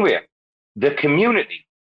 Anyway, the community.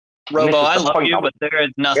 Robo, I love you, but there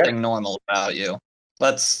is nothing normal about you.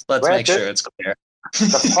 Let's make sure it's clear.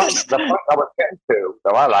 the point I was getting to,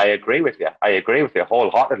 well, I agree with you. I agree with you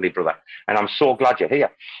wholeheartedly, brother. And I'm so glad you're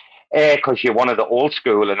here. Because you're one of the old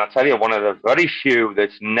school, and I tell you, one of the very few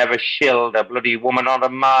that's never shilled a bloody woman or a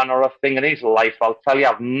man or a thing in his life. I'll tell you,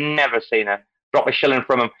 I've never seen a drop a shilling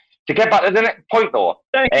from him. To get back to the next point, though,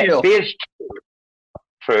 Thank you. Phase 2,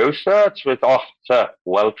 true, sir. Sir,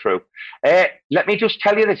 well, true. Let me just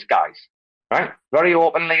tell you this, guys, right? Very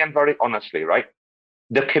openly and very honestly, right?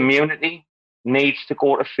 The community needs to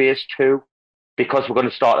go to Phase 2 because we're going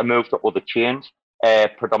to start to move to other chains,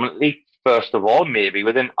 predominantly. First of all, maybe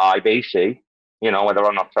within IBC, whether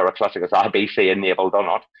or not Terra Classic is IBC enabled or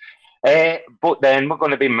not. But then we're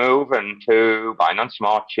going to be moving to Binance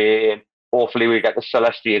Smart Chain. Hopefully we get the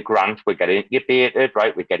Celestia grant. We get incubated,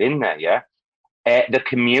 right? We get in there, yeah? The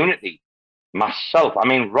community, myself,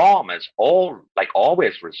 ROM is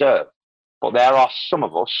always reserved. But there are some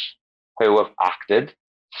of us who have acted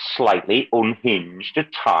slightly unhinged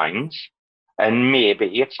at times. And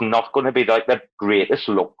maybe it's not going to be like the greatest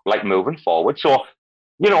look like moving forward. So,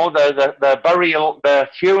 the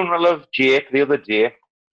funeral of Jake the other day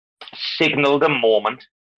signaled a moment.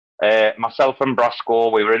 Myself and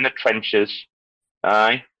Brasco, we were in the trenches.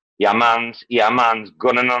 Yeah, man's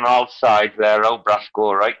gunning on all sides there, old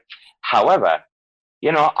Brasco, right? However,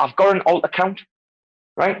 I've got an alt account,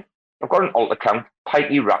 right? I've got an alt account,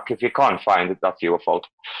 Pt.1 RAC. If you can't find it, that's your fault.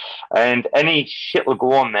 And any shit will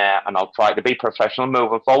go on there, and I'll try to be professional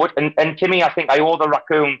moving forward. And to me, I think I owe the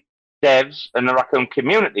Raccoon devs and the Raccoon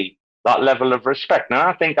community that level of respect. Now,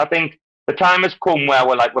 I think the time has come where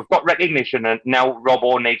we've got recognition, and now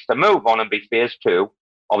Robbo needs to move on and be Phase 2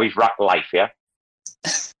 of his RAC life, yeah?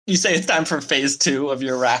 You say it's time for Phase 2 of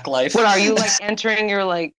your RAC life? What, are you entering your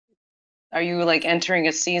Are you entering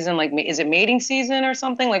a season? Is it mating season or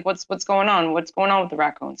something? What's going on? What's going on with the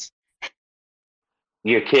raccoons?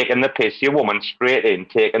 You're taking the piss. Your woman straight in,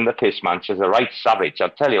 taking the piss, man. She's a right savage. I'll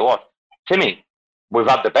tell you what, Timmy, we've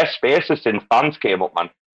had the best spaces since bands came up, man.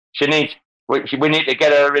 We need to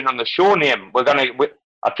get her in on the show name.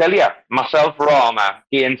 I tell you, myself, Rama,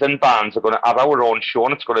 Gaines and Bands are going to have our own show,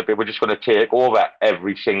 and we're just going to take over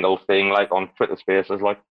every single thing, on Twitter Spaces,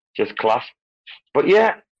 just class. But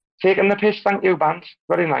yeah, taking the piss, thank you, Bands.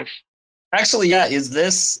 Very nice. Actually, yeah, is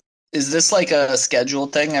this like a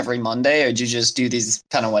scheduled thing every Monday, or do you just do these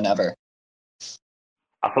kind of whenever?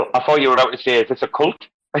 I thought you were about to say, is this a cult?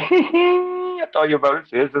 I thought you were about to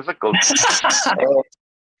say, is this a cult?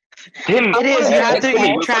 Tim, it is. You have to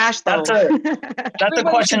eat trash, though. That's a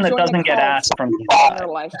question that doesn't get asked from you. In their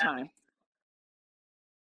lifetime.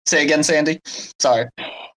 Say again, Sandy. Sorry.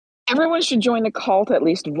 Everyone should join a cult at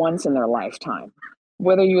least once in their lifetime,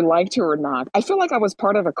 whether you like to or not. I feel like I was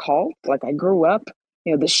part of a cult. I grew up,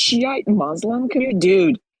 the Shiite Muslim community.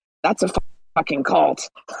 Dude, that's a fucking cult.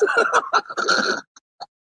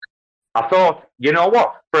 I thought, you know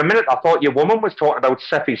what? For a minute, I thought your woman was talking about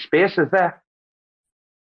Sephi Spaces there.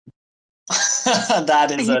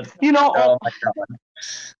 That is oh my God.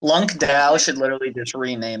 Lunk Dow should literally just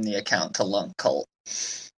rename the account to Lunk Cult.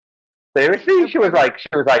 Seriously? She was like,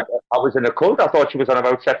 I was in a cult. I thought she was on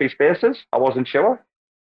about Sephi Spaces. I wasn't sure.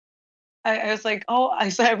 I was like,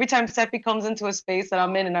 so every time Sephi comes into a space that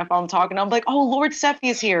I'm in and if I'm talking, I'm like, oh, Lord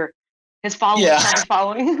Sephi is here. His followers started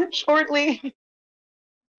following shortly.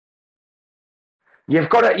 You've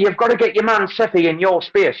got to get your man Sephi in your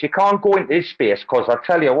space. You can't go into his space because I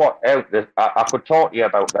tell you what, I could talk to you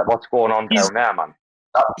about that. What's going on down there, man?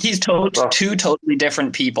 He's two totally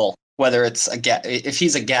different people. Whether it's if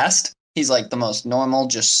he's a guest, he's the most normal,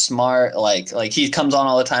 just smart. Like he comes on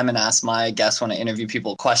all the time and asks my guests when I interview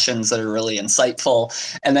people questions that are really insightful.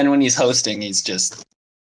 And then when he's hosting, he's just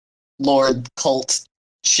Lord Cult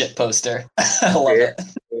shit poster. I love it.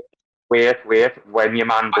 Wait. When your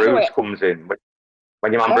man Bruce comes in.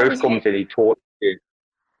 When your man Bruce comes in, he talks to you.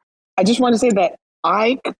 I just want to say that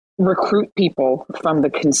I recruit people from the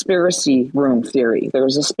conspiracy room theory.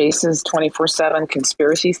 There's a Spaces 24/7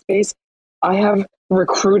 conspiracy space. I have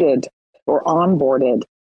recruited or onboarded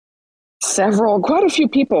quite a few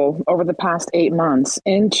people over the past 8 months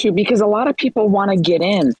because a lot of people want to get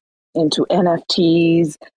into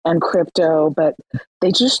NFTs and crypto, but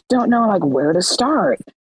they just don't know where to start.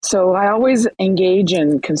 So I always engage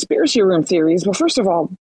in conspiracy room theories. Well, first of all,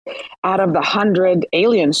 out of the 100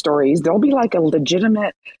 alien stories, there'll be a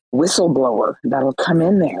legitimate whistleblower that'll come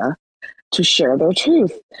in there to share their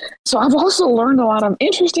truth. So I've also learned a lot of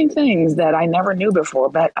interesting things that I never knew before,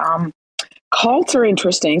 but cults are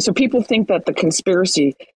interesting. So people think that the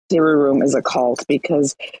conspiracy theory room is a cult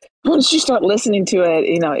because once you start listening to it,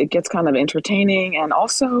 it gets kind of entertaining. And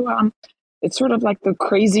also it's sort of like the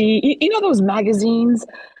crazy, those magazines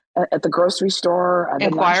at the grocery store, the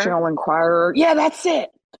Inquirer? National Enquirer. Yeah, that's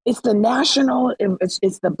it. It's the national.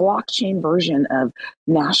 It's the blockchain version of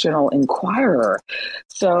National Enquirer.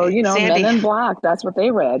 So Sandy. Men in Black. That's what they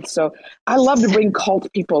read. So I love to bring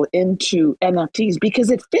cult people into NFTs because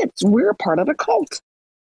it fits. We're a part of a cult.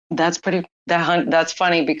 That's that's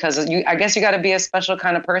funny because I guess you got to be a special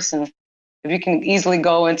kind of person if you can easily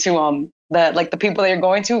go into the people that you're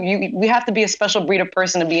going to. We have to be a special breed of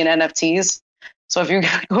person to be in NFTs. So if you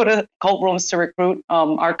go to cult rooms to recruit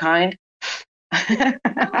our kind.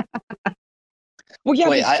 Well, yeah,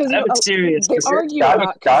 wait, I have a serious. They argue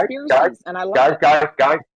about conspiracies, and I love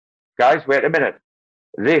it. Guys, wait a minute.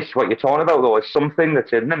 This, what you're talking about, though, is something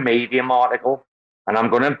that's in the Medium article, and I'm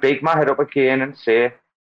going to big my head up again and say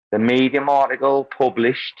the Medium article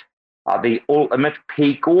published at the ultimate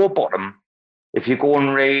peak or bottom. If you go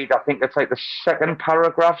and read, I think it's like the second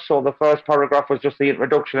paragraph. So the first paragraph was just the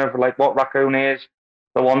introduction of like what Raccoon is,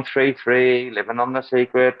 the 133, living on the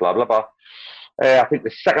secret, blah blah blah. I think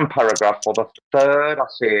the second paragraph or the third, I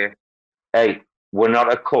say, hey, we're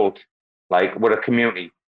not a cult, like we're a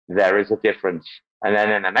community. There is a difference. And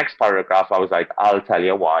then in the next paragraph, I was like, I'll tell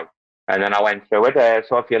you why. And then I went through it.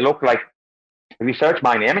 So if you look like, if you search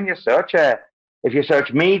my name and you search, if you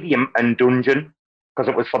search Medium and Dungeon, because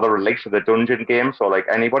it was for the release of the Dungeon game. So like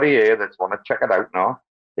anybody here that's want to check it out now,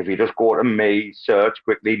 if you just go to me, search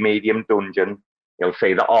quickly Medium Dungeon, you'll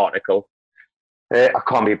see the article. I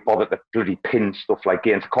can't be bothered to bloody pin stuff like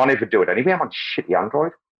games. I can't even do it anyway. I'm on shitty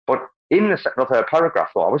Android. But in the second or third paragraph,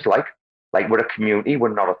 though, I was like we're a community,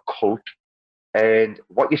 we're not a cult. And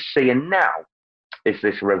what you're seeing now is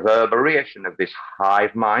this reverberation of this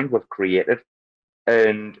hive mind we've created,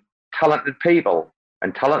 and talented people,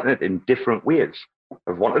 and talented in different ways,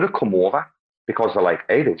 have wanted to come over because they're like,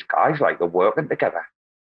 hey, these guys, like, they're working together.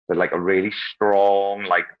 They're like a really strong,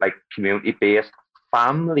 like community-based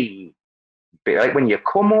family. Like when you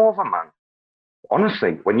come over, man,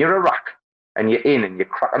 honestly, when you're a RAC and you're in and you're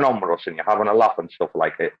cracking on with us and you're having a laugh and stuff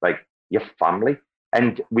like it, like your family.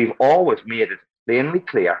 And we've always made it plainly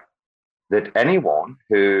clear that anyone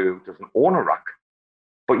who doesn't own a RAC,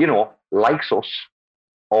 but likes us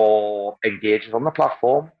or engages on the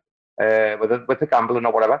platform with the gambling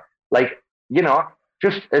or whatever, like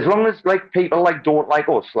just as long as like people like don't like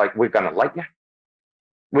us, like we're gonna like you.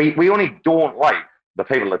 We only don't like the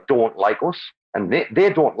people that don't like us, and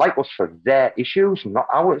they don't like us for their issues, not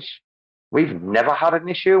ours. We've never had an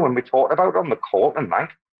issue when we talked about it on the call tonight.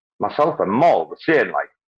 Myself and Mal were saying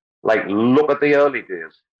like look at the early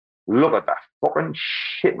days. Look at the fucking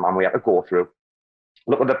shit, man, we had to go through.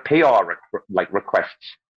 Look at the PR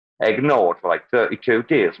requests ignored for like 32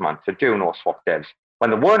 days, man, to Juno Swap devs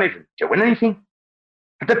when they weren't even doing anything.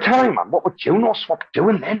 At the time, man, what were Juno Swap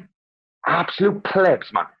doing then? Absolute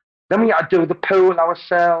plebs, man. Then we had to do the pool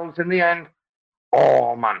ourselves in the end.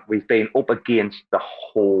 Oh, man, we've been up against the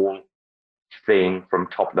whole thing from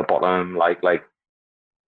top to bottom. I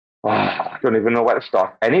don't even know where to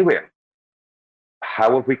start. Anyway,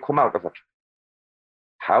 how have we come out of it?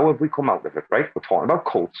 How have we come out of it, right? We're talking about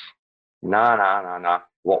cults. Nah.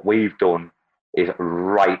 What we've done is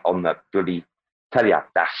right on the bloody, tell you,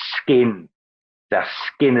 the skin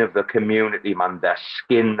of the community, man, the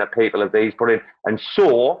skin the people of these put in. And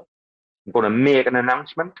so, I'm going to make an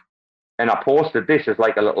announcement. And I posted this as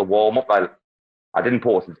like a little warm-up. I didn't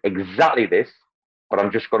post exactly this, but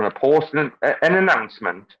I'm just going to post an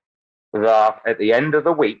announcement that at the end of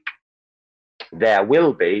the week, there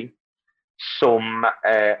will be some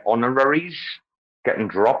honoraries getting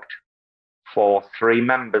dropped for 3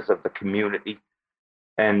 members of the community.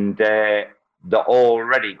 And they're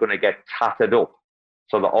already going to get tatted up.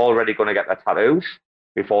 So they're already going to get their tattoos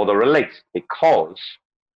before the release, because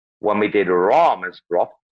when we did Rama's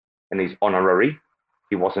drop and his honorary,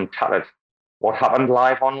 he wasn't tatted. What happened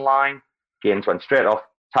live online? Games went straight off,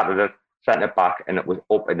 tatted it, sent it back, and it was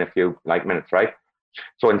up in a few minutes, right?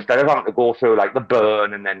 So instead of having to go through like the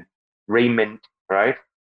burn and then remint, right?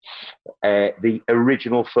 The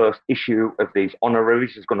original first issue of these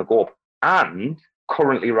honoraries is going to go up. And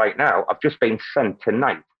currently right now, I've just been sent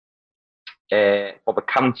tonight for the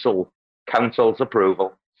council's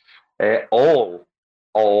approval, all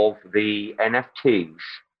of the NFTs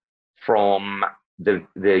from the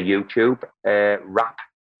YouTube rap.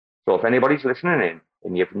 So if anybody's listening in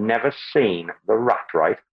and you've never seen the rap,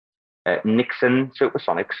 right? Nixon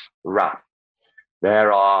Supersonics rap.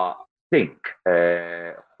 There are, I think,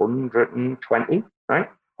 120, right?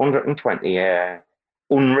 120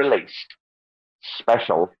 unreleased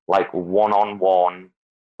special, like one-on-one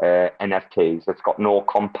NFTs that's got no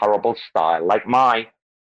comparable style. Like my,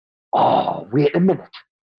 oh, wait a minute.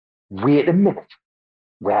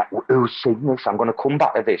 who's seen this? I'm going to come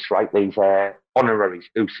back to this, right? These honoraries.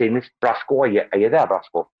 Who's seen this? Brasco, are you there,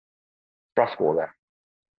 Brasco? Brasco there.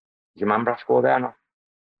 Is your man Brasco there now?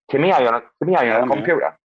 Timmy, are you on a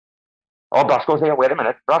computer? Oh, Brasco's here. Wait a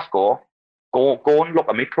minute. Brasco, go and look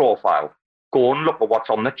at my profile. Go and look at what's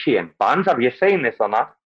on the chain. Bands, have you seen this or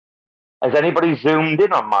not? Has anybody zoomed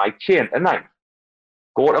in on my chain tonight?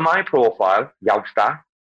 Go to my profile, Youngster,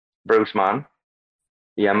 Bruce man.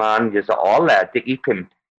 Yeah, man, you're all there, Dickie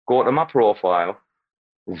Pimp. Go to my profile,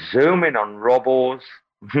 zoom in on Robbo's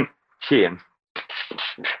chain.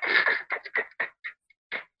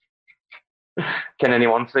 Can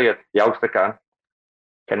anyone see it? Youngster can.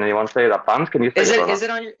 Can anyone see that? Fans, can you see it? Is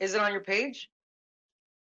it on your page?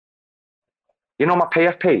 You know my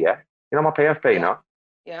PFP, yeah? You know my PFP now?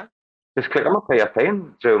 Yeah. Just click on my PFP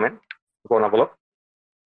and zoom in. Go and have a look.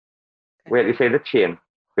 Okay. Wait till you see the chain.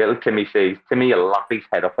 Wait till Timmy sees. Timmy will laugh his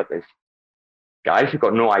head off at this. Guys, you've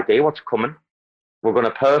got no idea what's coming. We're going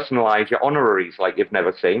to personalise your honoraries like you've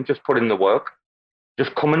never seen. Just put in the work.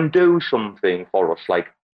 Just come and do something for us. Like,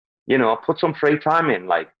 you know, put some free time in.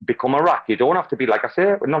 Like, become a RAC. You don't have to be, like I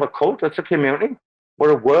say, we're not a cult. It's a community.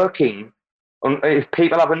 We're a working... If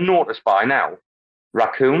people haven't noticed by now,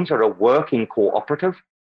 raccoons are a working cooperative.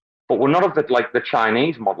 But we're not of the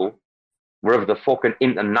Chinese model. We're of the fucking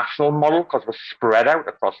international model because we're spread out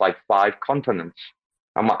across like 5 continents.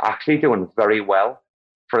 And we're actually doing very well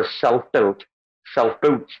for a self-built,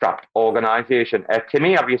 self-bootstrapped organization.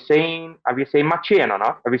 Timmy, have you seen my chain or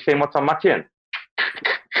not? Have you seen what's on my chain?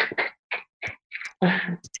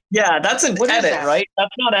 Yeah, that's an edit, right?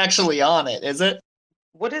 That's not actually on it, is it?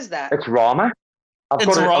 What is that? It's Rama. I've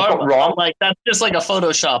got Rama. Like, that's just like a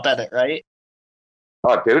Photoshop edit, right?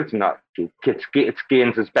 Oh, dude, it's not. It's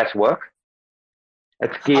Gaines' best work.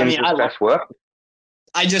 It's Gaines' best work.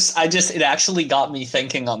 It actually got me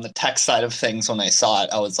thinking on the tech side of things when I saw it.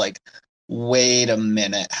 I was like, wait a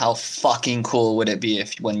minute, how fucking cool would it be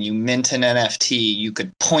if when you mint an NFT, you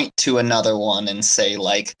could point to another one and say,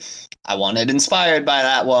 like, I want it inspired by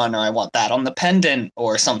that one, or I want that on the pendant,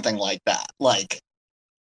 or something like that. Like,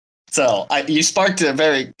 so you sparked a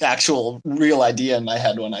very actual, real idea in my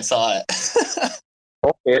head when I saw it.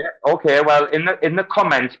 Okay. Well, in the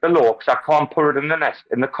comments below, because I can't put it in the nest.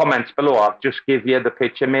 In the comments below, I'll just give you the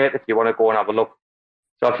picture, mate. If you want to go and have a look.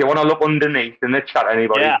 So if you want to look underneath in the chat,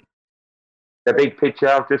 anybody, the big picture,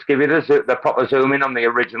 I'll just give you the proper zoom in on the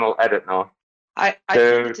original edit now. I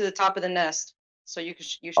pinned it to the top of the nest, so you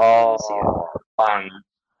should be able to see it.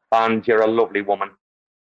 And you're a lovely woman.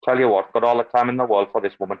 Tell you what, got all the time in the world for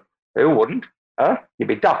this woman. Who wouldn't? Huh? You'd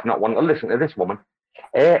be daft not wanting to listen to this woman.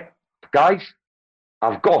 Guys,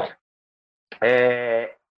 I've got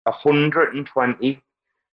 120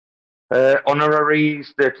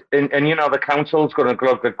 honoraries that, and you know, the council's going to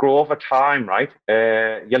grow over time, right?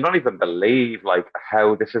 You'll not even believe like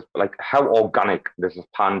how this is, like how organic this has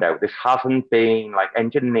panned out. This hasn't been like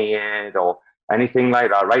engineered or anything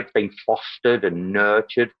like that, right? It's been fostered and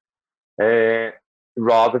nurtured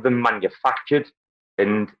rather than manufactured.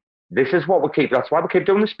 And this is what that's why we keep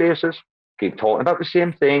doing the spaces, keep talking about the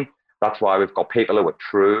same thing. That's why we've got people who are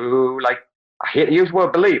true, like, I hate to use the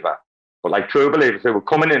word believer, but like true believers who are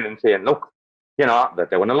coming in and saying, look, you know, they're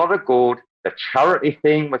doing a lot of good. The charity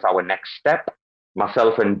thing was our next step.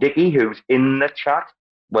 Myself and Dickie, who's in the chat,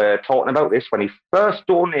 were talking about this when he first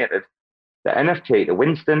donated the NFT to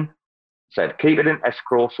Winston, said, keep it in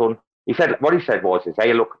escrow, son. He said, what he said was,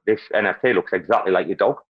 hey, look, this NFT looks exactly like your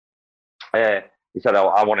dog. He said, oh,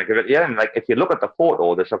 I want to give it to you. And like, if you look at the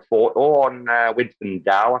photo, there's a photo on Winston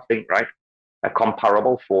Dow, I think, right? A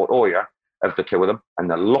comparable photo, yeah, of the two of them.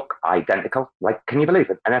 And they look identical. Like, can you believe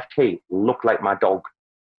it? NFT look like my dog.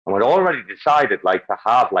 And we'd already decided, like, to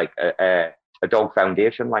have, like, a dog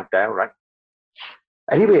foundation like that, right?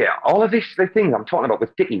 Anyway, all of this, the things I'm talking about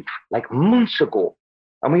with Dickie, like, months ago.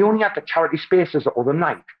 And we only had the charity spaces the other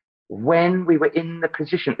night when we were in the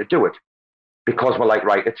position to do it. Because we're like,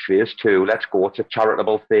 right, it's phase 2, let's go. It's a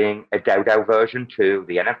charitable thing, a DAO version 2,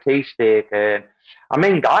 the NFT staking. I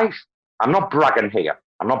mean, guys, I'm not bragging here.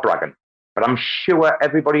 I'm not bragging. But I'm sure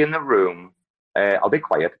everybody in the room, I'll be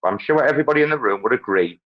quiet, but I'm sure everybody in the room would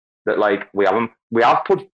agree that, like, we have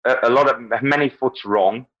put many foots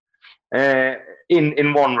wrong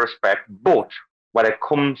in one respect. But when it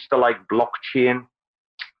comes to, like, blockchain,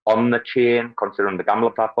 on the chain, considering the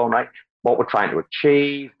Gambler platform, right? What we're trying to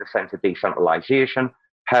achieve, the sense of decentralization,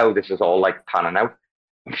 how this is all like panning out.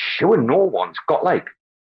 I'm sure no one's got like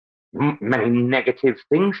many negative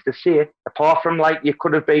things to say, apart from like you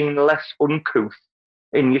could have been less uncouth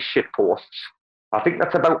in your shit posts. I think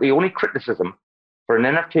that's about the only criticism for an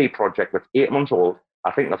NFT project that's 8 months old.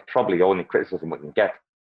 I think that's probably the only criticism we can get.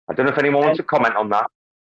 I don't know if anyone wants to comment on that.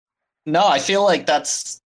 No, I feel like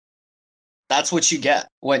that's what you get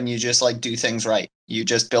when you just like do things right. You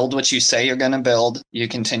just build what you say you're going to build. You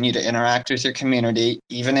continue to interact with your community,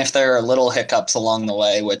 even if there are little hiccups along the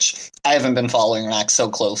way, which I haven't been following RAC so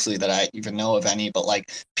closely that I even know of any, but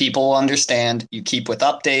like people understand. You keep with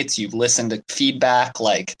updates. You listen to feedback.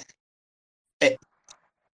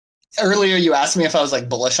 Earlier you asked me if I was like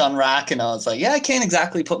bullish on RAC, and I was like, yeah, I can't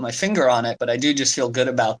exactly put my finger on it, but I do just feel good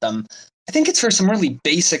about them. I think it's for some really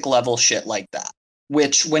basic level shit like that,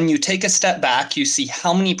 which when you take a step back, you see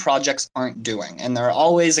how many projects aren't doing. And there are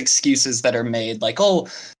always excuses that are made like, oh,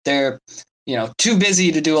 they're, too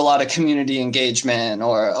busy to do a lot of community engagement,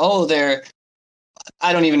 or, oh,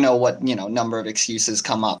 I don't even know what, number of excuses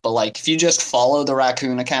come up. But like, if you just follow the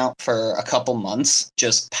Raccoon account for a couple months,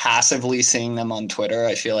 just passively seeing them on Twitter,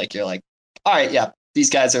 I feel like you're like, all right, yeah,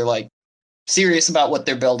 these guys are like serious about what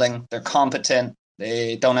they're building. They're competent.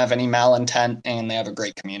 They don't have any malintent, and they have a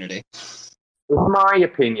great community. In my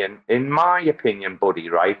opinion, buddy,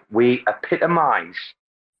 right, we epitomise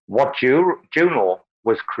what Juno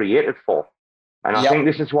was created for. And I think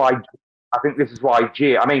this is why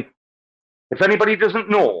Jay, I mean, if anybody doesn't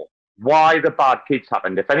know why the bad kids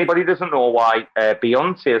happened, if anybody doesn't know why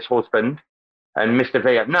Beyonce's husband and Mr.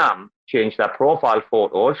 Vietnam changed their profile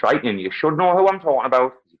photos, right, and you should know who I'm talking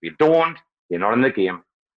about. If you don't, you're not in the game.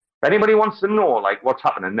 If anybody wants to know, like, what's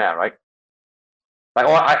happening there, right? Like,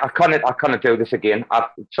 I can't do this again.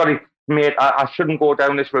 Sorry, mate, I shouldn't go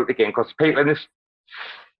down this route again, because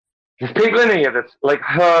there's people in here that's like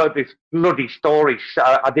heard this bloody story.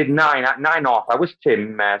 I did 9.5 hours,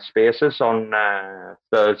 Tim, Spaces on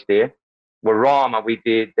Thursday. With Rama, we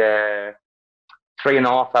did 3.5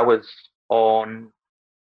 hours on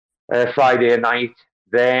Friday night.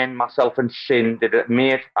 Then myself and Sin did it.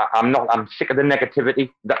 Mate, I'm sick of the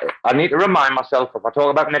negativity. I need to remind myself, if I talk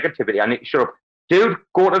about negativity, I need to shut up. Dude,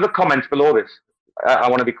 go to the comments below this. I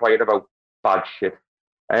want to be quiet about bad shit.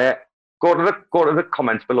 Go to the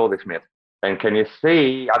comments below this, mate. And can you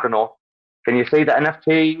see, I don't know, can you see the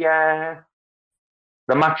NFT,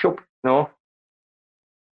 the matchup? No?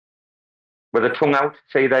 With the tongue out?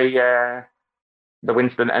 See the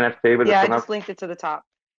Winston NFT with the tongue out? Yeah, I just linked it to the top.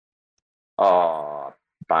 Oh,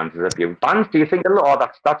 Bands is a beauty. Bands, do you think,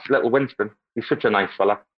 that's little Winston. He's such a nice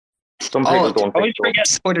fella. Some people don't think so. Forget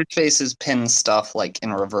Twitter Faces pin stuff like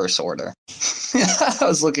in reverse order. I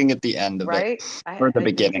was looking at the end of it. Or the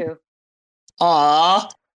beginning. Aw.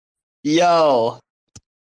 Yo.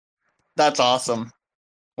 That's awesome.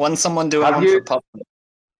 When's someone doing one for public?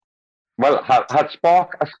 Well, had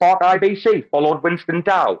Spark IBC followed Winston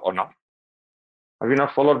Dow or not? Have you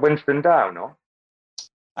not followed Winston Dow, no?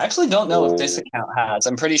 I actually don't know if this account has.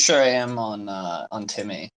 I'm pretty sure I am on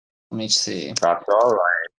Timmy. Let me see. That's all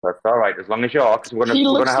right. As long as you are, because we're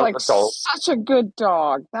gonna help the dog. Such a good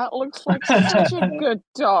dog. That looks like such a good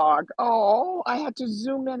dog. Oh, I had to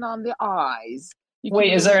zoom in on the eyes.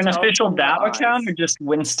 Wait, is there an official Dow account or just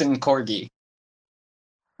Winston Corgi?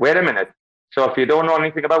 Wait a minute. So if you don't know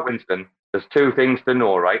anything about Winston, there's two things to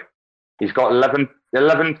know, right? He's got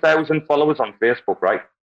 11,000 followers on Facebook, right?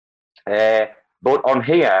 But on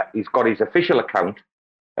here, he's got his official account,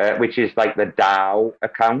 which is like the Dow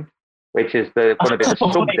account, which is going to be the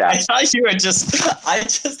sub-Dow. I thought you were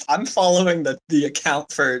I'm following the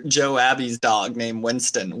account for Joe Abbey's dog named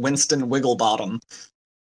Winston Wigglebottom.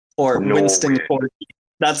 Or no Winston Corgi.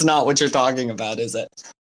 That's not what you're talking about, is it?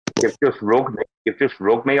 You've just rugged me. You've just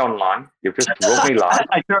rugged me online. You've just rugged me live.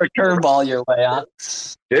 I threw a curveball your way, huh?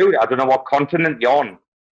 Dude, I don't know what continent you're on,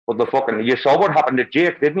 but you saw what happened to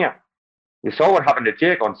Jake, didn't you? You saw what happened to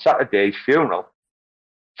Jake on Saturday's funeral.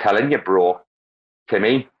 Telling you, bro,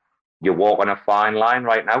 Timmy, you're walking a fine line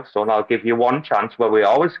right now, son. I'll give you one chance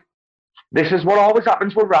this is what always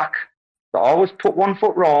happens with RAC. They always put one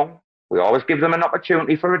foot wrong. We always give them an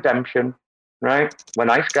opportunity for redemption, right? We're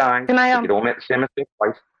nice guys. You don't make the same mistake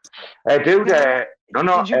twice.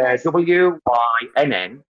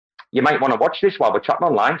 WYNN. You might want to watch this while we're chatting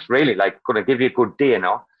online. It's really going to give you a good day,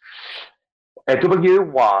 now.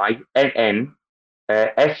 WYNN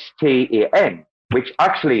STAN, which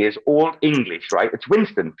actually is Old English, right? It's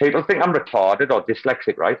Winston. People think I'm retarded or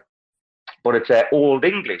dyslexic, right? But it's Old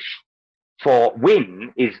English. For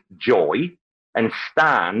win is joy. And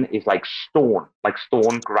Stan is like stone,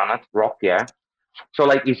 granite, rock, yeah. So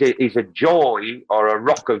he's a joy or a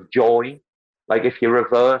rock of joy. Like if you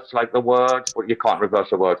reverse the words, but you can't reverse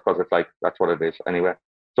the words because it's that's what it is anyway.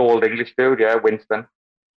 It's Old English, dude, yeah, Winston.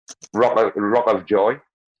 Rock of joy.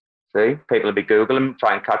 See, people will be Googling,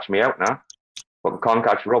 try and catch me out now. But we can't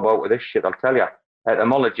catch Rob out with this shit, I'll tell you.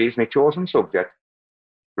 Etymology is my chosen subject.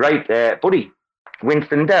 Right, buddy.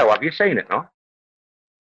 Winston Dow, have you seen it, no?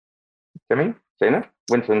 Jimmy, seen it?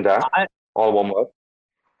 Winston Dow, all one word.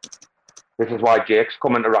 This is why Jake's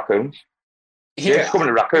coming to raccoons. Here, Jake's coming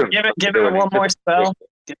to raccoons. Give it one more spell.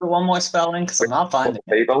 Give it one more spelling, because I'm not finding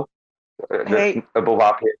it. People, above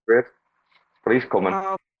our pay grade. But he's coming.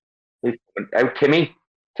 He's coming. Oh,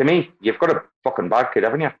 Timmy, you've got a fucking bad kid,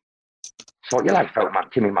 haven't you? Sort your life out, man.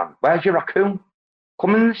 Timmy, man. Where's your raccoon?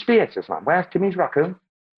 Come in the spaces, man. Where's Timmy's raccoon?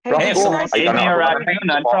 Hey, if someone gave me a raccoon,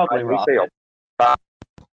 I'd probably rock it.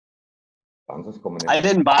 I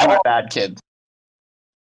didn't buy my bad kid.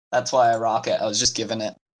 That's why I rock it. I was just giving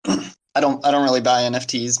it. I don't really buy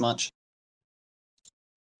NFTs much.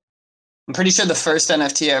 I'm pretty sure the first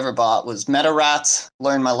NFT I ever bought was Meta Rats.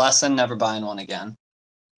 Learned my lesson, never buying one again.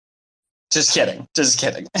 Just kidding.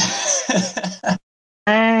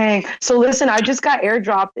 Dang. So listen, I just got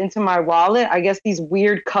airdropped into my wallet. I guess these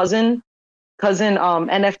weird cousin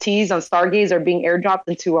NFTs on Stargaze are being airdropped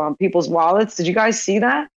into people's wallets. Did you guys see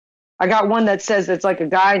that? I got one that says it's like a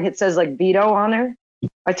guy and it says like veto on there.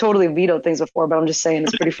 I totally vetoed things before, but I'm just saying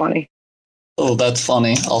it's pretty funny. Oh, that's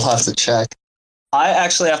funny. I'll have to check. I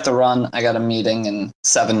actually have to run. I got a meeting in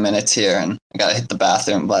 7 minutes here and I got to hit the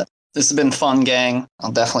bathroom, but this has been fun, gang.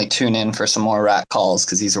 I'll definitely tune in for some more RAC calls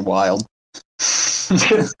because these are wild.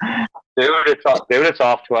 Dude, it's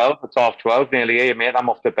half 12. It's half 12 nearly here, mate. I'm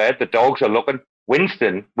off to bed. The dogs are looking.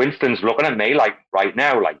 Winston's looking at me like right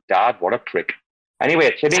now, like, Dad, what a prick.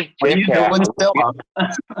 Anyway, Timmy, take care.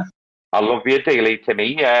 I love you dearly,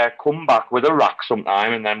 Timmy. Come back with a rack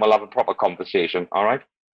sometime and then we'll have a proper conversation, all right?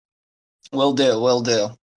 Will do.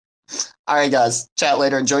 All right, guys. Chat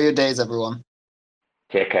later. Enjoy your days, everyone.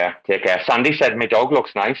 Take care. Sandy said my dog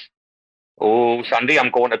looks nice. Oh, Sandy,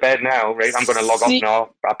 I'm going to bed now, right? I'm going to log off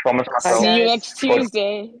now. I promise myself. See you next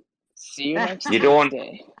Tuesday. Tuesday.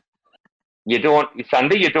 Sandy,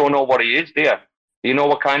 you don't know what he is, do you? Do you know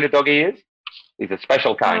what kind of dog he is? He's a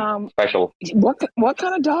special kind. Special. What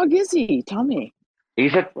kind of dog is he? Tell me.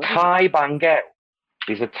 He's a Thai Bangao.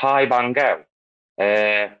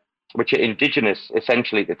 Which are indigenous,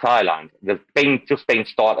 essentially, to Thailand. They've just been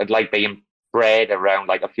started, like, being bred around,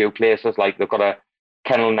 like, a few places. Like, they've got a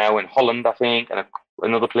kennel now in Holland, I think, and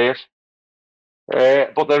another place.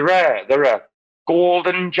 But they're rare. They're a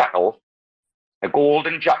golden jackal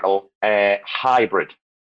hybrid.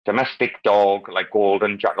 Domestic dog, like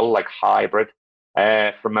golden jackal, like hybrid.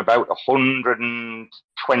 From about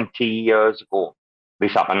 120 years ago,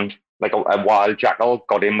 this happened. Like a wild jackal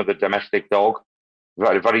got in with a domestic dog.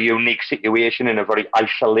 Very, very unique situation in a very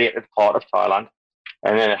isolated part of Thailand.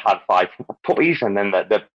 And then it had 5 puppies, and then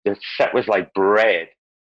the set was like bred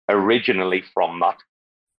originally from that.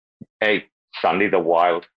 Hey, Sandy, the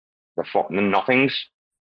wild, nothing's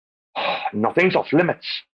off limits.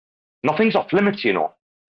 Nothing's off limits, you know.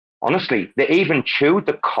 Honestly, they even chewed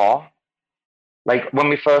the car. Like when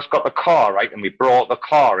we first got the car, right, and we brought the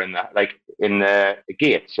car in the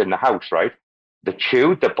gates in the house, right? They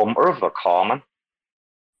chewed the bumper of the car, man.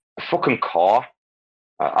 A fucking car.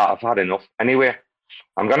 I've had enough. Anyway,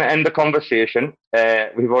 I'm going to end the conversation.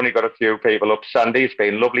 We've only got a few people up. Sandy, it's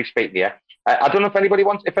been lovely speaking to you. I don't know if anybody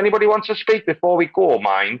wants to speak before we go.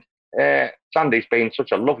 Mind, Sandy's been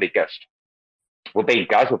such a lovely guest. We've been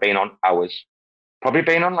on hours. Probably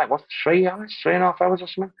been on 3 hours, 3.5 hours or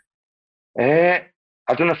something. I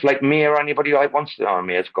don't know if Mia or anybody wants to. Oh,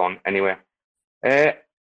 Mia's gone anyway.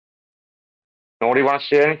 Nobody want to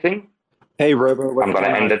say anything? Hey, Robo. I'm going to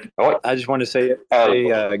end it. Oh. I just want to say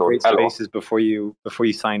great spaces before you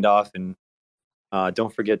signed off, and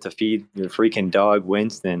don't forget to feed your freaking dog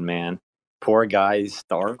Winston, man. Poor guy, he's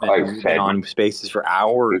starving. He's been on spaces for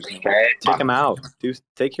hours. Take him out.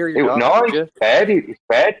 Take care of your dog. No, he's fed. He's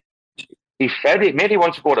fed. He's fed. Mate, he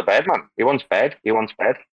wants to go to bed, man. He wants bed.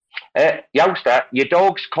 Youngster, your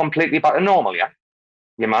dog's completely back to normal, yeah?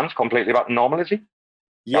 Your man's completely back to normal, is he?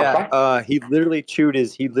 Yeah, he literally chewed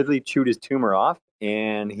his tumor off,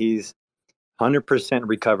 and he's 100%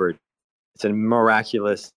 recovered. It's a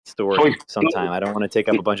miraculous story. Sometime I don't want to take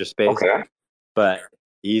up a bunch of space, but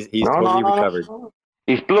he's totally recovered.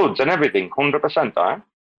 His bloods and everything, 100%, huh?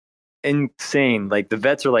 Insane. Like the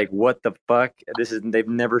vets are like, "What the fuck? They've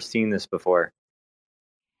never seen this before."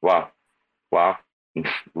 Wow,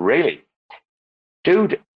 really,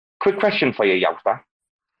 dude. Quick question for you, youngster.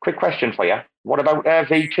 Quick question for you. What about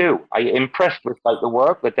V2? Are you impressed with the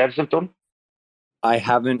work that devs have done? I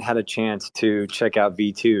haven't had a chance to check out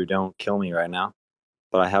V2. Don't kill me right now.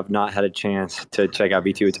 But I have not had a chance to check out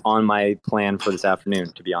V2. It's on my plan for this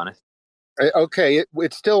afternoon, to be honest. Okay,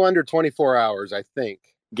 it's still under 24 hours, I think.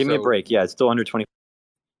 Give me a break. Yeah, it's still under 20.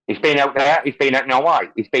 He's been out there. He's been out. Now why?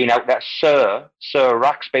 He's been out there. Sir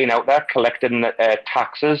RAC's been out there collecting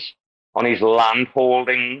taxes on his land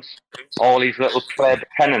holdings. All these little pleb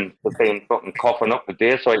tenants have been fucking coughing up the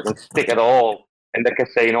day so he can stick it all in the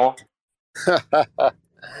casino.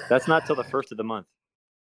 That's not till the 1st of the month.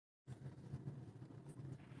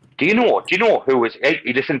 Do you know who was? Hey,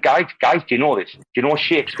 listen, guys, do you know this? Do you know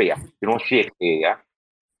Shakespeare? Do you know Shakespeare? Yeah.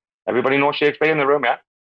 Everybody know Shakespeare in the room, yeah?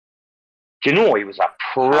 Do you know he was a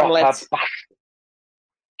proper bastard?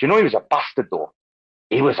 Do you know he was a bastard, though?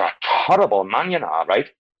 He was a terrible man, you know, right?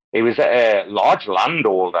 He was a large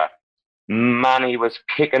landholder. Man, he was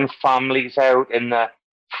kicking families out in the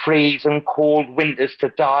freezing cold winters to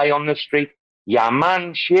die on the street. Yeah,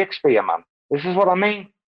 man, Shakespeare, man. This is what I mean.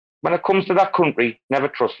 When it comes to that country, never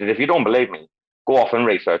trust it. If you don't believe me, go off and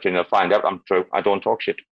research and you'll find out I'm true. I don't talk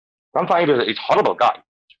shit. I'm finding he's a horrible guy.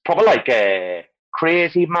 Probably like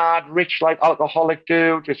crazy, mad, rich, like alcoholic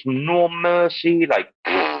dude, just no mercy, like.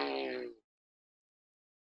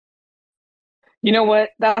 You know what?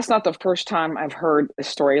 That's not the first time I've heard a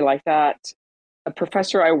story like that. A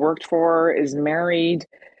professor I worked for is married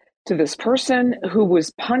to this person who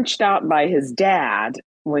was punched out by his dad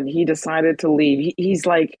when he decided to leave. He's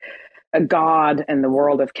like a god in the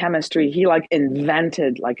world of chemistry. He like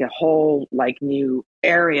invented like a whole like new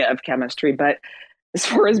area of chemistry. But as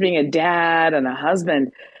far as being a dad and a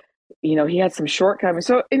husband, you know, he had some shortcomings.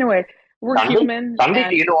 So anyway, we're human. Sandy,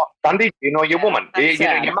 do you know your woman? Do you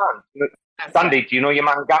know your man? Sandy, do you know your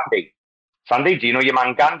man Gandhi? Sandy, do you know your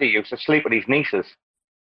man Gandhi used to sleep with his nieces?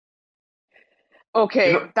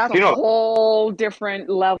 Okay, that's a whole different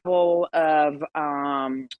level of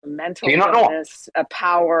mental illness,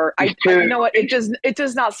 power. You know what? It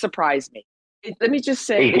does not surprise me. Let me just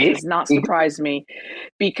say, it does not surprise me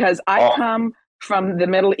because I come from the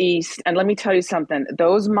Middle East, and let me tell you something.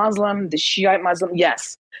 Those the Shiite Muslim,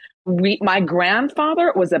 yes, my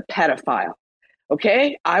grandfather was a pedophile.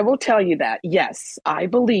 Okay, I will tell you that. Yes, I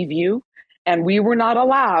believe you. And we were not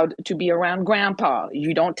allowed to be around grandpa.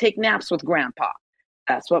 You don't take naps with grandpa.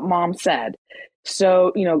 That's what mom said.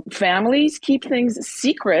 So, you know, families keep things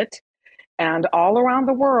secret. And all around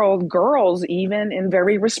the world, girls, even in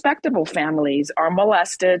very respectable families, are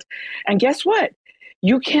molested. And guess what?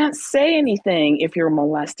 You can't say anything if you're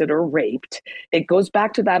molested or raped. It goes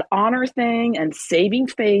back to that honor thing and saving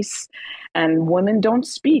face, and women don't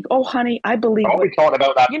speak. Oh, honey, I believe. We talked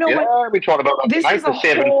about that. You know what? We talked about that. This is a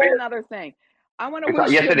whole other thing. I want to wish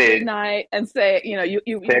you a good night and say, you know, you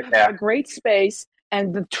have a great space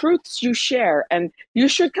and the truths you share, and you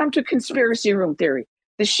should come to Conspiracy Room Theory.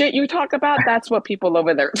 The shit you talk about, that's what people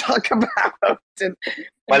over there talk about.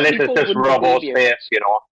 Well, this is just Robo space, you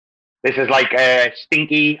know. This is like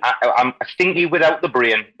stinky. I'm stinky without the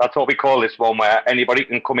brain. That's what we call this one, where anybody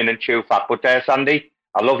can come in and chew fat. But Sandy,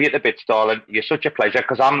 I love you to bits, darling. You're such a pleasure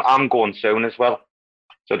because I'm going soon as well.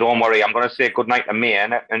 So don't worry. I'm going to say good night to me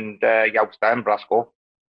and Youngster and Brasco.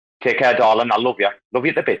 Take care, darling. I love you. Love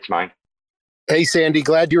you to bits, man. Hey, Sandy.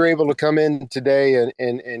 Glad you were able to come in today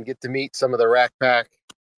and get to meet some of the RAC Pack.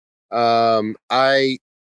 I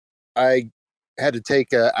had to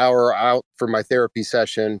take an hour out for my therapy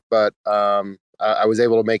session, but I was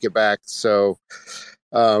able to make it back. So,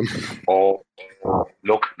 look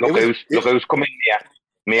who's coming here,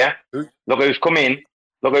 Mia. Look who's coming.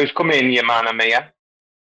 Look who's coming, your man and Mia.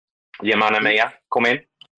 Your man and Mia, come in.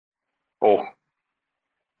 Oh,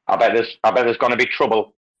 I bet there's going to be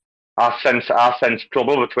trouble. I sense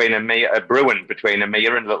trouble between Mia, brewing between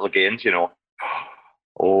Mia and Little Gaines, you know.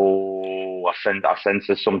 Oh, I sense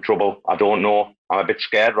there's some trouble. I don't know. I'm a bit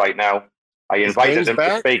scared right now. I invited him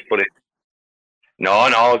to speak, but no,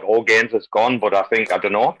 all Gaines is gone. But I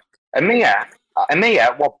don't know. Amir,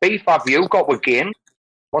 what beef have you got with Gaines?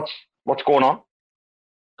 What's going on?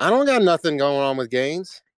 I don't got nothing going on with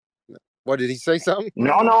Gaines. What, did he say something?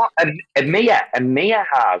 No. Amir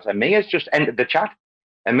has. Amir's just entered the chat.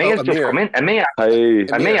 Amir's just come in. Amir,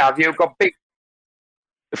 have you got beef?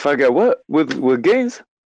 If I get what? With Gaines?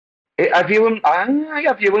 Have you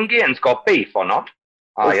and Gaines got beef or not?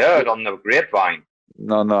 I heard on the grapevine.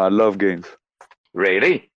 No, I love Gaines.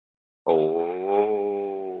 Really?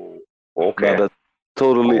 Oh, okay. No, that's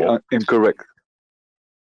totally incorrect.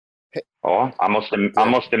 Oh, I must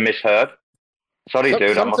have misheard. Sorry,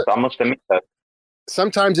 dude. I must have misheard.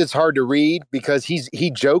 Sometimes it's hard to read because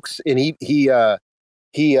he jokes and he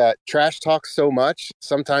trash talks so much.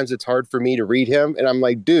 Sometimes it's hard for me to read him, and I'm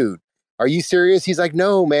like, dude, are you serious? He's like,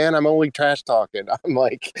 no, man, I'm only trash talking. I'm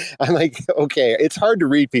like, okay, it's hard to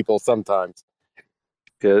read people sometimes.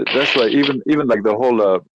 Yeah, that's like even like the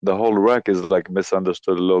whole RAC is like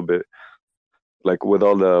misunderstood a little bit. Like with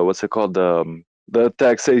all the what's it called, the the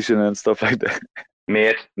taxation and stuff like that.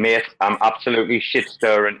 Mate, I'm absolutely shit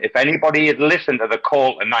stirring. If anybody had listened to the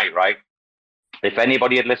call tonight, right? If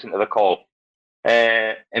anybody had listened to the call,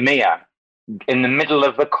 Emir, in the middle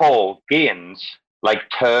of the call, Gaines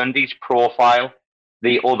turned his profile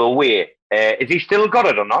the other way. Has he still got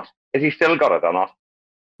it or not?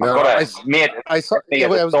 No, I saw. It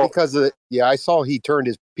was because of I saw he turned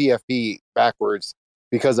his PFP backwards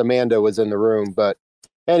because Amanda was in the room. But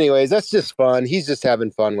anyways, that's just fun. He's just having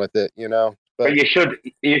fun with it, you know. But you should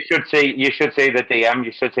see the DM.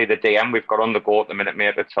 You should see the DM we've got on the go at the minute,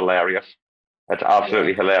 mate. It's hilarious. It's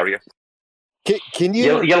absolutely hilarious. Can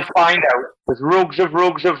you? You'll find out. There's rugs.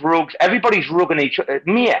 Everybody's rugging each other.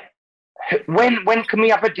 Mate, when can we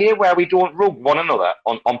have a day where we don't rug one another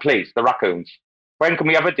on please the raccoons? When can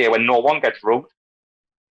we have a day when no one gets rugged?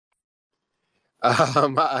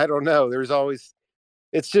 I don't know. There's always.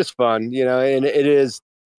 It's just fun, you know, and it is.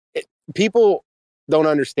 People don't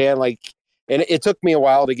understand, and it took me a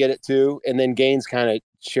while to get it too. And then Gaines kind of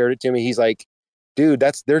shared it to me. He's like, dude,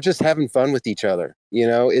 they're just having fun with each other. You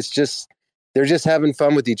know, they're just having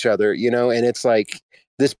fun with each other, you know, and it's like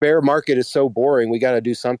this bear market is so boring. We got to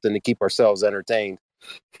do something to keep ourselves entertained.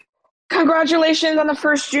 Congratulations on the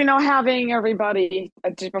first Juno halving, everybody.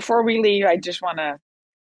 Before we leave, I just want to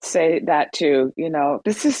say that too. You know,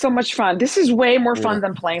 this is so much fun. This is way more fun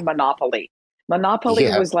than playing Monopoly. Monopoly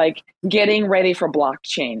was like getting ready for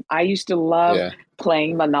blockchain. I used to love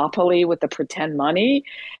playing Monopoly with the pretend money.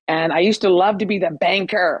 And I used to love to be the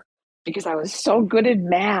banker because I was so good at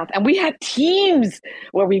math. And we had teams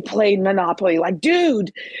where we played Monopoly. Like,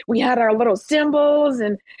 dude, we had our little symbols.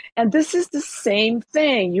 And this is the same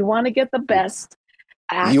thing. You want to get the best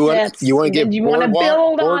assets. You want to get you want to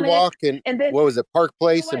build on it. And then, what was it? Park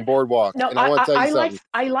Place and Boardwalk. No, and I want to tell you something.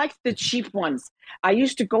 I liked the cheap ones. I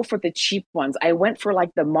used to go for the cheap ones. I went for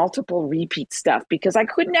the multiple repeat stuff because I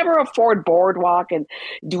could never afford Boardwalk and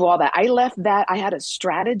do all that. I left that. I had a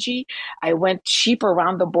strategy. I went cheap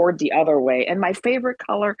around the board the other way. And my favorite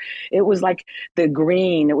color, it was the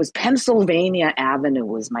green. It was Pennsylvania Avenue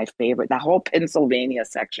was my favorite, that whole Pennsylvania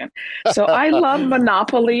section. So I love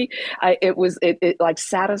Monopoly. It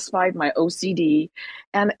satisfied my OCD.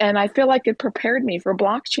 And I feel like it prepared me for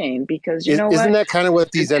blockchain because isn't that kind of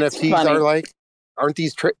what these NFTs are like? Aren't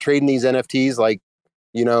these trading these NFTs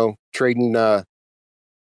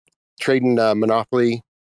trading Monopoly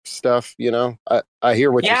stuff? You know, I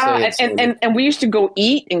hear what you're saying. And we used to go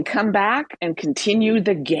eat and come back and continue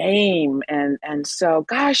the game. And so,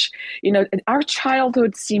 gosh, our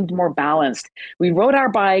childhood seemed more balanced. We rode our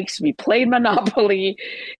bikes, we played Monopoly,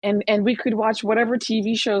 and we could watch whatever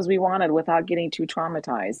TV shows we wanted without getting too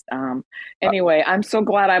traumatized. Anyway, I'm so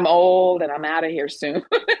glad I'm old and I'm out of here soon.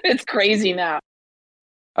 It's crazy now.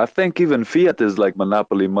 I think even fiat is like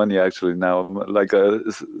monopoly money actually now.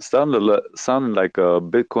 Sounding like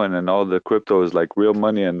Bitcoin and all the crypto is like real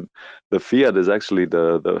money, and the fiat is actually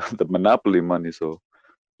the monopoly money. So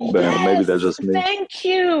maybe that's just me. Thank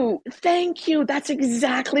you. That's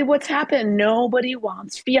exactly what's happened. Nobody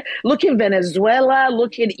wants fiat. Look at Venezuela.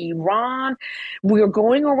 Look at Iran. We're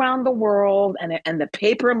going around the world, and the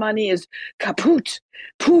paper money is kaput,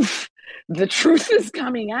 poof. The truth is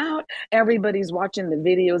coming out. Everybody's watching the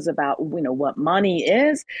videos about what money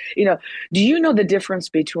is. Do you know the difference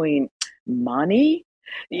between money?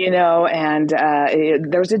 And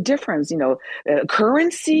there's a difference.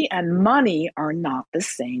 Currency and money are not the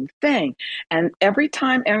same thing. And every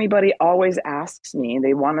time anybody always asks me,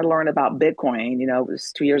 they want to learn about Bitcoin. It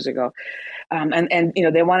was 2 years ago, and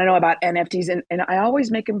they want to know about NFTs, and I always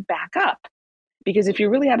make them back up. Because if you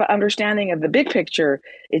really have an understanding of the big picture,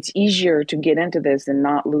 it's easier to get into this and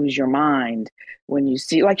not lose your mind when you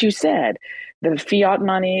see, like you said, the fiat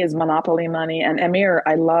money is monopoly money. And Amir,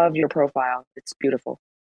 I love your profile. It's beautiful.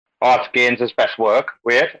 Oh, it's Gaines' best work.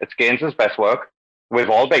 It's Gaines' best work. We've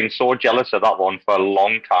all been so jealous of that one for a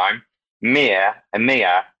long time.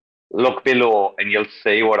 Amir, look below and you'll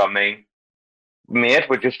see what I mean. Mate,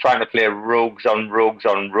 we're just trying to play rogues on rogues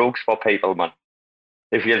on rogues for people, man.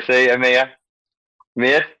 If you see, Amir.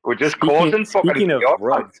 Mate, we're just causing fucking chaos.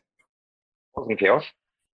 Rugs. Causing chaos.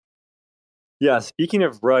 Yeah, speaking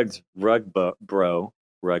of rugs, rug bro.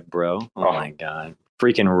 Oh my god,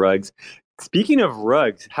 freaking rugs. Speaking of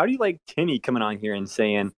rugs, how do you like Timmy coming on here and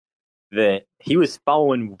saying that he was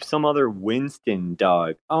following some other Winston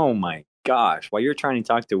dog? Oh my gosh, while you're trying to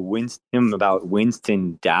talk to him about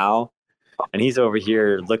Winston Dow, and he's over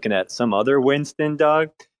here looking at some other Winston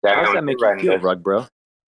dog. How does that make you feel, rug bro?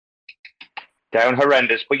 Down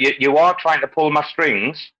horrendous, but you are trying to pull my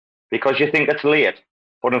strings because you think it's late.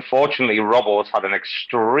 But unfortunately, Robbo's had an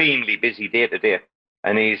extremely busy day today.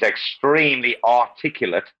 and he's extremely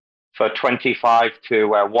articulate for 25 to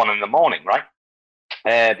 1 in the morning, right?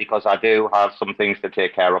 Because I do have some things to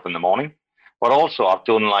take care of in the morning. But also I've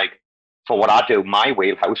done like, for what I do, my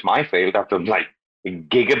wheelhouse, my field, I've done like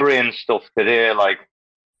gigabrain stuff today, like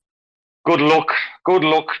good luck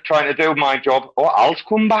trying to do my job. Oh, I'll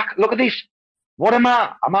come back. Look at this. What am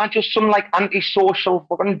I? Am I just some like antisocial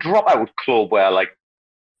fucking dropout club where like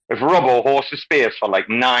if Robbo hosts a space for like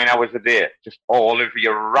 9 hours a day, just all of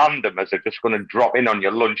your randomers are just going to drop in on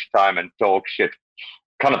your lunchtime and talk shit.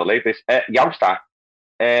 Can't believe this. Youngster.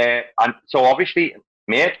 And so obviously,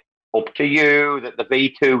 mate, up to you that the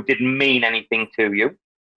V2 didn't mean anything to you.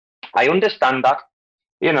 I understand that.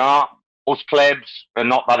 You know, us plebs are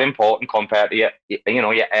not that important compared to your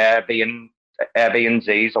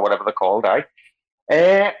Airbnbs or whatever they're called,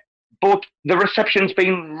 but the reception's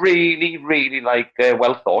been really, really like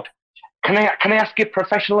well thought. Can I ask your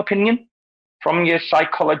professional opinion from your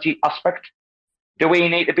psychology aspect? Do we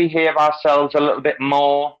need to behave ourselves a little bit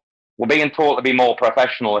more? We're being told to be more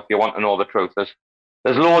professional. If you want to know the truth, there's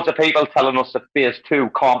loads of people telling us that phase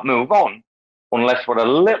 2 can't move on unless we're a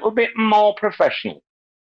little bit more professional.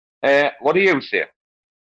 What do you say?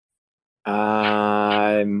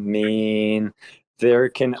 I mean, there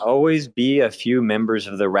can always be a few members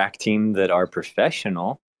of the RAC team that are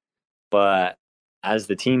professional, but as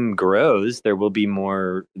the team grows, there will be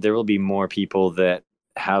more people that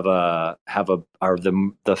are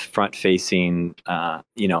the front facing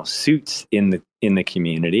suits in the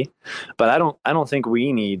community. But I don't think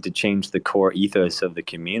we need to change the core ethos of the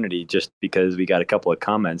community just because we got a couple of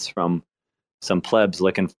comments from some plebs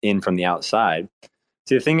looking in from the outside.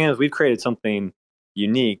 See, the thing is, we've created something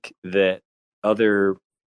unique that other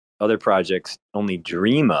projects only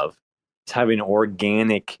dream of. It's having an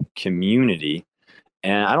organic community,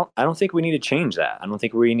 and I don't think we need to change that. I don't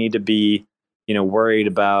think we need to be, worried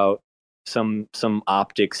about some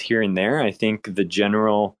optics here and there. I think the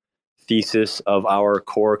general thesis of our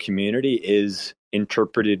core community is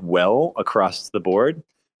interpreted well across the board.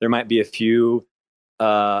 There might be a few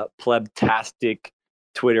plebtastic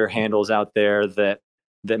Twitter handles out there that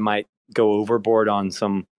might go overboard on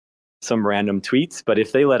some random tweets, but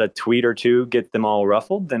if they let a tweet or two get them all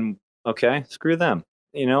ruffled, then okay, screw them.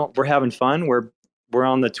 We're having fun. We're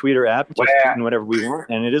on the Twitter app, just tweeting whatever we want,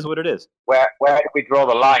 and it is what it is. Where do we draw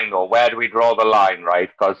the line, though? Where do we draw the line, right?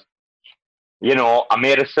 Because I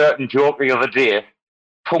made a certain joke the other day,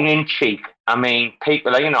 tongue in cheek. I mean,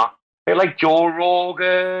 people, they're like Joe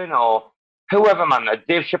Rogan or whoever, man.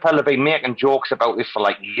 Dave Chappelle have been making jokes about this for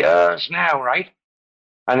like years now, right?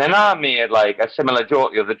 And then I made like a similar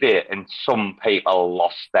joke the other day, and some people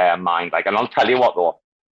lost their mind. Like, and I'll tell you what, though,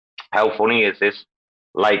 how funny is this?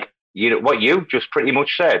 Like, what you just pretty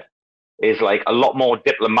much said is like a lot more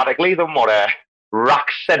diplomatically than what RAC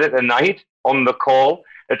said at the night on the call.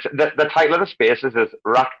 It's the title of the spaces is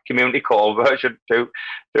RAC Community Call version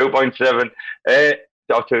 2.7,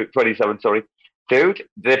 27. Sorry, dude.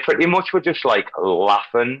 They pretty much were just like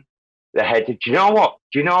laughing their head. Do you know what?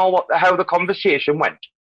 How the conversation went,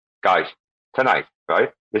 guys? Tonight,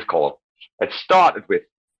 right? This call. It started with,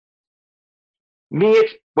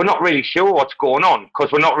 mate, we're not really sure what's going on because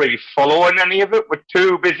we're not really following any of it. We're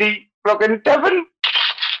too busy fucking Devon.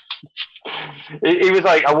 He was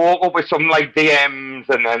like, I woke up with some like DMs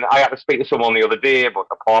and then I had to speak to someone the other day, but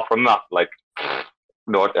apart from that, like,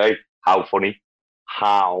 how funny,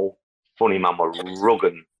 man, we're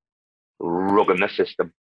rugging the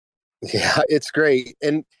system. Yeah, it's great.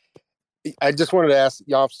 And I just wanted to ask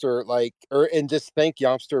Yopster, and just thank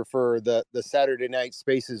Yopster for the Saturday night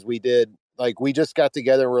spaces we did. Like, we just got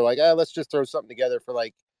together and we're like, let's just throw something together for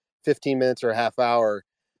like 15 minutes or a half hour.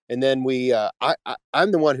 And then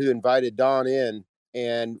I'm the one who invited Don in.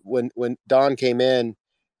 And when Don came in,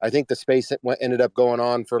 I think the space ended up going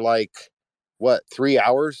on for 3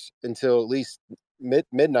 hours until at least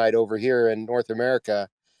midnight over here in North America.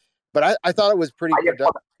 But I thought it was pretty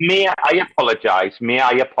productive. May I apologize,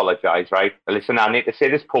 right? Listen, I need to say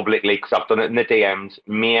this publicly because I've done it in the DMs.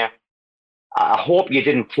 I hope you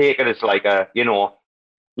didn't take it as like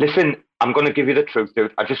listen, I'm going to give you the truth,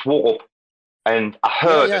 dude. I just woke up and I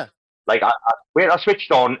heard it. Like, I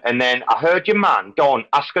switched on and then I heard your man, Dawn,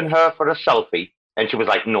 asking her for a selfie. And she was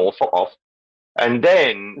like, no, fuck off. And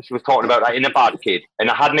then she was talking about that in a bad kid.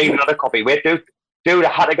 And I hadn't even had a copy. Wait, dude,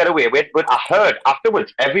 I had to get away. But I heard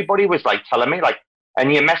afterwards, everybody was like telling me, like,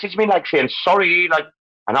 and you messaged me like saying sorry, like,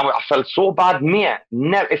 and I felt so bad, mate.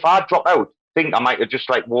 If I drop out, I think I might have just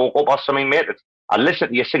like woke up or something, mate. I listened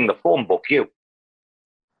to you sing the phone book, you.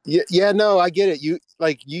 Yeah, no, I get it.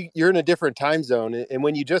 You're in a different time zone, and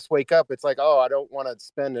when you just wake up, it's like, oh, I don't want to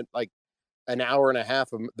spend like an hour and a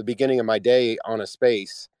half of the beginning of my day on a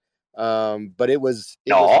space. But it was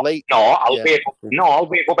late. I'll wake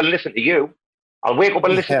up and listen to you. I'll wake up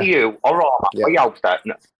and listen to you. All right, way out there.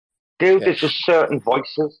 No. Dude, there's just certain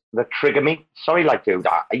voices that trigger me. Sorry, like, dude,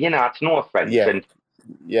 it's no offense. And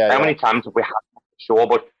how many times have we had on the show?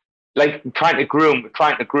 But like trying to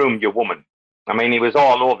groom your woman. I mean, he was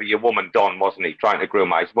all over your woman, Don, wasn't he? Trying to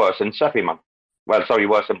groom her. He's worse than Seffy, man. Well, sorry,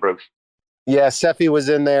 worse than Bruce. Yeah, Seffy was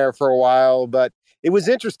in there for a while, but it was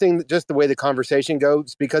interesting just the way the conversation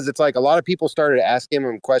goes, because it's like a lot of people started asking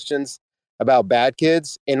him questions about Bad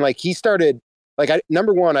Kids. And like he started, like,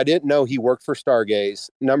 number one, I didn't know he worked for Stargaze.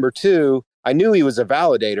 Number two, I knew he was a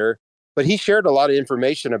validator, but he shared a lot of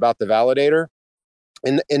information about the validator.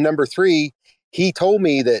 And number three, he told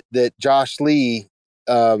me that Josh Lee,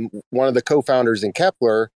 one of the co-founders in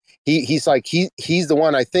Kepler, he's the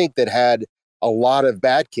one, I think, that had a lot of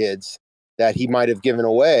Bad Kids that he might have given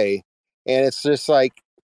away. And it's just like,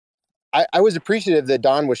 I was appreciative that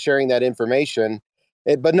Don was sharing that information.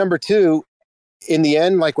 But number two, in the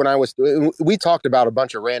end, like we talked about a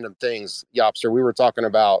bunch of random things, Yopster. We were talking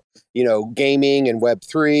about, gaming and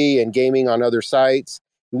Web3 and gaming on other sites.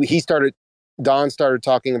 Don started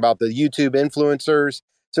talking about the YouTube influencers.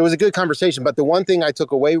 So it was a good conversation. But the one thing I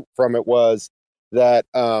took away from it was that,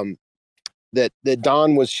 that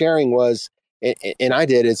Don was sharing was, and I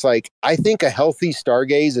did, it's like, I think a healthy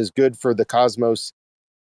Stargaze is good for the Cosmos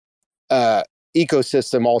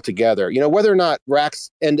ecosystem altogether. Whether or not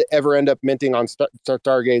RACs ever end up minting on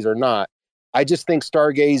Stargaze or not, I just think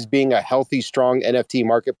Stargaze being a healthy, strong NFT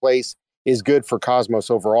marketplace is good for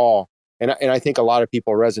Cosmos overall. And I think a lot of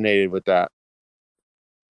people resonated with that.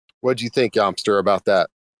 What do you think, Yomster, about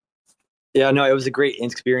that? Yeah, no, it was a great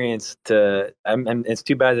experience it's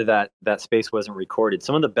too bad that space wasn't recorded.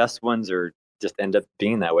 Some of the best ones are just end up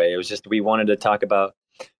being that way. It was just, we wanted to talk about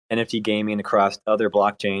NFT gaming across other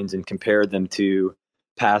blockchains and compare them to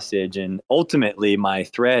Passage. And ultimately my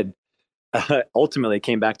thread ultimately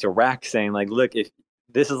came back to RAC saying, like, look, if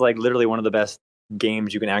this is like literally one of the best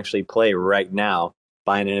games you can actually play right now,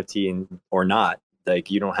 buy an NFT or not,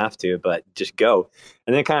 like, you don't have to, but just go.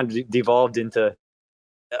 And then it kind of devolved into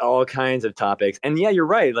all kinds of topics. And yeah, you're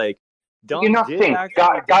right. Like, Don did actually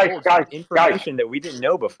divulge information that we didn't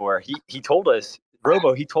know before. He told us,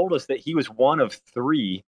 Robo, he told us that he was one of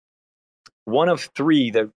three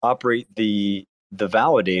that operate the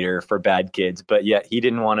validator for Bad Kids, but yet he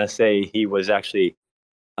didn't want to say he was actually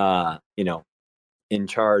in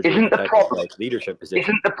charge of the type of, like, leadership position.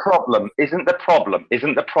 Isn't the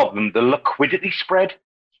problem the liquidity spread?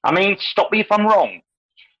 I mean, stop me if I'm wrong.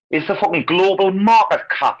 Is the fucking global market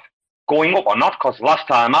cap going up or not? Because last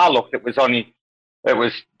time I looked, it was under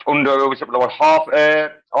about half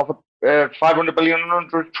of 500 billion,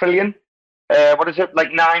 100 trillion. What is it, like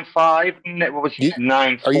 9.5? What was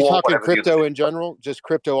 9.4? Are you talking crypto in general? Just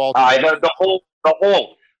crypto altogether? The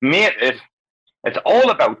whole, mate. It's all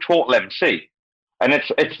about total MC, and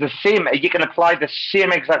it's the same. You can apply the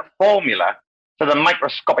same exact formula to the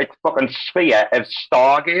microscopic fucking sphere of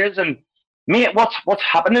Stargaze. And mate, what's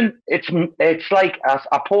happening? It's like, as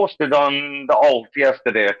I posted on the alt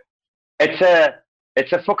yesterday. It's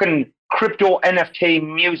a fucking crypto NFT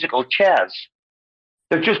musical chairs.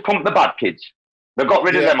 They've just pumped the Bad Kids. They've got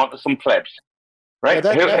rid of them onto some plebs, right?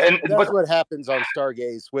 Yeah, that's what happens on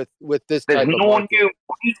Stargaze with this type of market. New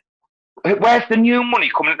money. Where's the new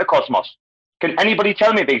money coming into Cosmos? Can anybody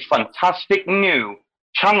tell me these fantastic new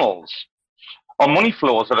channels or money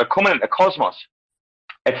flows that are coming into Cosmos?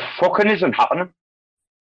 It fucking isn't happening.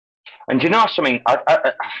 And you know something?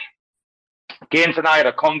 Gaines and I had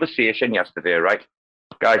a conversation yesterday, right?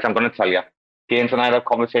 Guys, I'm going to tell you. Gaines and I had a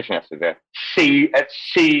conversation yesterday. A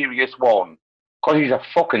serious one. Because he's a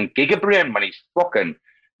fucking gigabrain, man. He's fucking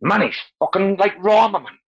like Rama,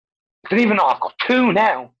 man. I don't even know I've got two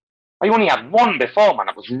now. I only had one before, man.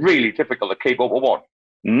 It was really difficult to keep up with one.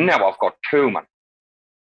 Now I've got two, man.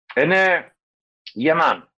 And, yeah,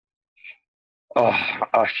 man. Oh,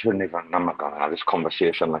 I shouldn't even. I'm not going to have this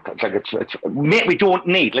conversation like that. It's mate, we don't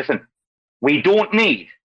need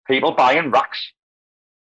people buying racks.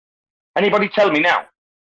 Anybody tell me now?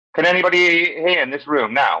 Can anybody here in this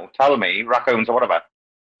room now tell me, raccoons or whatever,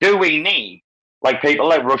 do we need like people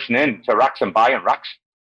like rushing into racks and buying racks?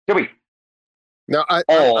 Do we? No,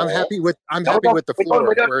 I'm happy with the floor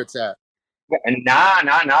where it's at. Nah,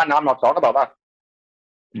 I'm not talking about that.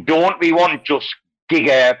 Don't we want just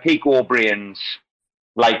giga pico brains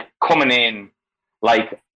like coming in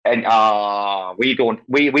like, and we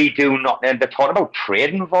do not, and they're talking about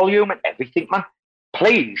trading volume and everything, man.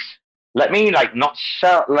 Please let me like not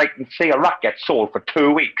sell, like say a rack gets sold for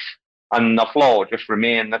 2 weeks and the floor just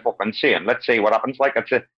remain the fucking same. Let's see what happens. Like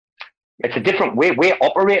it's a different way. We're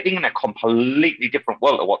operating in a completely different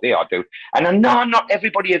world of what they are doing. And I know not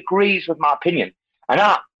everybody agrees with my opinion. And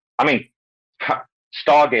I mean,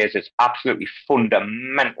 Stargaze is absolutely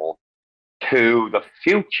fundamental to the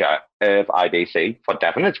future of IDC for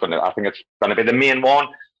definite. I think it's going to be the main one.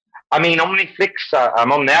 I mean, Omniflix,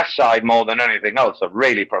 I'm on their side more than anything else. I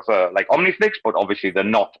really prefer like Omniflix, but obviously they're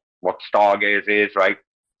not what Stargaze is, right?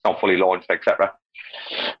 It's not fully launched, etc.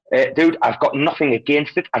 Dude, I've got nothing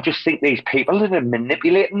against it. I just think these people that are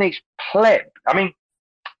manipulating these I mean,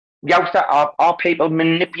 Youngster, are people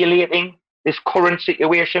manipulating this current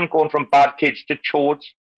situation, going from bad kids to chodes?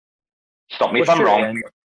 Stop me if I'm wrong.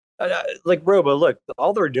 Like Robo, look,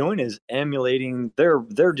 all they're doing is emulating.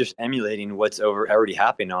 They're just emulating what's already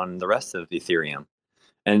happening on the rest of Ethereum,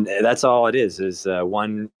 and that's all it is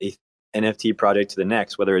one NFT project to the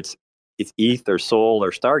next, whether it's ETH or Sol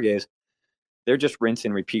or Stargaze. They're just rinsing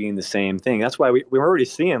and repeating the same thing. That's why we're already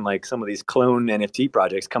seeing like some of these clone NFT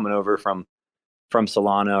projects coming over from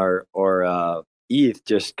Solana or ETH,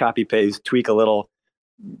 just copy paste, tweak a little.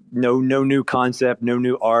 No new concept, no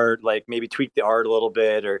new art. Like maybe tweak the art a little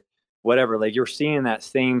bit or whatever. Like you're seeing that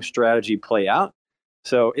same strategy play out.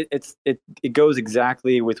 So it goes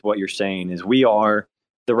exactly with what you're saying. Is the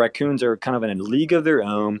raccoons are kind of in a league of their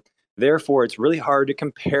own. Therefore, it's really hard to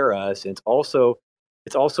compare us. It's also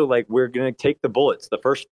like we're going to take the bullets. The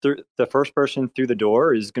first person through the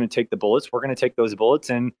door is going to take the bullets. We're going to take those bullets,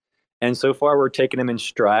 and so far we're taking them in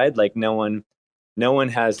stride. Like no one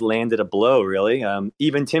has landed a blow, really.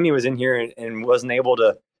 Even Timmy was in here and wasn't able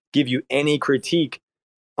to give you any critique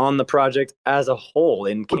on the project as a whole.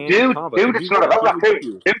 Dude, it's not about Raccoon.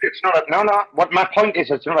 Dude, it's not. No. What my point is,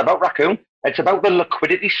 it's not about Raccoon. It's about the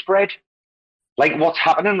liquidity spread. Like what's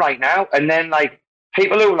happening right now, and then like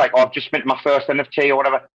people who like, I've just mint my first NFT or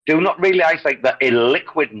whatever, do not realize like the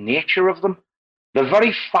illiquid nature of them. The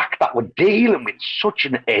very fact that we're dealing with such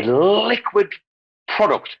an illiquid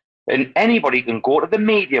product. And anybody can go to the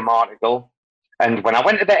Medium article, and when I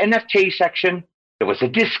went to the NFT section, there was a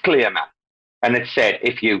disclaimer, and it said,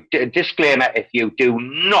 if you do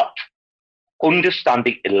not understand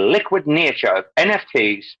the illiquid nature of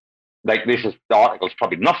NFTs, like the article's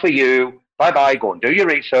probably not for you, bye-bye, go and do your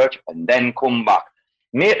research, and then come back.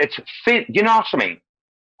 Mate, you know something?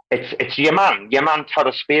 It's your man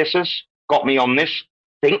Terra Spaces got me on this,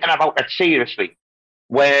 thinking about it seriously.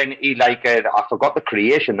 When he I forgot the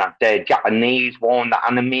creation, that Japanese one, the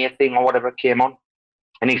anime thing or whatever came on,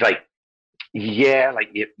 and he's like, yeah, like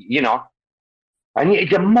you know, and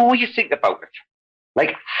the more you think about it,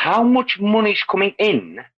 like how much money's coming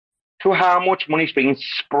in to how much money's being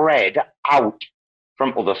spread out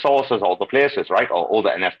from other sources, other places, right, or other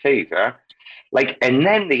NFTs, yeah, like, and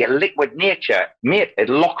then the liquid nature, mate, it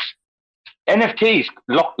locks NFTs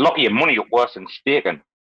lock your money up worse than staking.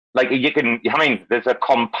 Like there's a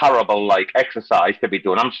comparable like exercise to be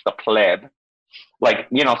done. I'm just a pleb. Like,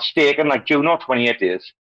 staking like Juno 28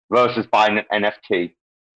 days versus buying an NFT.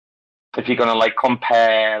 If you're gonna like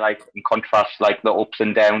compare, like and contrast like the ups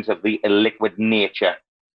and downs of the illiquid nature.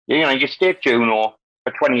 You stake Juno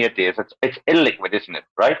for 28 days. It's illiquid, isn't it?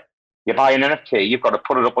 Right? You buy an NFT, you've got to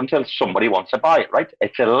put it up until somebody wants to buy it, right?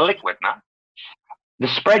 It's illiquid now. The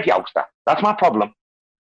spread, youngster. That's my problem.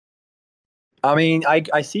 I mean,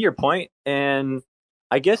 I see your point, and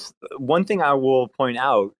I guess one thing I will point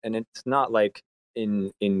out, and it's not like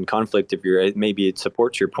in conflict if maybe it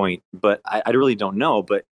supports your point, but I really don't know.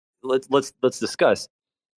 But let's discuss.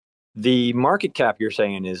 The market cap you're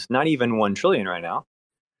saying is not even 1 trillion right now,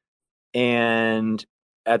 and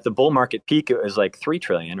at the bull market peak it was like 3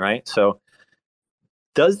 trillion, right? So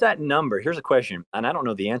does that number? Here's a question, and I don't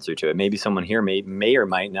know the answer to it. Maybe someone here may or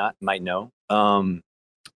might know.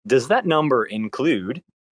 Does that number include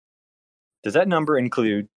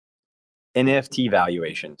NFT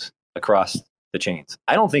valuations across the chains?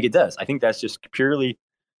 I don't think it does. I think that's just purely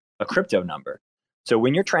a crypto number. So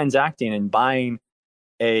when you're transacting and buying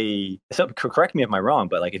correct me if I'm wrong,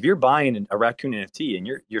 but like if you're buying a Raccoon NFT and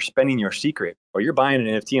you're spending your secret, or you're buying an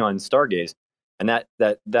NFT on Stargaze, and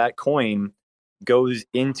that coin goes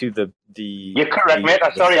into the You're correct, mate.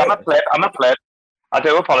 Sorry, I'm a pleb. I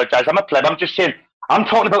do apologize. I'm a pleb. I'm just saying, I'm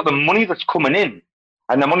talking about the money that's coming in,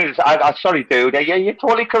 and the money that's. Sorry, dude. Yeah, you're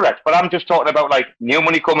totally correct. But I'm just talking about like new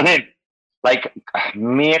money coming in. Like,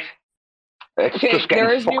 mate, it's just getting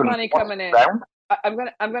there is new money coming in. I'm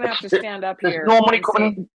gonna have to stand up here. There's no money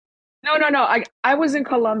coming in. No. I was in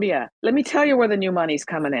Colombia. Let me tell you where the new money's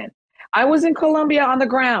coming in. I was in Colombia on the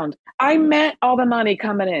ground. I met all the money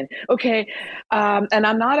coming in. Okay. And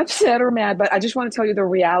I'm not upset or mad, but I just want to tell you the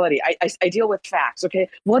reality. I deal with facts. Okay.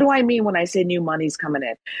 What do I mean when I say new money's coming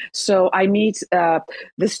in? So I meet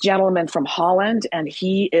this gentleman from Holland, and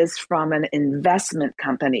he is from an investment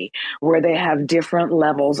company where they have different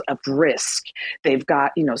levels of risk. They've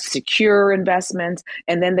got, secure investments,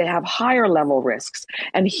 and then they have higher level risks.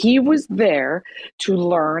 And he was there to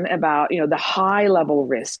learn about, the high level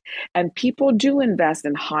risk. And people do invest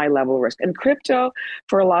in high level risk. And crypto,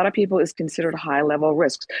 for a lot of people, is considered high level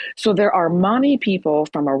risks. So there are money people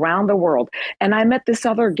from around the world. And I met this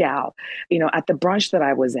other gal, at the brunch that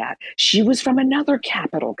I was at. She was from another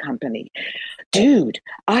capital company. Dude,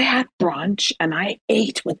 I had brunch and I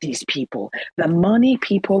ate with these people. The money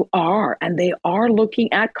people are, and they are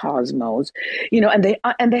looking at Cosmos, and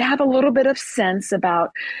they have a little bit of sense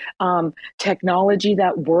about technology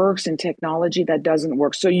that works and technology that doesn't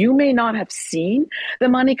work. So you may not have seen the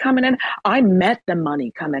money coming in. I met the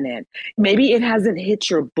money coming in. Maybe it hasn't hit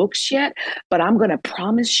your books yet, but I'm going to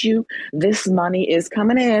promise you this money is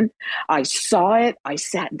coming in. I saw it. I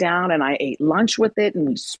sat down and I ate lunch with it and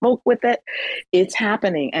we spoke with it. It's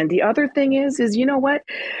happening. And the other thing is you know what?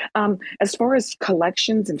 As far as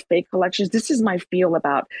collections and fake collections, this is my feel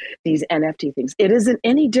about these NFT things. It isn't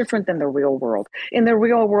any different than the real world. In the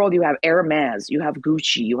real world, you have Hermes, you have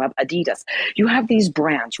Gucci, you have Adidas, you have these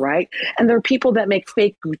brands, right? And there are people that make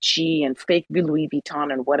fake Gucci and fake Louis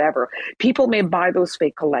Vuitton and whatever. People may buy those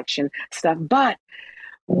fake collection stuff, but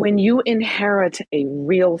when you inherit a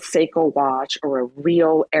real Seiko watch or a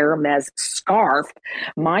real Hermes scarf,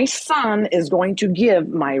 my son is going to give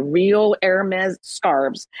my real Hermes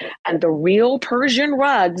scarves and the real Persian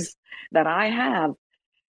rugs that I have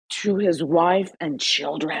to his wife and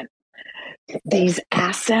children. These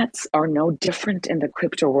assets are no different in the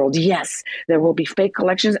crypto world. Yes, there will be fake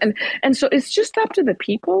collections. And so it's just up to the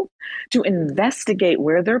people to investigate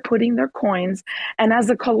where they're putting their coins. And as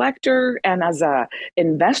a collector and as a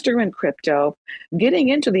investor in crypto, getting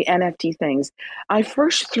into the NFT things, I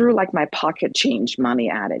first threw like my pocket change money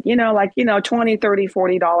at it, $20, $30,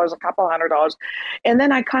 $40, a couple $100. And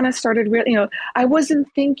then I kind of started really, I wasn't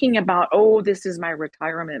thinking about, this is my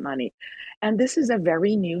retirement money. And this is a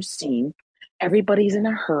very new scene. Everybody's in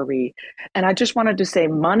a hurry. And I just wanted to say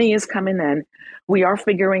money is coming in. We are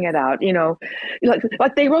figuring it out.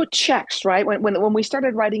 Like they wrote checks, right? When we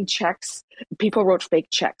started writing checks, people wrote fake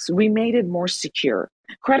checks. We made it more secure.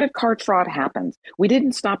 Credit card fraud happens. We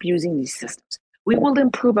didn't stop using these systems. We will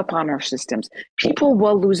improve upon our systems. People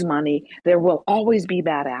will lose money. There will always be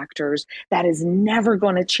bad actors. That is never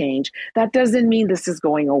going to change. That doesn't mean this is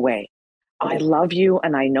going away. I love you,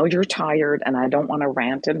 and I know you're tired, and I don't want to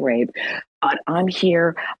rant and rave, but I'm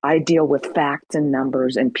here. I deal with facts and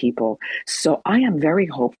numbers and people. So I am very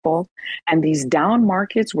hopeful. And these down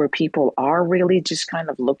markets where people are really just kind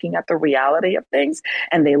of looking at the reality of things,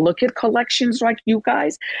 and they look at collections like you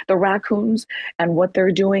guys, the raccoons, and what they're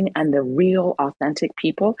doing, and the real authentic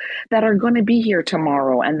people that are going to be here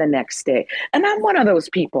tomorrow and the next day. And I'm one of those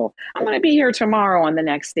people. I'm going to be here tomorrow and the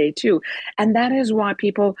next day too. And that is why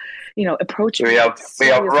people, approach me. We have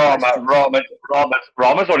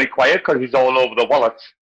Rama's only quiet because he's all over the wallets.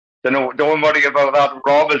 So no, don't worry about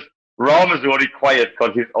that. Rama's only quiet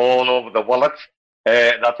because he's all over the wallets.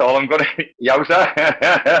 That's all I'm going to.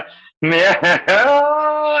 Yowza.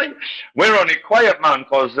 We're only quiet, man,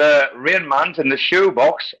 because Rain Man's in the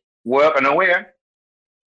shoebox working away.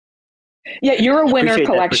 Yeah, you're a winner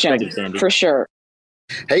collection for sure.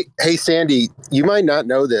 Hey, Sandy, you might not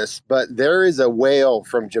know this, but there is a whale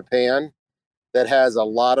from Japan that has a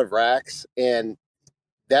lot of racks, and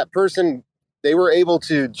that person, they were able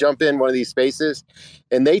to jump in one of these spaces,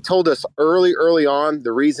 and they told us early on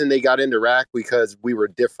the reason they got into rack because we were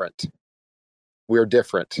different. We're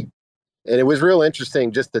different. And it was real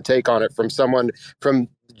interesting just to take on it from someone from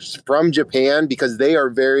Japan, because they are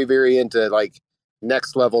very, very into like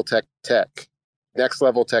next level next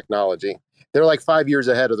level technology. They're like 5 years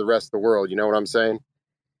ahead of the rest of the world. You know what I'm saying?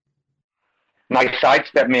 Nice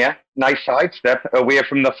sidestep, Mia. Nice sidestep away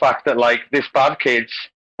from the fact that like this bad kids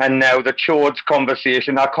and now the Chodes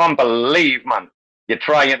conversation. I can't believe, man, you're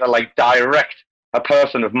trying to like direct a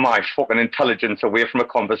person of my fucking intelligence away from a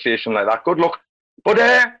conversation like that. Good luck. But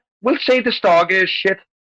we'll see the Stargaze shit.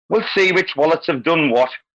 We'll see which wallets have done what.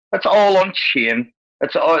 It's all on chain.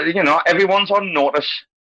 It's all, everyone's on notice.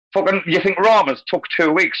 Fucking, you think Rama's took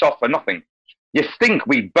 2 weeks off for nothing? You think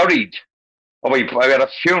we buried, or we had a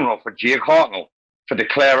funeral for Jake Hartnell for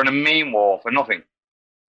declaring a meme war for nothing?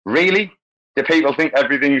 Really? Do people think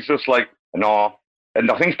everything's just like, no, and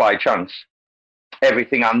nothing's by chance?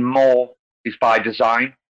 Everything and more is by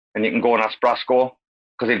design. and you can go and ask Brasco,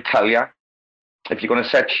 because he'll tell you if you're going to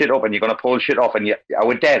set shit up and you're going to pull shit off, and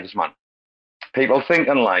our devs, man. People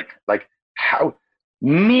thinking like how,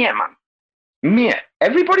 mate, man. Mate,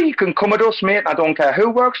 everybody can come at us, mate. I don't care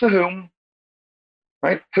who works for whom,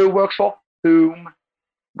 right? Who works for whom?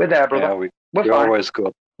 We're there, brother. Yeah, We're we fine.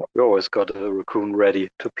 always got a raccoon ready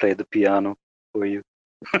to play the piano for you.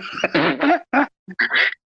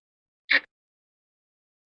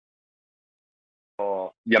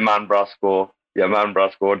 Oh, your man Brasco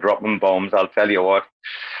dropping bombs. I'll tell you what.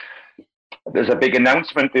 There's a big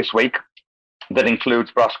announcement this week that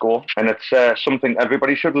includes Brasco, and it's something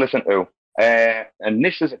everybody should listen to. And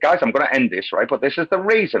this is, guys, I'm going to end this, right? But this is the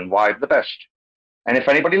reason why I'm the best. And if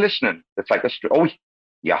anybody listening, it's like oh,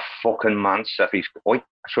 you fucking man, Seffi's. Oh, I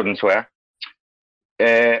shouldn't swear.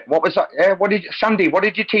 What was that? Sandy, what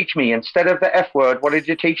did you teach me? Instead of the F word, what did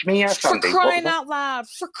you teach me, Sandy? For crying out loud.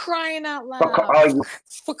 For crying out loud.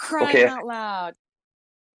 For crying out loud.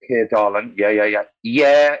 Okay, darling.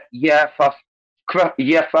 Yeah. For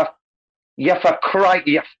crying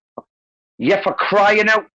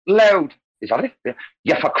out loud. Is that it?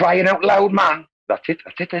 Yeah, for crying out loud, man. That's it,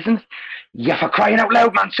 isn't it? Yeah, for crying out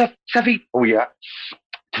loud, man. Seffi. Oh, yeah.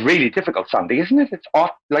 It's really difficult, Sandy, isn't it? It's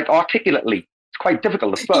like articulately. It's quite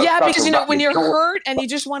difficult at first. Yeah, because, when you're hurt and you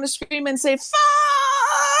just want to scream and say,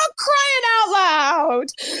 fuck, crying out loud,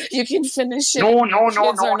 you can finish it. No. Kids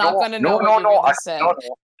are not going to know what you really said.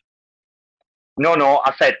 No,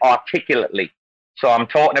 I said articulately. So I'm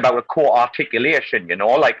talking about a core articulation,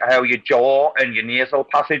 like how your jaw and your nasal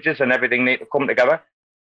passages and everything need to come together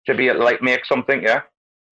to be like make something, yeah?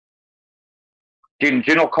 Do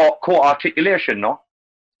you know core articulation, no?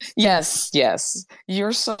 Yes.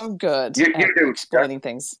 You're so good you do explaining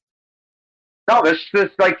things. No, there's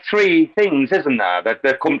like three things, isn't there,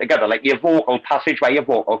 that come together, like your vocal passage where your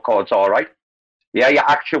vocal cords are, right? Yeah, your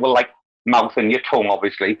actual like mouth and your tongue,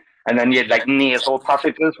 obviously. And then you had like nasal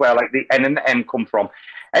passages where like the N and the M come from.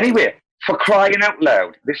 Anyway, for crying out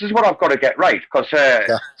loud, this is what I've got to get right, because Hey,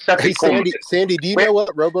 Sandy, do you know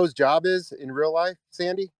what Robo's job is in real life,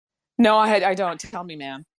 Sandy? No, I don't. Tell me,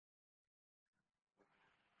 man.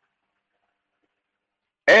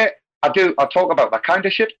 I do. I talk about that kind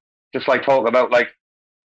of shit. Just like talk about like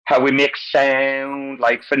how we make sound,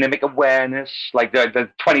 like phonemic awareness, like the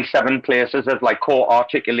 27 places of like core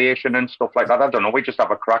articulation and stuff like that. I don't know. We just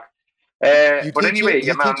have a crack. But anyway,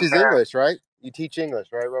 he teaches English, right? You teach English,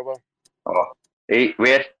 right, Robo? Oh,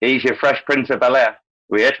 he's your Fresh Prince of Bel-Air.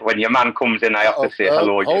 Wait, when your man comes in, I have to say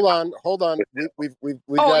hello. Hold on. We've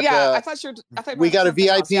got. Yeah, I thought we got a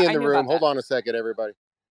VIP in the room. Hold on a second, everybody.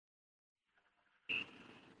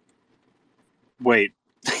 Wait.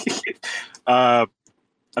 I'm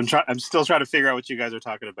still trying to figure out what you guys are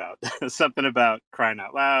talking about. Something about crying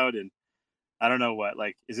out loud, and I don't know what.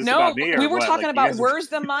 Like, is this about me or we were what? talking like, about where's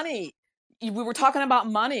the money. We were talking about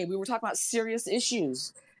money. We were talking about serious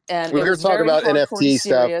issues. And we were talking about NFT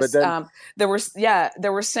stuff, but then they were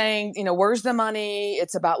saying, where's the money?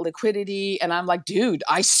 It's about liquidity. And I'm like, dude,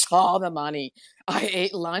 I saw the money. I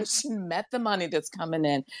ate lunch and met the money that's coming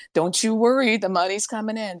in. Don't you worry, the money's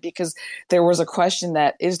coming in, because there was a question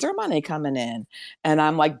that, is there money coming in? And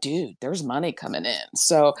I'm like, dude, there's money coming in.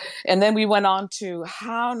 So, and then we went on to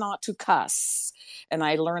how not to cuss. And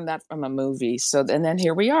I learned that from a movie. So, and then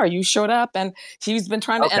here we are. You showed up, and he's been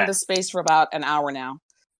trying to end the space for about an hour now.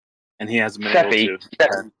 And he hasn't been able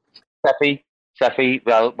to. Seffi,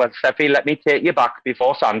 well, Seffi, let me take you back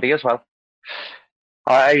before Sandy as well.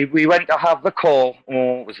 We went to have the call.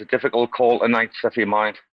 Oh, it was a difficult call tonight, Seffi,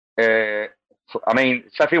 mind.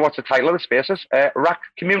 Seffi, what's the title of the spaces? RAC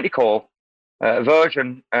Community Call,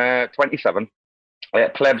 version 27.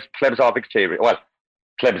 Plebs are victorious. Well,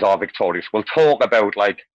 plebs are victorious. We'll talk about,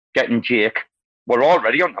 like, getting Jake. We're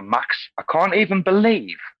already on the max. I can't even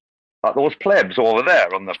believe that those plebs over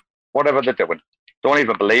there on the whatever they're doing. Don't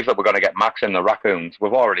even believe that we're going to get Max in the raccoons.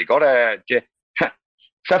 We've already got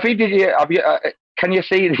Seffi, can you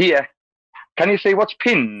see can you see what's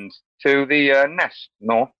pinned to the nest?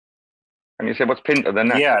 No. Can you see what's pinned to the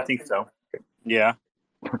nest? Yeah, I think so. Yeah.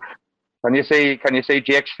 Can you see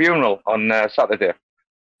Jake's funeral on Saturday?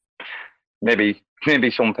 Maybe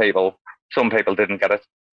some people didn't get it.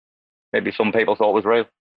 Maybe some people thought it was real.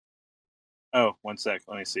 Oh, one sec.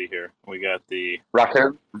 Let me see here. We got the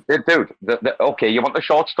raccoon. Dude, okay, you want the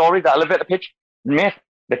short story, the elevator pitch? Mate,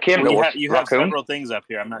 they came to us. You have several things up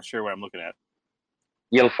here. I'm not sure what I'm looking at.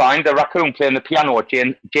 You'll find the raccoon playing the piano at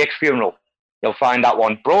Jake's funeral. You'll find that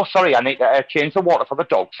one. Bro, sorry, I need to change the water for the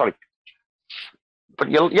dog. Sorry.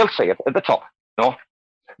 But you'll see it at the top. No?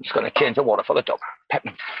 I'm just going to change the water for the dog. Pet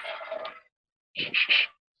him.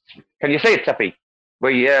 Can you see it, Seffi?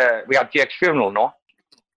 We had Jake's funeral, no?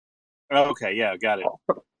 Okay, yeah, got it.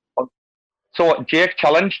 So Jake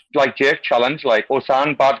challenged, like us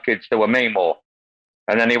and bad kids, there were me more.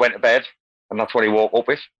 And then he went to bed, and that's what he woke up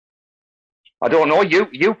with. I don't know,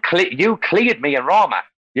 you cleared me and Rama.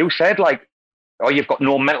 You said, like, oh, you've got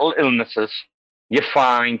no mental illnesses. You're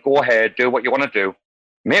fine. Go ahead. Do what you want to do.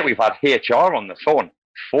 Mate, we've had HR on the phone.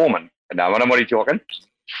 Foreman. And now I'm only joking.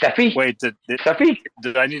 Steffi? Wait, did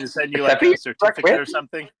I need to send you like Steffi? a certificate or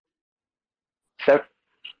something?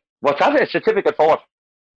 What's that? A certificate for what?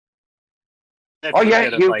 Oh,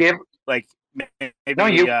 yeah, you give. Like, maybe no,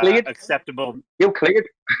 you cleared. Acceptable. You cleared.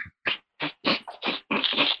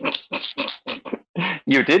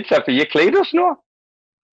 You did, Steffi. You cleared us, no?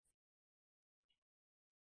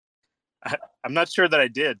 I'm not sure that I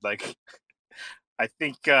did. Like, I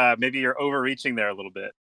think maybe you're overreaching there a little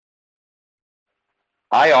bit.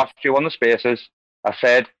 I asked you on the spaces. I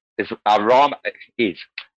said, are Rama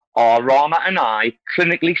and I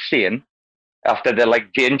clinically sane after the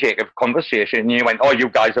like Jane Jacob conversation? And you went, oh, you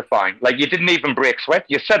guys are fine. Like, you didn't even break sweat.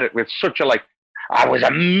 You said it with such a like. I was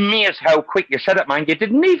amazed how quick you said it, man. You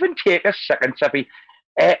didn't even take a second, Seppi.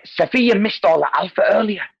 Seppi, you missed all the alpha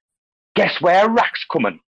earlier. Guess where RAC's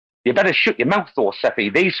coming? You better shut your mouth though, Seppi.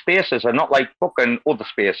 These spaces are not like fucking other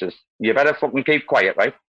spaces. You better fucking keep quiet,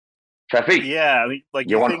 right? Seppi? Yeah, I mean, like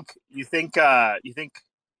you think I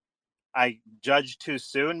judged too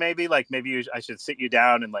soon, maybe? Like maybe I should sit you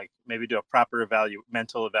down and like maybe do a proper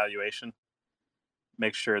mental evaluation.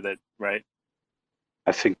 Make sure that, right?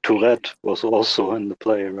 I think Tourette was also in the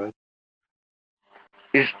play, right?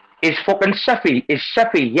 Is fucking Seppi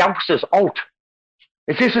Youse's out?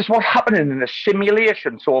 If this is what's happening in the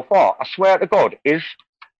simulation so far, I swear to God, is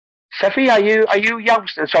Seppi, are you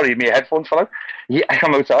Youse? Sorry, my headphones fell out. Yeah,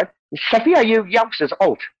 I'm outside. Seppi, are you Youse's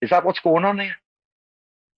out? Is that what's going on here?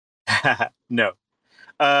 No.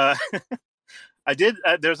 I did.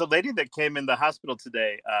 There's a lady that came in the hospital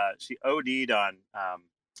today. She OD'd on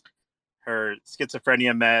her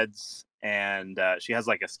schizophrenia meds, and she has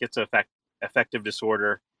like a schizoaffective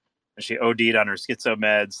disorder, and she OD'd on her schizo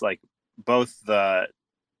meds, like both the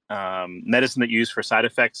medicine that you use for side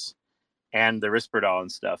effects and the Risperdal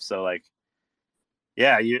and stuff. So like,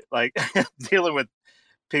 yeah, you like dealing with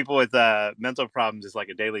people with mental problems is like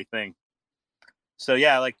a daily thing. So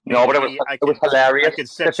yeah, like no, but it was hilarious. I could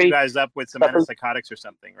set you guys up with some antipsychotics or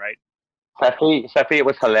something, right? Seppi, it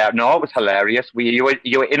was hilarious. No, it was hilarious. You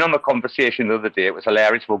were in on the conversation the other day. It was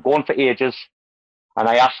hilarious. We were going for ages, and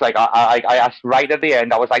I asked I asked right at the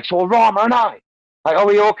end. I was like, so Rama and I, like, are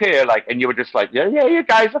we okay? Like, and you were just like, yeah, you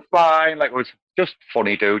guys are fine. Like, it was just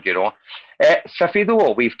funny, dude. You know, Seppi,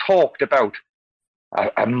 though, we've talked about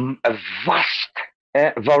a vast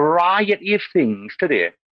variety of things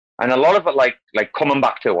today. And a lot of it, like coming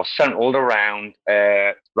back to, was centered around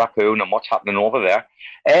Raccoon and what's happening over there.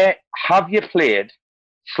 Have you played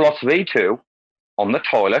Slots V2 on the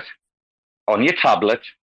toilet, on your tablet,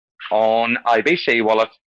 on IBC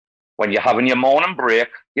Wallet, when you're having your morning break?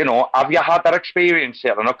 You know, have you had that experience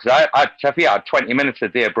yet or not? Because I had 20 minutes a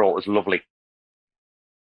day, bro. It was lovely.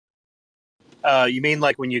 You mean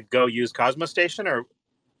like when you go use Cosmo Station, or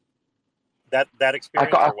that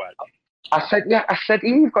experience, or what? I said,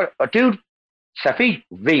 you've got dude, Seppi,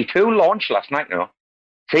 V2 launched last night, you know.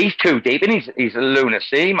 So he's too deep, and he's a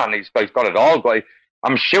lunacy, man. He's got it all. But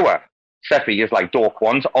I'm sure Seppi is like Dork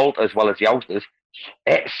One's alt as well as Yousters.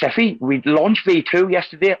 Seppi, we launched V2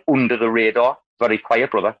 yesterday under the radar. Very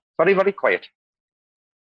quiet, brother. Very, very quiet.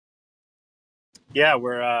 Yeah,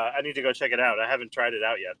 I need to go check it out. I haven't tried it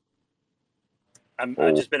out yet.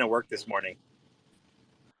 I've just been at work this morning.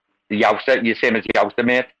 Youster, you're same as Youster,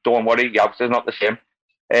 mate. Don't worry, Youster's not the same.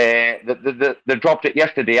 They dropped it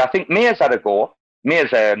yesterday. I think May's had a go.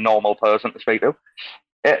 May's a normal person to speak to.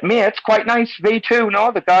 May, it's quite nice. V2,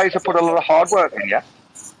 no? The guys have put a lot of hard work in, yeah?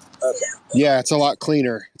 Yeah, it's a lot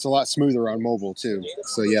cleaner. It's a lot smoother on mobile, too.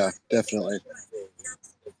 So, yeah, definitely.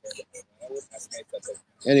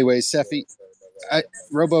 Anyway, Seppi,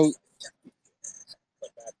 Robo,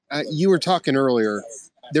 you were talking earlier.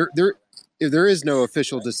 There is no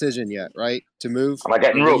official decision yet, right? To move? Am I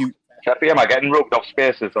getting rugged? Seppi, am I getting rugged off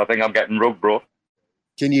spaces? I think I'm getting rugged, bro.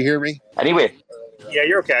 Can you hear me? Anyway. Yeah,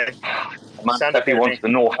 you're okay. Man, Seppi wants to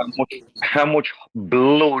know how much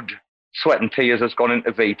blood, sweat and tears has gone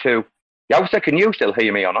into V2. Youster, can you still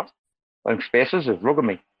hear me or not? Spaces is rugging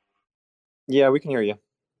me. Yeah, we can hear you.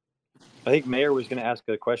 I think Mayor was going to ask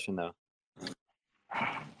a question, though.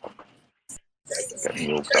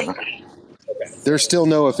 There's still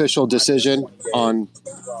no official decision on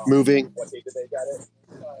moving.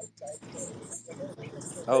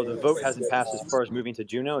 Oh, the vote hasn't passed as far as moving to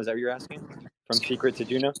Juneau? Is that what you're asking? from Secret to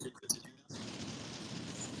Juno?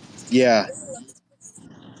 Yeah.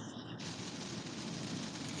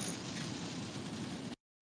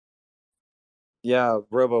 Yeah,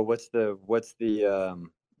 Robo, what's the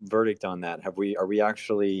verdict on that? Are we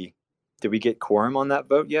actually, did we get quorum on that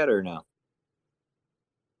vote yet or no?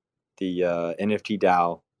 The NFT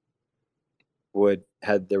DAO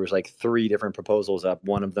there was like 3 different proposals up.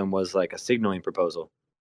 One of them was like a signaling proposal.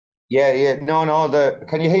 Yeah. No.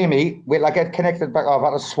 Can you hear me? Wait, I get connected back. I've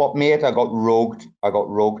had to swap mate. I got rogued.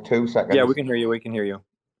 2 seconds. Yeah, we can hear you.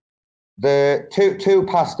 The two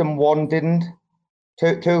passed and one didn't.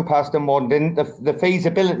 Two passed and one didn't. The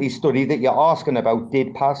feasibility study that you're asking about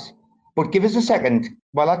did pass. But give us a second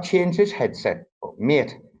while I change this headset. Oh,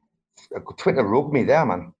 mate, Twitter rogued me there,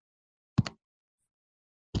 man.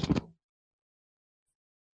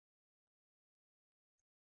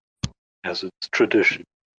 As it's tradition.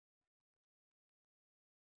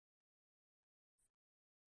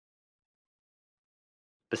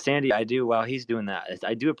 But Sandy, while he's doing that,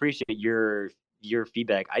 I do appreciate your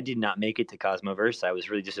feedback. I did not make it to Cosmoverse. I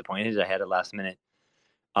was really disappointed. I had a last minute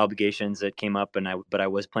obligations that came up, but I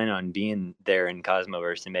was planning on being there in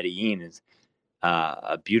Cosmoverse in Medellin. It's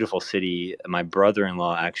a beautiful city. My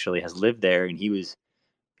brother-in-law actually has lived there, and he was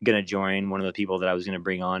going to join, one of the people that I was going to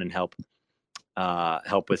bring on and help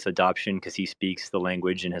with adoption, because he speaks the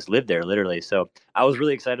language and has lived there literally. So I was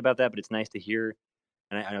really excited about that, but it's nice to hear,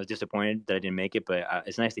 and I was disappointed that I didn't make it, but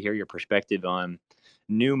it's nice to hear your perspective on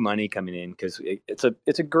new money coming in, because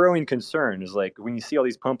it's a growing concern. Is like when you see all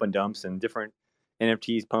these pump and dumps and different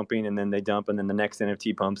NFTs pumping, and then they dump, and then the next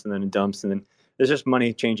NFT pumps, and then it dumps, and then there's just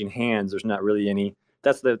money changing hands. There's not really any.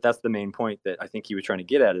 That's the main point that I think he was trying to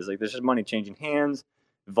get at, is like there's just money changing hands.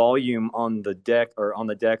 Volume on the deck or on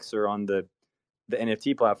the decks or on the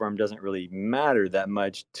NFT platform doesn't really matter that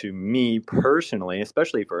much to me personally,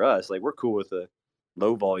 especially for us. Like, we're cool with a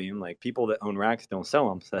low volume. Like, people that own racks don't sell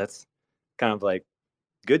them, so that's kind of like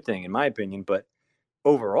good thing in my opinion. But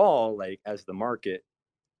overall, like, as the market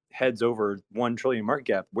heads over 1 trillion market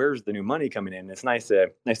cap, where's the new money coming in? It's nice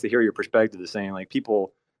to hear your perspective of saying, like,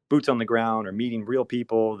 people boots on the ground are meeting real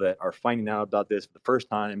people that are finding out about this for the first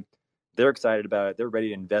time. They're excited about it. They're ready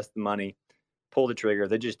to invest the money, pull the trigger.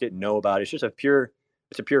 They just didn't know about it. It's just a pure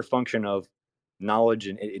function of knowledge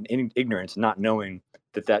and ignorance, not knowing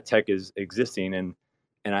that tech is existing. And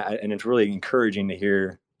it's really encouraging to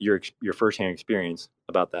hear your firsthand experience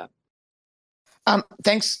about that.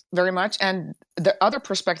 Thanks very much. And the other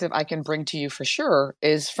perspective I can bring to you for sure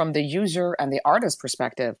is from the user and the artist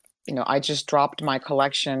perspective. You know, I just dropped my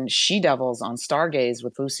collection She Devils on Stargaze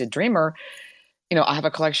with Lucid Dreamer. You know, I have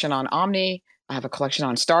a collection on Omni. I have a collection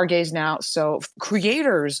on Stargaze now. So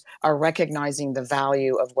creators are recognizing the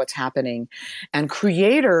value of what's happening, and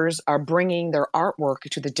creators are bringing their artwork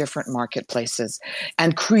to the different marketplaces,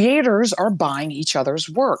 and creators are buying each other's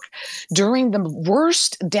work. During the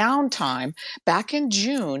worst downtime back in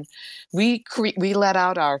June, we let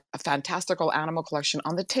out our fantastical animal collection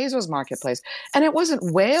on the Tezos marketplace, and it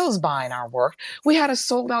wasn't whales buying our work. We had a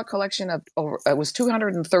sold out collection of it was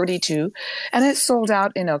 232, and it sold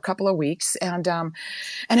out in a couple of weeks. And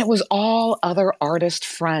it was all other artist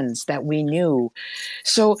friends that we knew.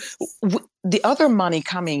 So the other money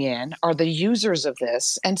coming in are the users of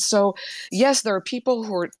this. And so, yes, there are people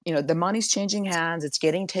who are, you know, the money's changing hands. It's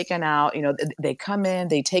getting taken out. You know, they come in,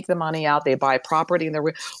 they take the money out, they buy property and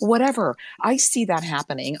whatever. I see that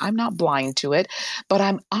happening. I'm not blind to it, but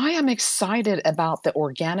I am excited about the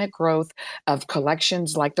organic growth of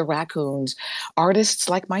collections like the Raccoons, artists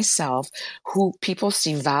like myself, who people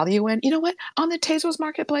see value in. You know what? On the Tezos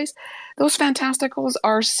marketplace, those Fantasticals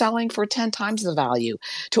are selling for 10 times the value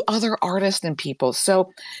to other artists and people.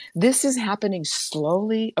 So this is happening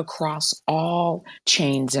slowly across all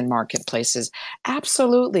chains and marketplaces.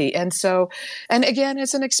 Absolutely. And so, and again,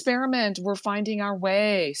 it's an experiment. We're finding our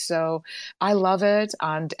way. So I love it.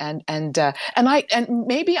 And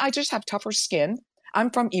maybe I just have tougher skin. I'm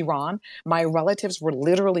from Iran. My relatives were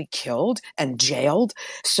literally killed and jailed.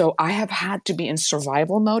 So I have had to be in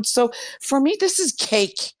survival mode. So for me, this is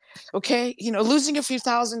cake. Okay. You know, losing a few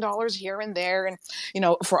 $1,000s here and there. And, you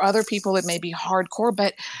know, for other people, it may be hardcore,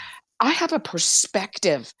 but I have a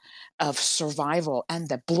perspective of survival, and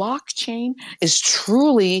the blockchain is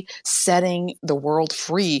truly setting the world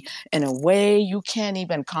free in a way you can't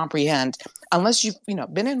even comprehend unless you've, you know,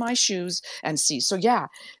 been in my shoes and see. So yeah,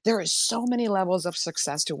 there is so many levels of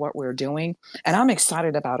success to what we're doing, and I'm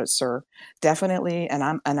excited about it, sir. Definitely. And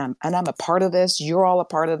I'm a part of this. You're all a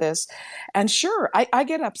part of this. And sure, I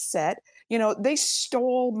get upset. They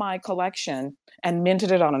stole my collection and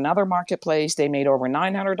minted it on another marketplace. They made over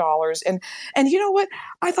 $900. And you know what?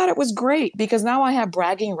 I thought it was great because now I have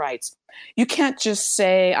bragging rights. You can't just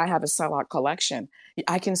say I have a sellout collection.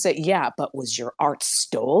 I can say, yeah, but was your art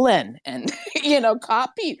stolen and,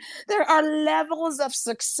 copied? There are levels of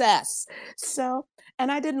success. So,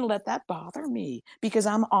 and I didn't let that bother me because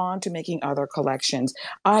I'm on to making other collections.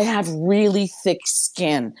 I have really thick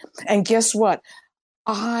skin. And guess what?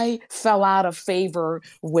 I fell out of favor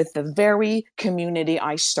with the very community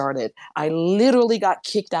I started. I literally got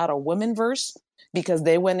kicked out of Womenverse because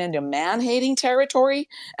they went into man-hating territory,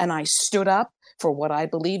 and I stood up for what I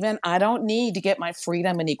believe in. I don't need to get my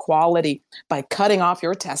freedom and equality by cutting off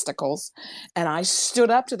your testicles. And I stood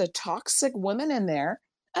up to the toxic women in there,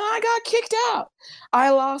 and I got kicked out. I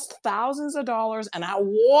lost thousands of dollars, and I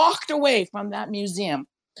walked away from that museum.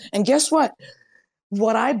 And guess what?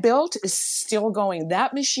 What I built is still going.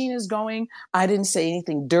 That machine is going. I didn't say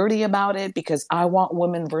anything dirty about it because I want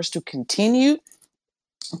Womenverse to continue.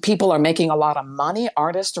 People are making a lot of money.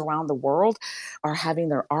 Artists around the world are having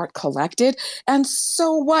their art collected. And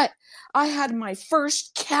so what? I had my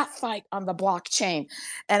first cat fight on the blockchain,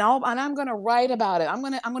 and I'm going to write about it. I'm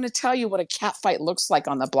going to tell you what a cat fight looks like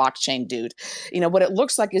on the blockchain, dude. What it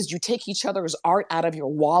looks like is you take each other's art out of your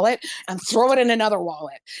wallet and throw it in another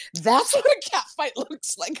wallet. That's what a cat fight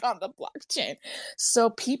looks like on the blockchain. So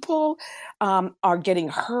people are getting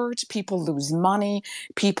hurt. People lose money.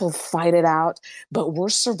 People fight it out, but we're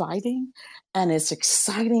surviving. And it's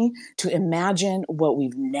exciting to imagine what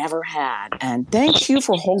we've never had. And thank you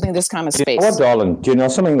for holding this kind of space. You know what, darling? Do you know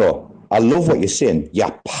something, though? I love what you're saying.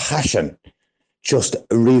 Your passion just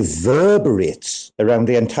reverberates around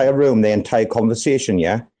the entire room, the entire conversation,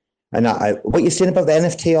 yeah? And what you're saying about the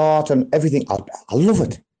NFT art and everything, I love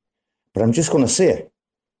it. But I'm just going to say,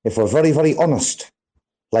 if we're very, very honest,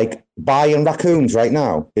 like buying raccoons right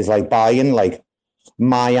now is like buying like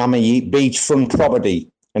Miami beachfront property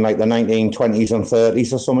in like the 1920s and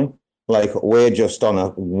 30s or something. Like, we're just on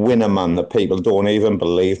a winner, man, that people don't even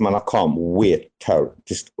believe, man. I can't wait to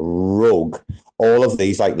just rug all of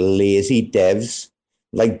these like lazy devs.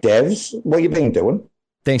 Like, devs, what you been doing?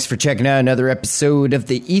 Thanks for checking out another episode of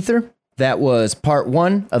The Ether. That was part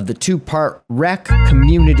 1 of the 2-part RAC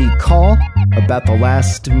community call, about the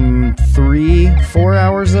last 3-4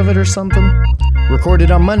 hours of it or something. Recorded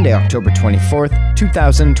on Monday, October 24th,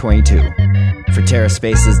 2022. For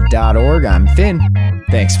TerraSpaces.org, I'm Finn.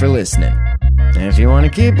 Thanks for listening. And if you want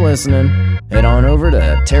to keep listening, head on over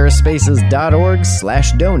to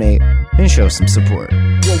TerraSpaces.org/donate and show some support.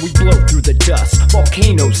 When we blow through the dust,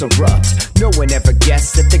 volcanoes erupt. No one ever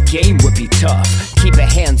guessed that the game would be tough. Keep your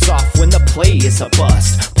hands off when the play is a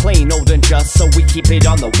bust. Plain old and just, so we keep it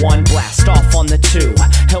on the 1. Blast off on the 2.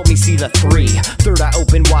 Help me see the 3. Third eye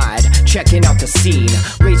open wide, checking out the scene.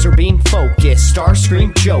 Razor beam focus,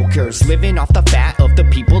 Starscream jokers, living off the fat of the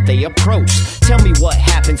people they approach. Tell me what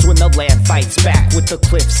happens when the land fights back. With the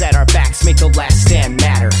cliffs at our backs, make the last stand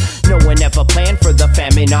matter. No one ever planned for the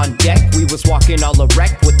famine on deck. We was walking all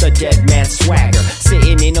erect with the dead man swagger.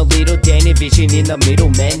 Sitting in a little den, envision in the middle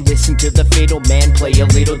men. Listen to the fatal man play a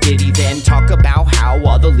little ditty, then talk about how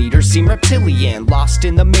all the leaders seem reptilian. Lost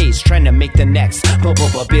in the maze, trying to make the next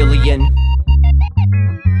billion.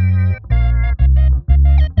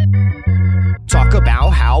 Talk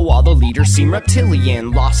about how all the leaders seem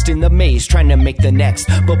reptilian. Lost in the maze, trying to make the next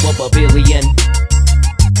billion.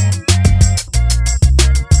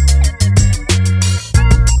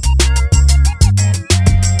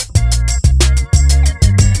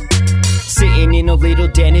 Sitting in a little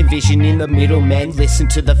den, envisioning the middlemen. Listen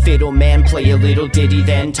to the fiddle man play a little ditty,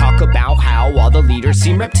 then talk about how all the leaders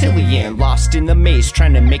seem reptilian. Lost in the maze,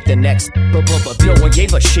 trying to make the next No one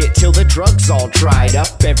gave a shit till the drugs all dried up.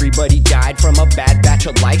 Everybody died from a bad batch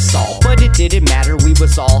of Lysol. But it didn't matter, we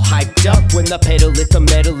was all hyped up. When the pedal hit the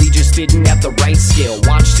metal, he just didn't have the right skill.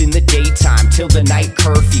 Watched in the daytime till the night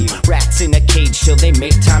curfew. Rats in a cage till they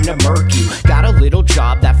make time to murk you. Got a little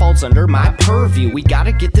job that falls under my purview. We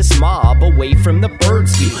gotta get this mob away from the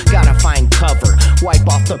bird's view. Gotta find cover, wipe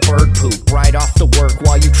off the bird poop. Right off the work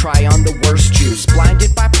while you try on the worst juice.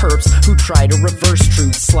 Blinded by perps who try to reverse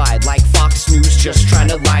truth. Slide like Fox News just trying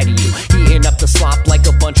to lie to you. Eating up the slop like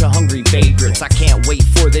a bunch of hungry vagrants. I can't wait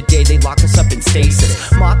for the day they lock us up in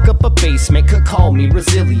stasis. Mock up a basement, could call me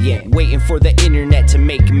resilient. Waiting for the internet to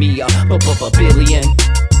make me a billion.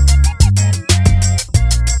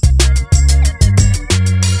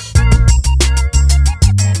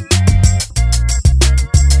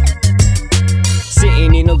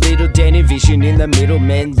 Sitting in a little den, vision in the middle,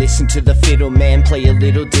 men. Listen to the fiddle man play a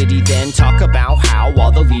little ditty, then talk about how all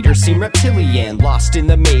the leaders seem reptilian, lost in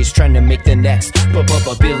the maze trying to make the next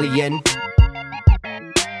billion.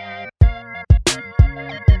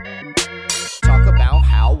 Talk about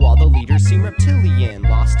how all the leaders seem reptilian,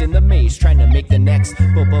 lost in the maze trying to make the next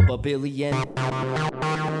billion.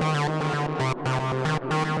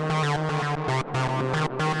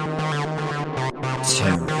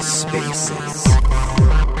 TerraSpaces.